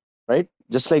started up, right?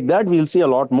 Just like that, we'll see a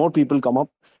lot more people come up,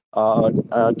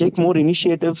 take more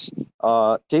initiatives, do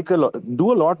a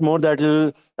lot more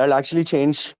that'll actually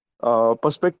change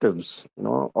perspectives,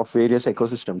 of various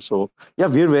ecosystems. So yeah,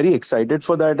 we're very excited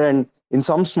for that, and in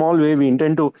some small way, we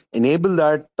intend to enable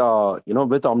that,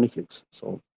 with Omniflix.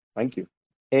 So thank you.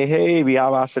 Hey, we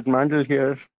have Asset Mandel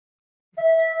here.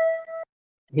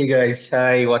 Hey guys,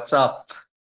 hi, what's up?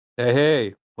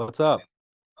 Hey, what's up?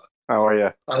 How are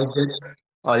you? All good.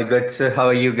 All good, sir. How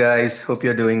are you guys? Hope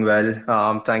you're doing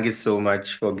well. Thank you so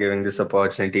much for giving this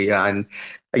opportunity. And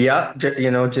yeah,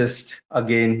 just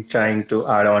again trying to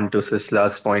add on to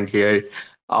Sisla's point here.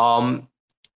 Um,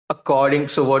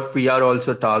 so what we are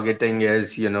also targeting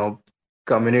is,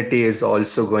 community is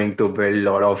also going to build a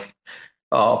lot of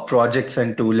projects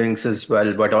and toolings as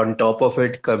well. But on top of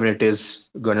it, community is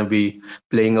going to be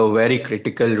playing a very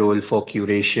critical role for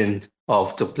curation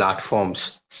of the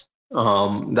platforms.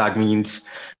 That means,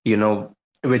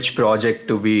 which project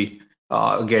to be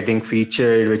getting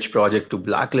featured, which project to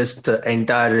blacklist. The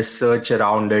entire research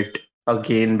around it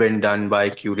again been done by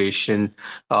curation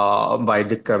by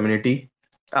the community.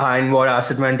 And what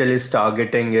Asset Mantle is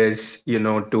targeting is,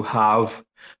 to have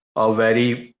a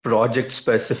very project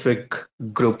specific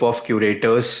group of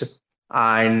curators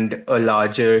and a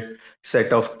larger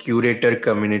set of curator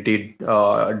community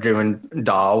driven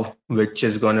DAO, which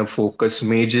is going to focus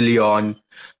majorly on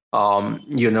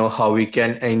how we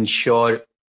can ensure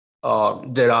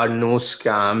there are no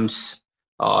scams,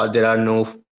 there are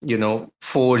no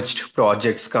forged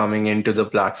projects coming into the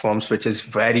platforms, which is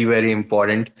very very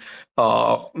important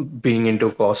being into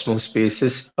Cosmos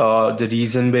spaces. The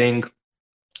reason being,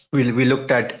 we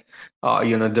looked at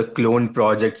the clone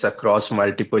projects across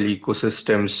multiple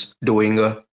ecosystems doing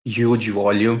a huge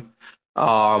volume,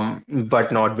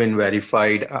 but not been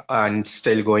verified and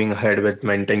still going ahead with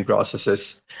minting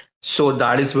processes. So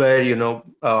that is where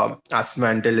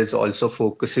Asmantel is also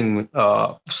focusing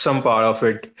some part of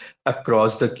it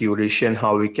across the curation,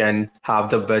 how we can have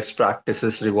the best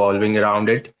practices revolving around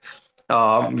it,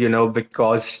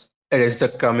 because it is the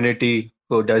community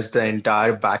who does the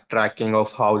entire backtracking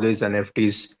of how these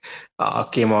NFTs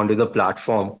came onto the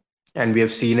platform. And we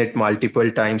have seen it multiple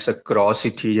times across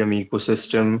Ethereum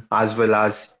ecosystem as well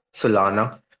as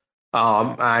Solana.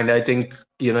 And I think,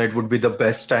 it would be the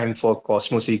best time for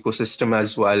Cosmos ecosystem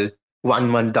as well, 1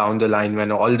 month down the line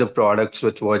when all the products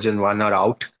with version 1 are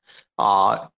out,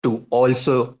 to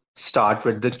also start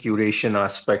with the curation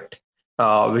aspect,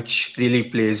 which really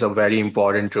plays a very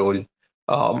important role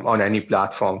on any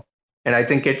platform. And I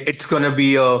think it's going to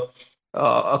be a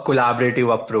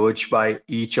collaborative approach by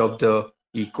each of the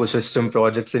ecosystem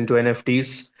projects into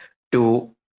NFTs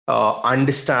to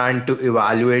understand, to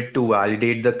evaluate, to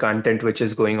validate the content which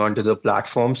is going onto the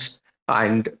platforms,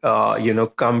 and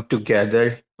come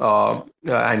together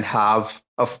and have,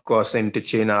 of course,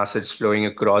 interchain assets flowing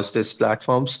across these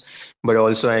platforms, but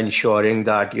also ensuring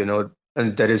that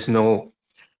and there is no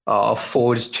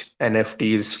forged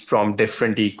NFTs from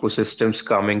different ecosystems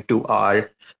coming to our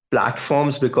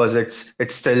platforms, because it's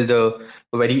still the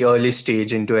very early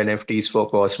stage into NFTs for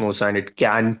Cosmos, and it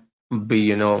can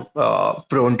be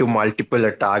prone to multiple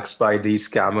attacks by these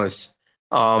scammers.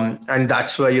 And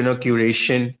that's why,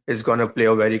 curation is going to play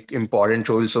a very important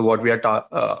role. So what we are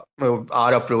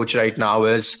our approach right now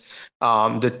is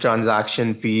the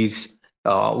transaction fees,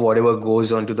 whatever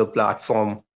goes onto the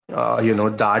platform,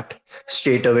 that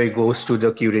straight away goes to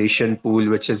the curation pool,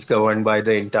 which is governed by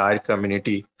the entire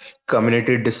community.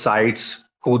 Community decides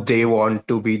who they want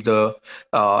to be the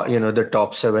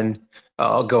top seven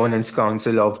governance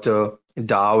council of the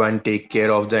DAO and take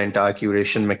care of the entire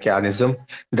curation mechanism.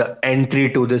 The entry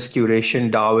to this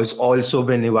curation DAO has also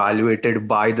been evaluated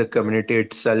by the community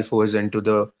itself who is into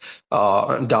the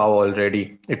DAO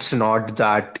already. It's not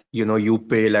that you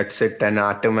pay, let's say, 10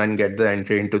 Atom and get the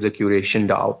entry into the curation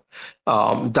DAO.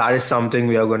 That is something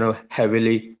we are going to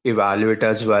heavily evaluate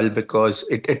as well, because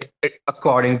it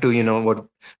according to what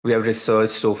we have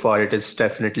researched so far, it is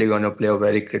definitely going to play a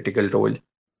very critical role.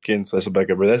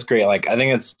 That's great. Like, I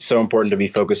think it's so important to be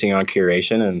focusing on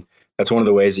curation, and that's one of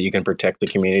the ways that you can protect the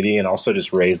community and also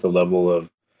just raise the level of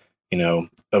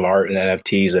art and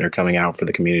NFTs that are coming out for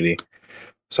the community.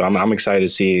 So I'm excited to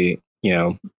see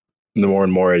the more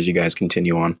and more as you guys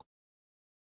continue on.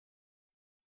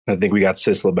 I think we got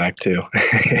Sisla back too.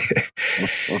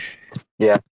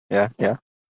 Yeah.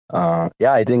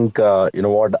 I think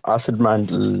what Asset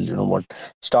Mantle, what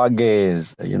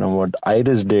Stargaze, what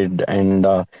Iris did, and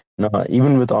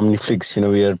even with Omniflix,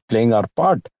 we are playing our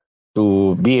part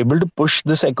to be able to push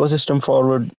this ecosystem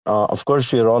forward. Of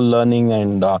course, we are all learning,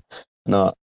 and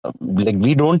like,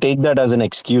 we don't take that as an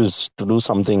excuse to do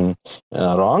something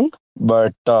wrong.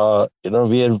 But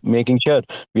we are making sure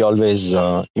we always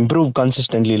improve,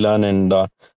 consistently learn, and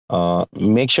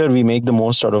make sure we make the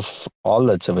most out of all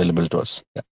that's available to us.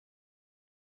 Yeah.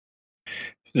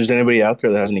 If there's anybody out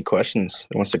there that has any questions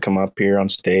that wants to come up here on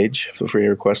stage, feel free to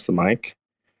request the mic.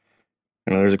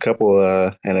 I know there's a couple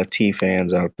NFT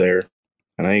fans out there.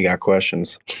 I know you got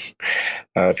questions.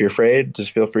 If you're afraid,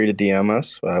 just feel free to DM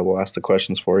us. We'll ask the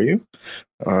questions for you.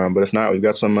 But if not, we've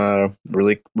got some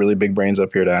really, really big brains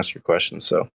up here to ask your questions.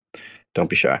 So don't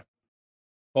be shy.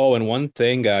 Oh, and one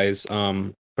thing, guys,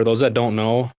 for those that don't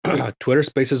know, Twitter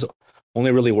Spaces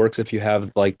only really works if you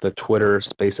have like the Twitter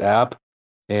Space app.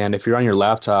 And if you're on your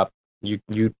laptop, you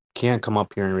can't come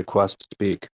up here and request to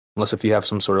speak unless if you have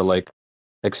some sort of like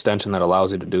extension that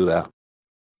allows you to do that.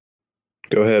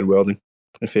 Go ahead, Weldon,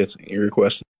 if it's your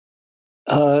request.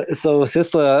 So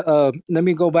Sisla, let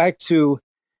me go back to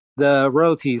the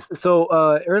royalties. So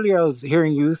earlier I was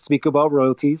hearing you speak about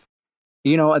royalties.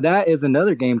 That is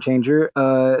another game changer.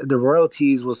 The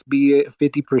royalties will be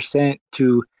 50%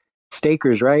 to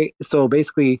stakers, right? So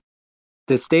basically,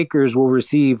 the stakers will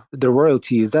receive the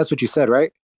royalties. That's what you said,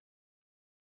 right?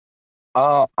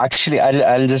 Actually,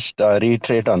 I'll just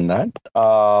reiterate on that.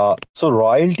 So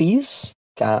royalties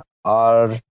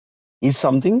is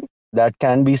something that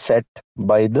can be set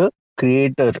by the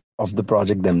creator of the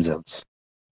project themselves.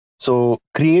 So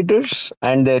creators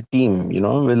and their team,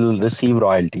 will receive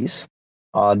royalties.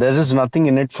 There is nothing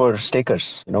in it for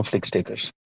stakers, Flix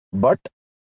stakers. But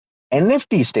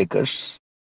NFT stakers,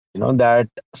 that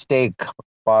stake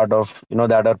part of,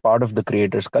 that are part of the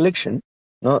creator's collection,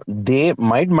 they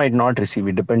might not receive.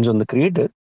 It depends on the creator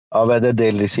whether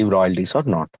they'll receive royalties or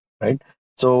not, right?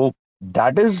 So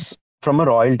that is from a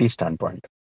royalty standpoint.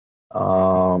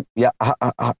 I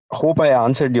hope I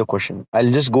answered your question.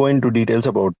 I'll just go into details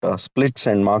about splits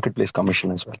and marketplace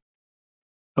commission as well.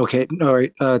 Okay, all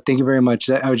right. Thank you very much.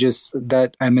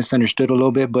 I misunderstood a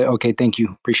little bit, but okay, thank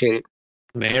you. Appreciate it.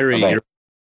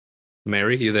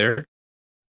 Mary, you there?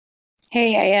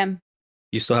 Hey, I am.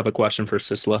 You still have a question for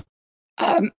Sisla?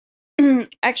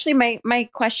 Actually, my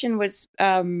question was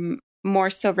more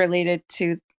so related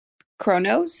to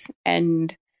Chronos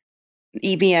and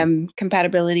EVM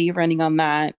compatibility running on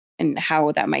that, and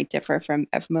how that might differ from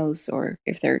FMOS, or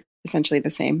if they're essentially the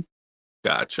same.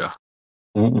 Gotcha.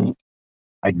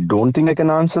 I don't think I can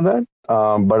answer that,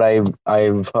 but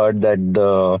I've heard that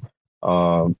the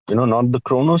not the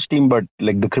Chronos team, but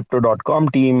like the Crypto.com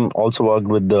team also worked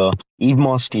with the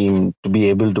EVMOS team to be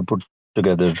able to put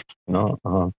together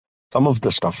some of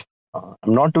the stuff.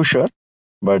 I'm not too sure,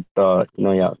 but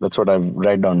that's what I've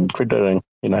read on Twitter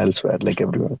and elsewhere, like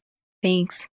everywhere.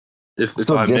 Thanks. If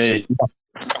I may,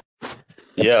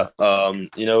 yeah,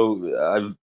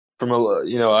 I've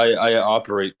I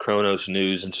operate Chronos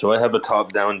News, and so I have a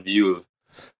top-down view of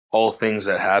all things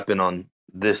that happen on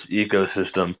this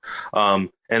ecosystem. And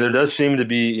there does seem to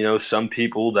be, some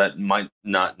people that might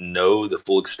not know the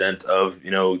full extent of,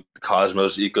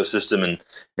 Cosmos ecosystem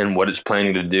and what it's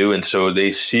planning to do, and so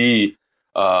they see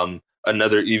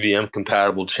another EVM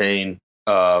compatible chain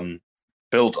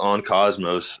built on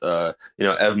Cosmos,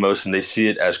 Evmos, and they see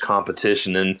it as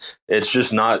competition, and it's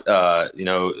just not,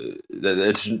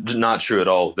 it's not true at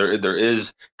all. There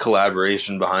is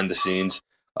collaboration behind the scenes,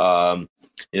 and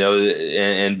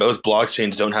both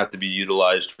blockchains don't have to be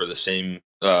utilized for the same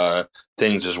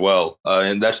things as well,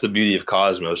 and that's the beauty of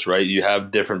Cosmos, right? You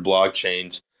have different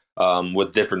blockchains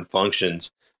with different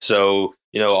functions. So,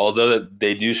 although that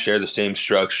they do share the same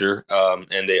structure,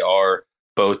 and they are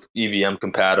both EVM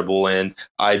compatible and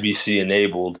IBC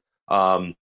enabled,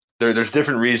 there's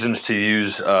different reasons to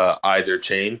use either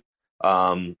chain.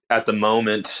 At the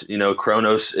moment,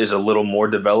 Kronos is a little more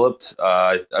developed.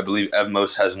 I believe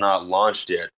Evmos has not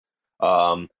launched yet.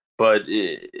 But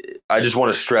I just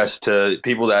want to stress to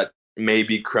people that may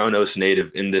be Kronos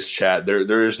native in this chat,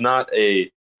 there is not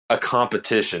a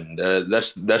competition.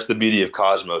 That's the beauty of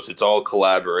Cosmos. It's all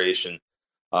collaboration.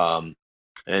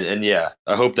 And yeah,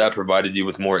 I hope that provided you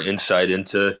with more insight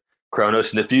into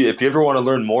Kronos. And if you ever want to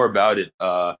learn more about it,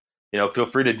 feel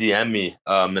free to DM me.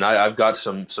 And I've got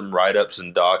some write ups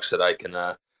and docs that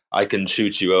I can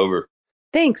shoot you over.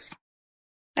 Thanks.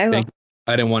 I will.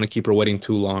 I didn't want to keep her waiting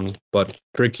too long, but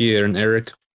Tricky and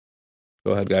Eric,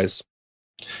 go ahead, guys.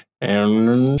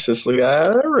 And Sicily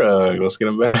got a rug. Let's get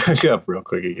him back up real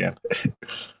quick again.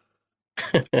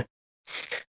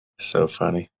 So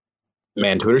funny.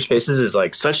 Man, Twitter Spaces is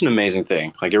like such an amazing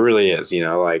thing. Like it really is,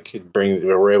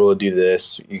 we're able to do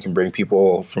this. You can bring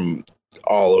people from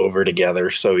all over together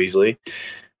so easily.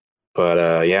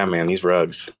 But yeah, man, these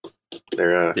rugs,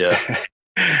 they're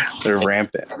they're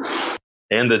rampant.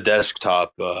 And the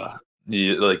desktop,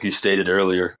 like you stated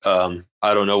earlier,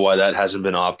 I don't know why that hasn't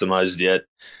been optimized yet.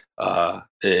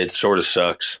 It sort of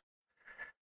sucks.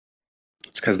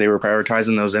 It's because they were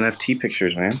prioritizing those NFT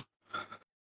pictures, man.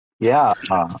 Yeah,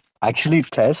 actually,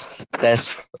 Tess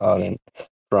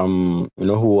from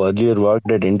who earlier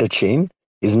worked at Interchain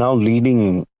is now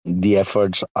leading the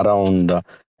efforts around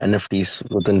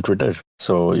NFTs within Twitter.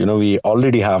 So we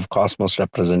already have Cosmos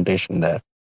representation there.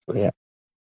 So yeah.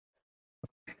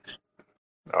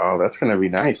 Oh, that's gonna be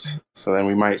nice. So then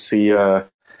we might see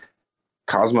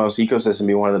Cosmos ecosystem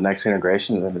be one of the next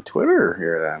integrations into Twitter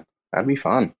here. Then that'd be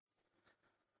fun.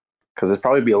 Because it'd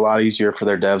probably be a lot easier for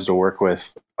their devs to work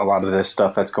with a lot of this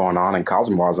stuff that's going on in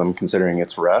Cosmosm, considering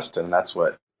it's Rust, and that's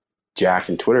what Jack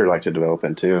and Twitter like to develop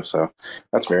into. So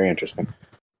that's very interesting.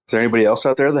 Is there anybody else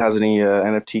out there that has any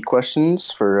NFT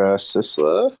questions for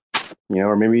Sisla?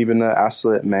 Or maybe even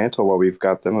Aslet Mantle while we've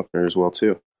got them up there as well,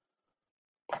 too.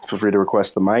 Feel free to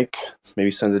request the mic.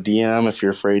 Maybe send a DM if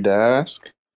you're afraid to ask.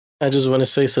 I just want to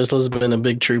say Sisla's been a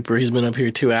big trooper. He's been up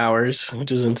here 2 hours,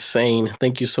 which is insane.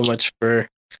 Thank you so much for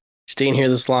staying here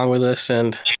this long with us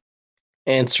and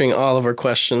answering all of our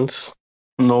questions.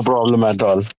 No problem at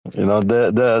all.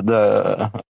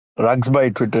 The rugs by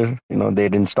Twitter, they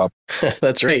didn't stop.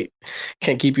 That's right.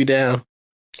 Can't keep you down.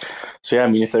 So yeah, I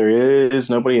mean, if there is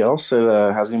nobody else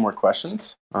that has any more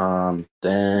questions, then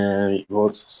thanks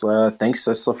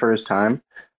Sisla for his time.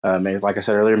 Like I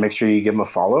said earlier, make sure you give him a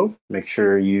follow. Make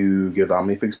sure you give the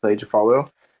OmniFlix page a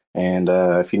follow. And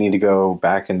if you need to go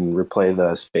back and replay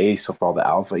the space of all the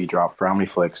alpha you dropped for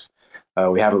OmniFlix,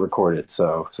 we have it recorded,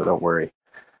 so don't worry.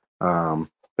 But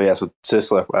yeah, so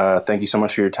Sisla, thank you so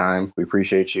much for your time. We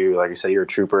appreciate you. Like I said, you're a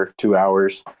trooper. 2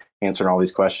 hours answering all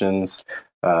these questions.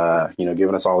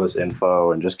 Giving us all this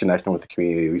info and just connecting with the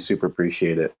community. We super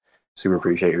appreciate it. Super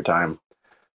appreciate your time.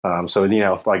 So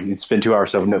it's been 2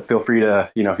 hours, so feel free to,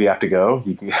 if you have to go,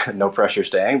 you can, no pressure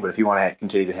staying, but if you want to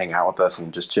continue to hang out with us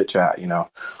and just chit chat,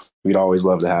 we'd always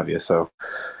love to have you. So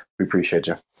we appreciate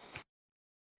you.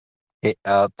 Hey,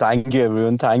 thank you,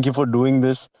 everyone. Thank you for doing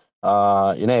this.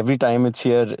 Every time it's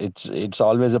here, it's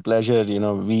always a pleasure.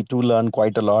 We too learn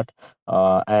quite a lot.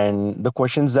 And the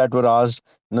questions that were asked,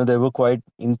 they were quite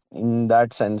in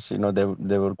that sense,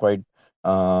 they were quite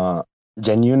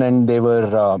genuine, and they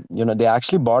were, they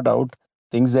actually brought out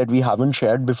things that we haven't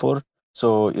shared before.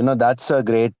 So, that's a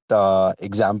great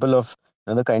example of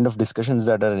the kind of discussions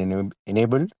that are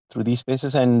enabled through these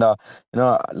spaces. And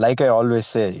like I always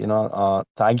say,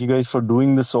 thank you guys for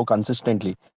doing this so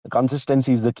consistently. The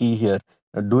consistency is the key here.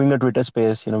 Doing a Twitter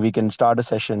space, we can start a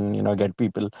session, get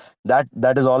people. That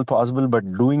is all possible,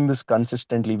 but doing this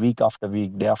consistently, week after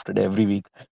week, day after day, every week,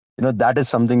 that is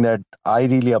something that I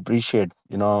really appreciate.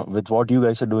 With what you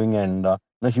guys are doing, and I'm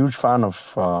a huge fan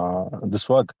of this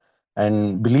work,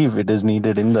 and believe it is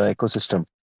needed in the ecosystem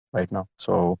right now.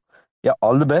 So yeah,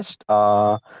 all the best.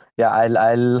 Yeah,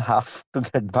 I'll have to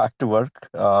get back to work.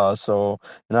 So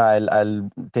I'll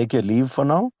take your leave for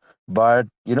now. But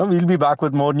we'll be back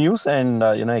with more news and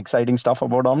exciting stuff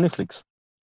about OmniFlix.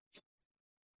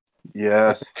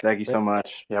 Yes, thank you so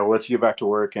much. Yeah, we'll let you get back to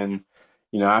work, and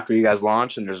after you guys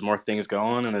launch and there's more things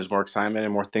going and there's more excitement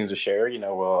and more things to share,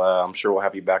 we'll I'm sure we'll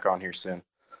have you back on here soon.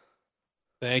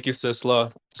 Thank you,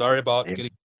 Sisla. Sorry about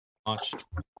getting launched.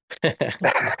 It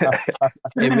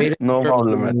made it No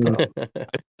problem at all.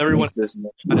 Everyone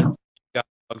got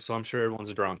drugs, so I'm sure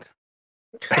everyone's drunk.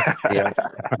 Yeah.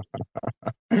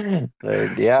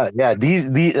 Right. Yeah. These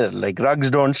like rugs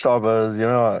don't stop us,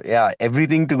 Yeah,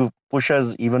 everything to push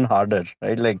us even harder,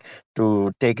 right? Like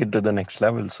to take it to the next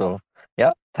level. So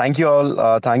yeah, thank you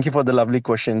all. Thank you for the lovely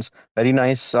questions. Very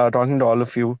nice talking to all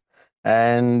of you.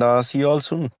 And see you all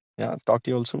soon. Yeah, talk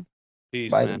to you all soon.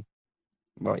 Peace, Bye man.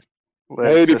 then. Bye.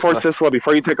 Later, Hey, before Sisla. Sisla,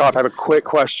 before you take off, I have a quick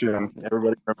question.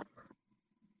 Everybody.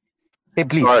 Hey,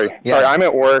 please. Sorry, Yeah. I'm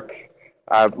at work.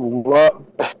 I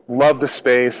love the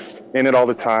space, in it all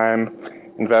the time,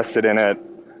 invested in it.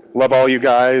 Love all you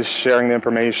guys sharing the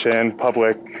information,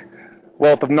 public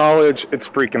wealth of knowledge. It's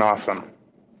freaking awesome.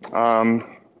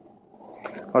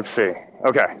 Let's see.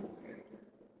 Okay.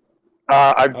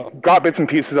 I've got bits and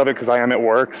pieces of it because I am at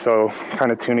work, so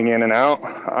kind of tuning in and out.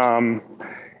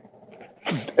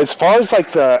 As far as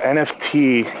like the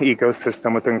NFT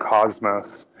ecosystem within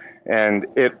Cosmos and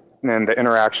the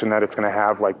interaction that it's going to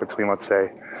have like between, let's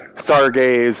say,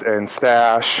 Stargaze and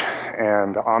Stash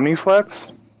and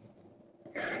OmniFlex,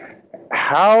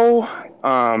 how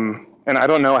and I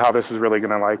don't know how this is really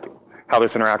going to how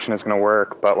this interaction is going to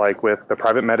work, but like with the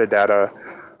private metadata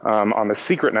on the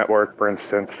secret network, for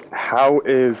instance, how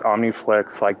is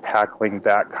OmniFlex like tackling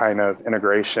that kind of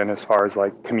integration as far as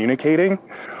like communicating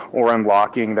or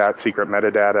unlocking that secret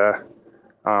metadata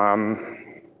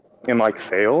in like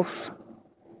sales,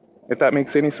 if that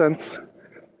makes any sense?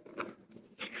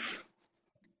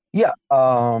 Yeah.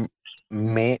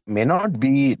 May not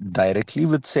be directly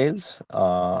with sales.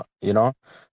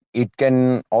 It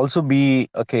can also be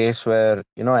a case where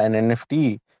an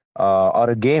NFT or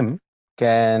a game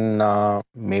can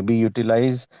maybe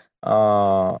utilize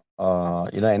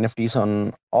NFTs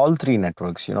on all three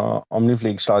networks,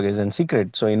 OmniFlix, Stargaze, and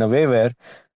Secret. So in a way where,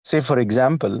 say for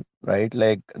example, right,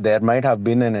 like there might have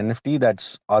been an NFT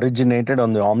that's originated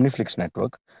on the OmniFlix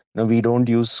network. We don't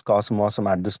use Cosmosm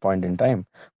at this point in time,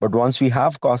 but once we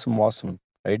have Cosmosm,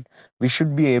 right, we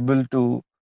should be able to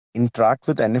interact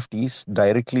with NFTs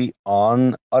directly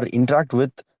on or interact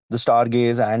with the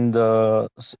Stargaze and the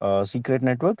secret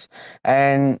networks.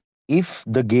 And if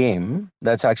the game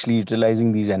that's actually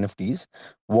utilizing these NFTs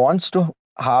wants to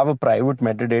have a private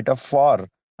metadata for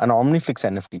an Omniflix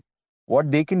NFT,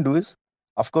 what they can do is,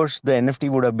 of course, the NFT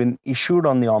would have been issued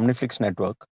on the Omniflix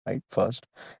network, right, first,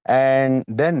 and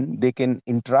then they can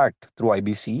interact through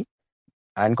IBC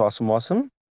and Cosmosm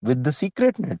with the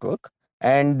secret network.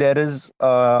 And there is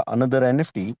another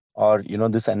NFT, or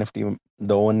this NFT,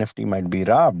 the ONFT might be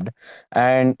wrapped,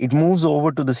 and it moves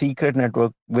over to the secret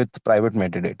network with private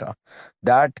metadata.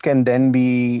 That can then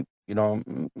be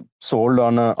sold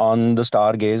on the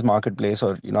Stargaze marketplace,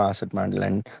 or Asset Mandel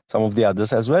and some of the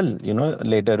others as well.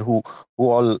 Later,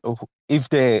 if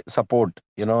they support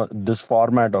this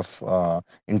format of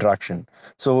interaction.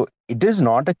 So it is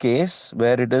not a case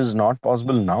where it is not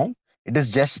possible now. It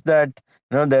is just that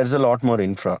there's a lot more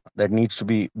infra that needs to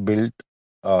be built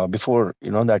before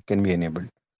that can be enabled.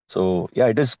 So yeah,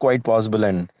 it is quite possible.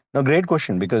 And great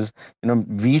question, because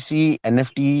we see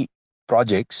NFT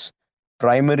projects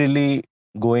primarily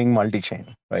going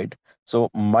multi-chain, right? So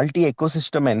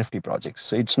multi-ecosystem NFT projects.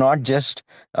 So it's not just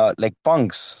like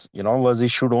Punks was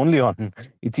issued only on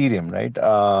Ethereum, right?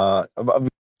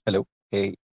 Hello.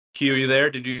 Hey. Q, you there?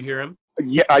 Did you hear him?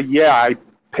 Yeah, I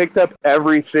picked up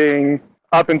everything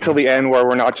up until the end where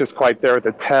we're not just quite there with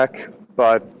the tech,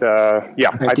 but yeah,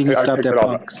 I think you I stopped picked at it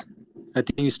all up. punks. I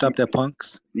think you stopped at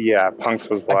punks. Yeah, Punks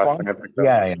was the last thing I picked up.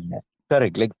 Yeah.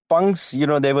 Correct. Like Punks,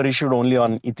 they were issued only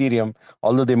on Ethereum,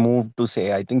 although they moved to,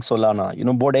 say, I think Solana.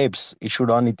 Bored Apes issued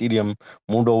on Ethereum,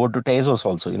 moved over to Tezos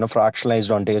also,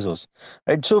 fractionalized on Tezos.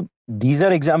 Right. So these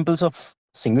are examples of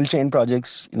single chain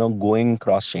projects, going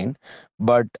cross chain.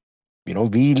 But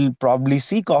we'll probably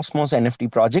see Cosmos NFT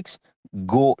projects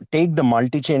go take the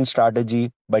multi-chain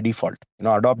strategy by default,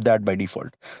 adopt that by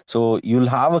default. So you'll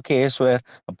have a case where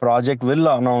a project will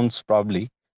announce probably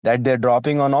that they're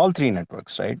dropping on all three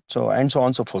networks, right? So and so on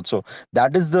and so forth. So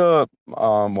that is the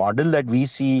model that we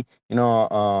see,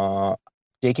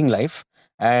 taking life.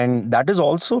 And that is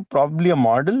also probably a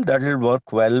model that will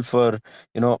work well for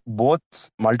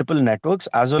both multiple networks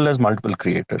as well as multiple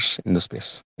creators in the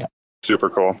space. Yeah. Super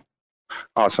cool.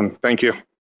 Awesome. Thank you.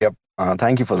 Yep.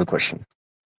 Thank you for the question.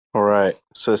 All right,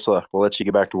 Sisla, we'll let you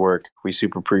get back to work. We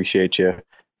super appreciate you.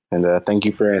 And thank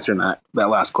you for answering that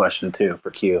last question too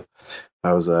for Q.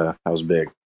 That was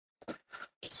big.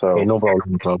 So Okay, no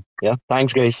problem. Yeah,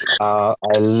 thanks, guys. I'll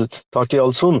talk to you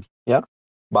all soon. Yeah,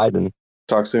 bye then.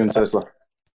 Talk soon, Sisla.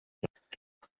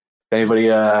 If anybody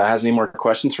has any more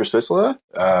questions for Sisla,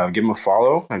 give them a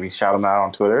follow. Maybe shout them out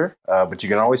on Twitter. But you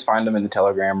can always find them in the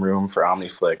Telegram room for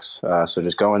OmniFlix. So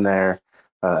just go in there,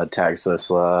 tag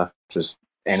Sisla, just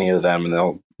any of them,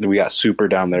 and we got Super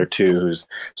down there too, who's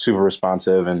super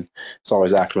responsive and is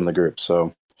always active in the group.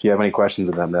 So if you have any questions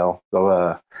of them, they'll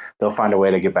find a way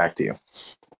to get back to you.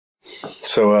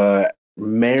 So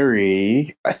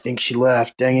Mary, I think she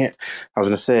left. Dang it! I was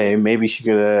gonna say maybe she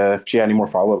could, if she had any more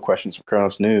follow-up questions for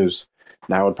Kronos News,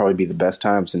 now would probably be the best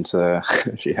time since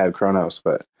she had Kronos,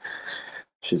 but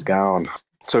she's gone.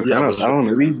 So Kronos, I don't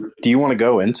know. Maybe do you want to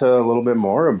go into a little bit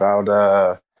more about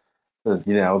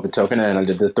the token and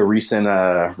the recent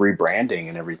rebranding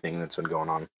and everything that's been going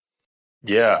on?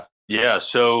 Yeah.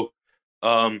 So,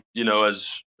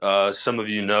 as some of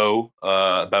you know,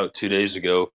 about 2 days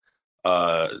ago,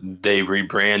 they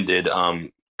rebranded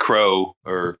Crow,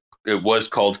 or it was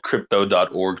called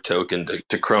Crypto.org token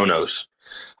to Kronos.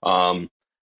 And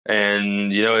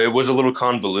it was a little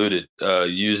convoluted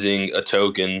using a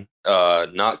token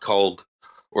not called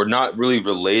or not really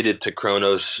related to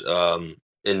Kronos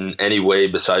in any way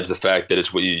besides the fact that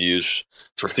it's what you use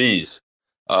for fees.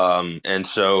 And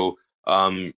so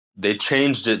they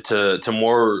changed it to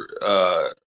more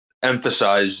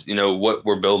emphasize, what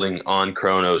we're building on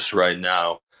Kronos right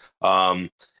now.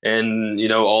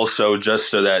 And also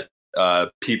just so that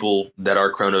people that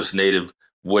are Kronos native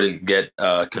wouldn't get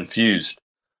confused.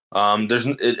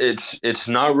 It's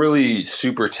not really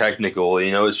super technical,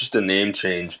 it's just a name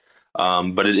change.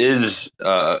 But it is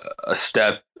a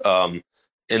step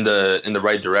in the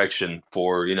right direction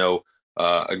for,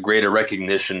 a greater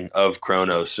recognition of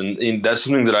Kronos. And that's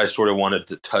something that I sort of wanted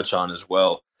to touch on as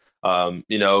well.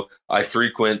 I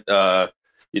frequent,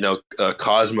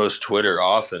 Cosmos Twitter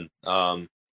often,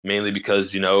 mainly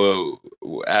because, through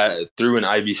an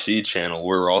IBC channel,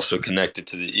 we're also connected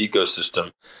to the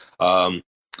ecosystem.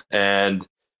 And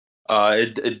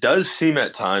it does seem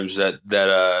at times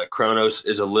that Kronos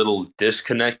is a little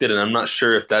disconnected, and I'm not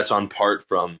sure if that's on part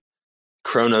from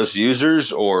Kronos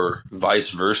users or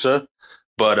vice versa.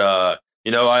 But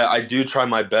I do try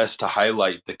my best to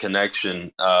highlight the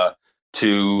connection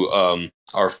to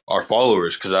our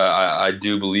followers, because I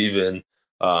do believe in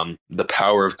the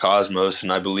power of Cosmos,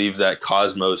 and I believe that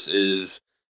Cosmos is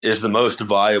the most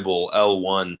viable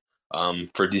L1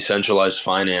 for decentralized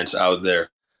finance out there.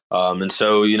 And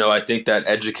so, I think that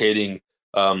educating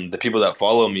the people that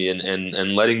follow me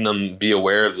and letting them be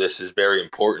aware of this is very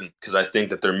important, because I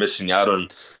think that they're missing out on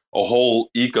a whole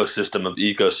ecosystem of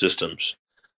ecosystems.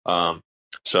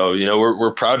 So,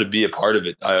 we're proud to be a part of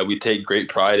it. We take great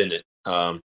pride in it.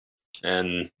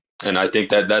 And I think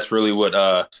that that's really what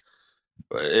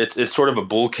it's sort of a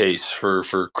bull case for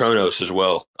Kronos as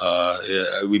well.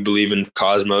 We believe in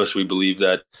Cosmos. We believe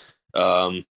that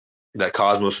that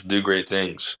Cosmos will do great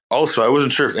things. Also, I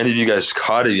wasn't sure if any of you guys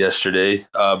caught it yesterday,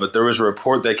 but there was a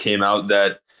report that came out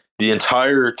that the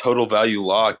entire total value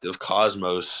locked of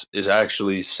Cosmos is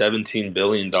actually $17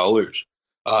 billion,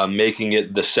 making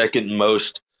it the second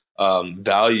most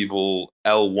valuable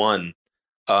L1.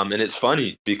 And it's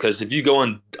funny because if you go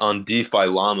on DeFi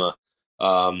Llama,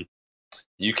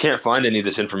 you can't find any of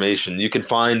this information. You can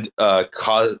find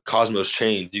Cosmos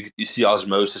chains. You see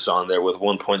Osmosis on there with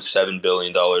 $1.7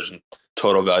 billion in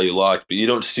total value locked, but you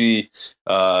don't see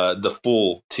the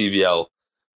full TVL.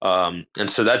 And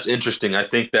so that's interesting. I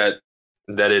think that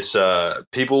it's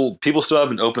people still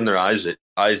haven't opened their eyes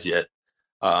yet,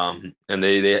 and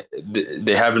they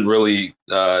haven't really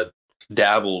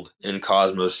dabbled in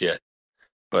Cosmos yet.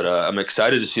 But I'm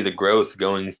excited to see the growth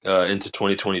going into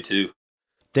 2022.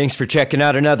 Thanks for checking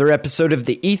out another episode of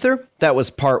The Ether. That was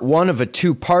part 1 of a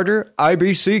 2-parter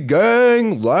IBC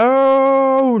Gang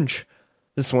Lounge.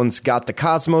 This one's got the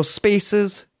Cosmos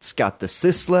Spaces, it's got the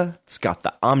Sisla, it's got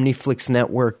the OmniFlix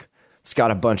Network, it's got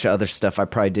a bunch of other stuff I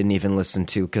probably didn't even listen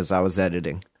to because I was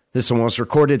editing. This one was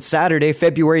recorded Saturday,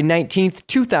 February 19th,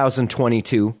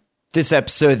 2022. This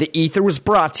episode of The Ether was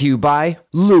brought to you by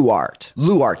Luart.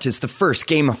 Luart is the first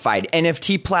gamified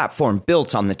NFT platform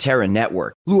built on the Terra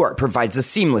network. Luart provides a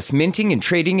seamless minting and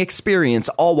trading experience,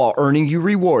 all while earning you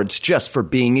rewards just for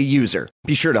being a user.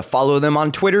 Be sure to follow them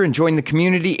on Twitter and join the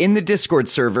community in the Discord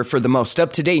server for the most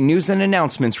up-to-date news and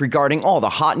announcements regarding all the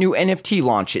hot new NFT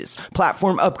launches,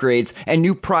 platform upgrades, and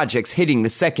new projects hitting the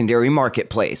secondary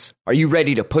marketplace. Are you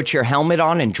ready to put your helmet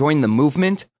on and join the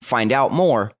movement? Find out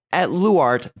more at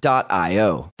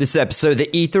luart.io. This episode of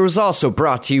The Ether was also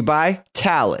brought to you by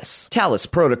Talus. Talus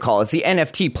Protocol is the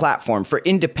NFT platform for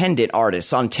independent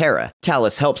artists on Terra.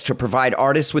 Talus helps to provide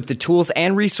artists with the tools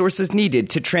and resources needed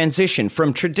to transition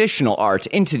from traditional art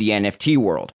into the NFT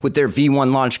world. With their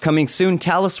V1 launch coming soon,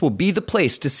 Talus will be the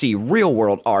place to see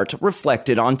real-world art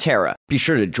reflected on Terra. Be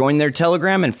sure to join their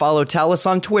Telegram and follow Talus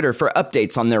on Twitter for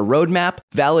updates on their roadmap,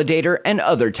 validator, and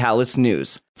other Talus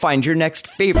news. Find your next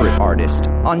favorite artist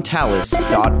on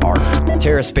talus.art.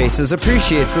 TerraSpaces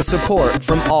appreciates the support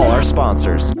from all our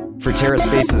sponsors. For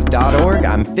TerraSpaces.org,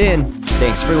 I'm Finn.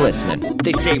 Thanks for listening.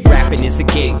 They say rapping is the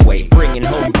gateway, bringing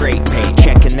home great pay.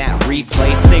 Checking that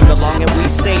replay, sing along and we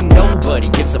say nobody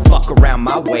gives a fuck around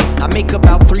my way. I make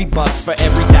about $3 for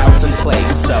every 1,000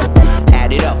 plays, so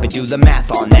add it up and do the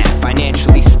math on that.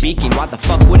 Financially speaking, why the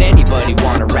fuck would anybody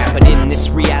wanna rap? But in this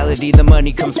reality, the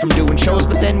money comes from doing shows.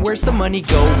 But then where's the money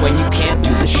go when you can't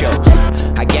do the shows?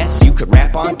 I guess you could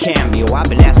rap on Cameo. I've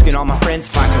been asking all my friends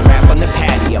if I can rap on the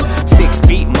patio. 6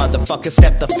 feet, motherfucker,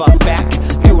 step the fuck back.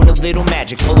 Doing a little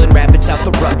magic, pulling rabbits out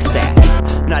the rucksack.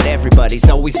 Not everybody's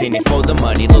always in it for the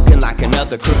money. Looking like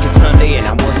another crooked Sunday and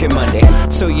I'm working Monday.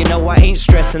 So you know I ain't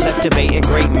stressing, left debating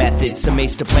great methods.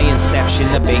 Amazed to play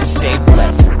Inception, the bass stayed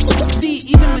blessed. See,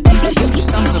 even with these huge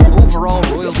sums of overall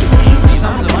royalties, huge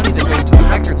sums of money that go to the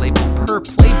record label per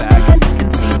playback can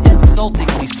seem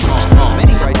insultingly small.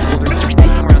 Many rights holders are making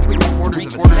around 3/4 of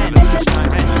a cent each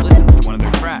time someone listens to one of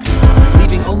their tracks,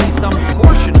 leaving only some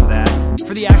portion of that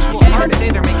for the actual artist.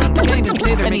 Can't even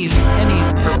say they're making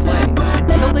pennies per play.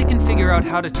 Until they can figure out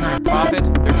how to turn a profit,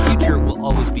 their future will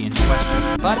always be in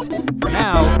question. But for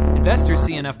now, investors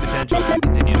see enough potential to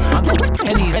continue to fund them.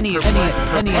 Pennies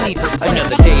per play.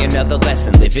 Another day, another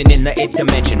lesson. Living in the 8th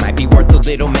dimension might be worth a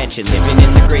little mention. Living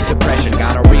in the Great Depression,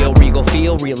 got a real regal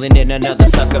feel. Reeling in another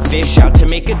sucker fish, out to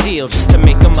make a deal just to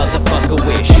make a motherfucker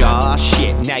wish. Aw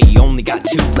shit, now you only got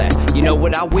 2 left. You know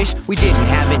what I wish? We didn't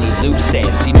have any loose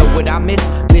ends. You know what I miss?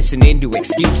 Listening to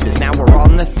excuses. Now we're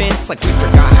on the fence like we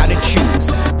forgot how to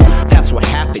choose. That's what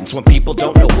happens when people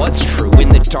don't know what's true. In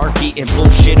the dark, eating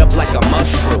bullshit up like a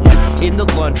mushroom. In the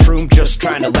lunchroom, just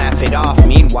trying to laugh it off.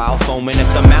 Meanwhile, foaming at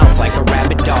the mouth like a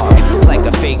rabid dog. Like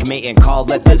a fake mating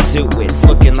call at the zoo. It's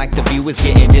looking like the view is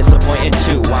getting disappointed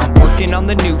too. I'm working on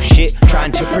the new shit,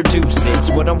 trying to produce it. It's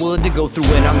what I'm willing to go through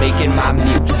when I'm making my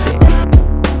music.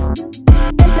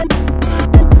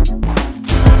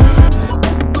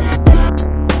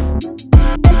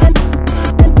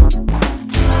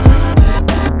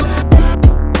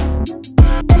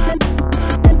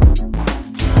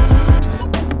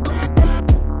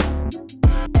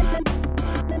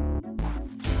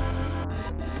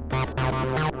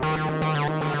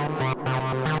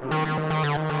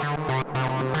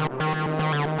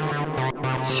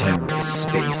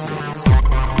 TerraSpaces.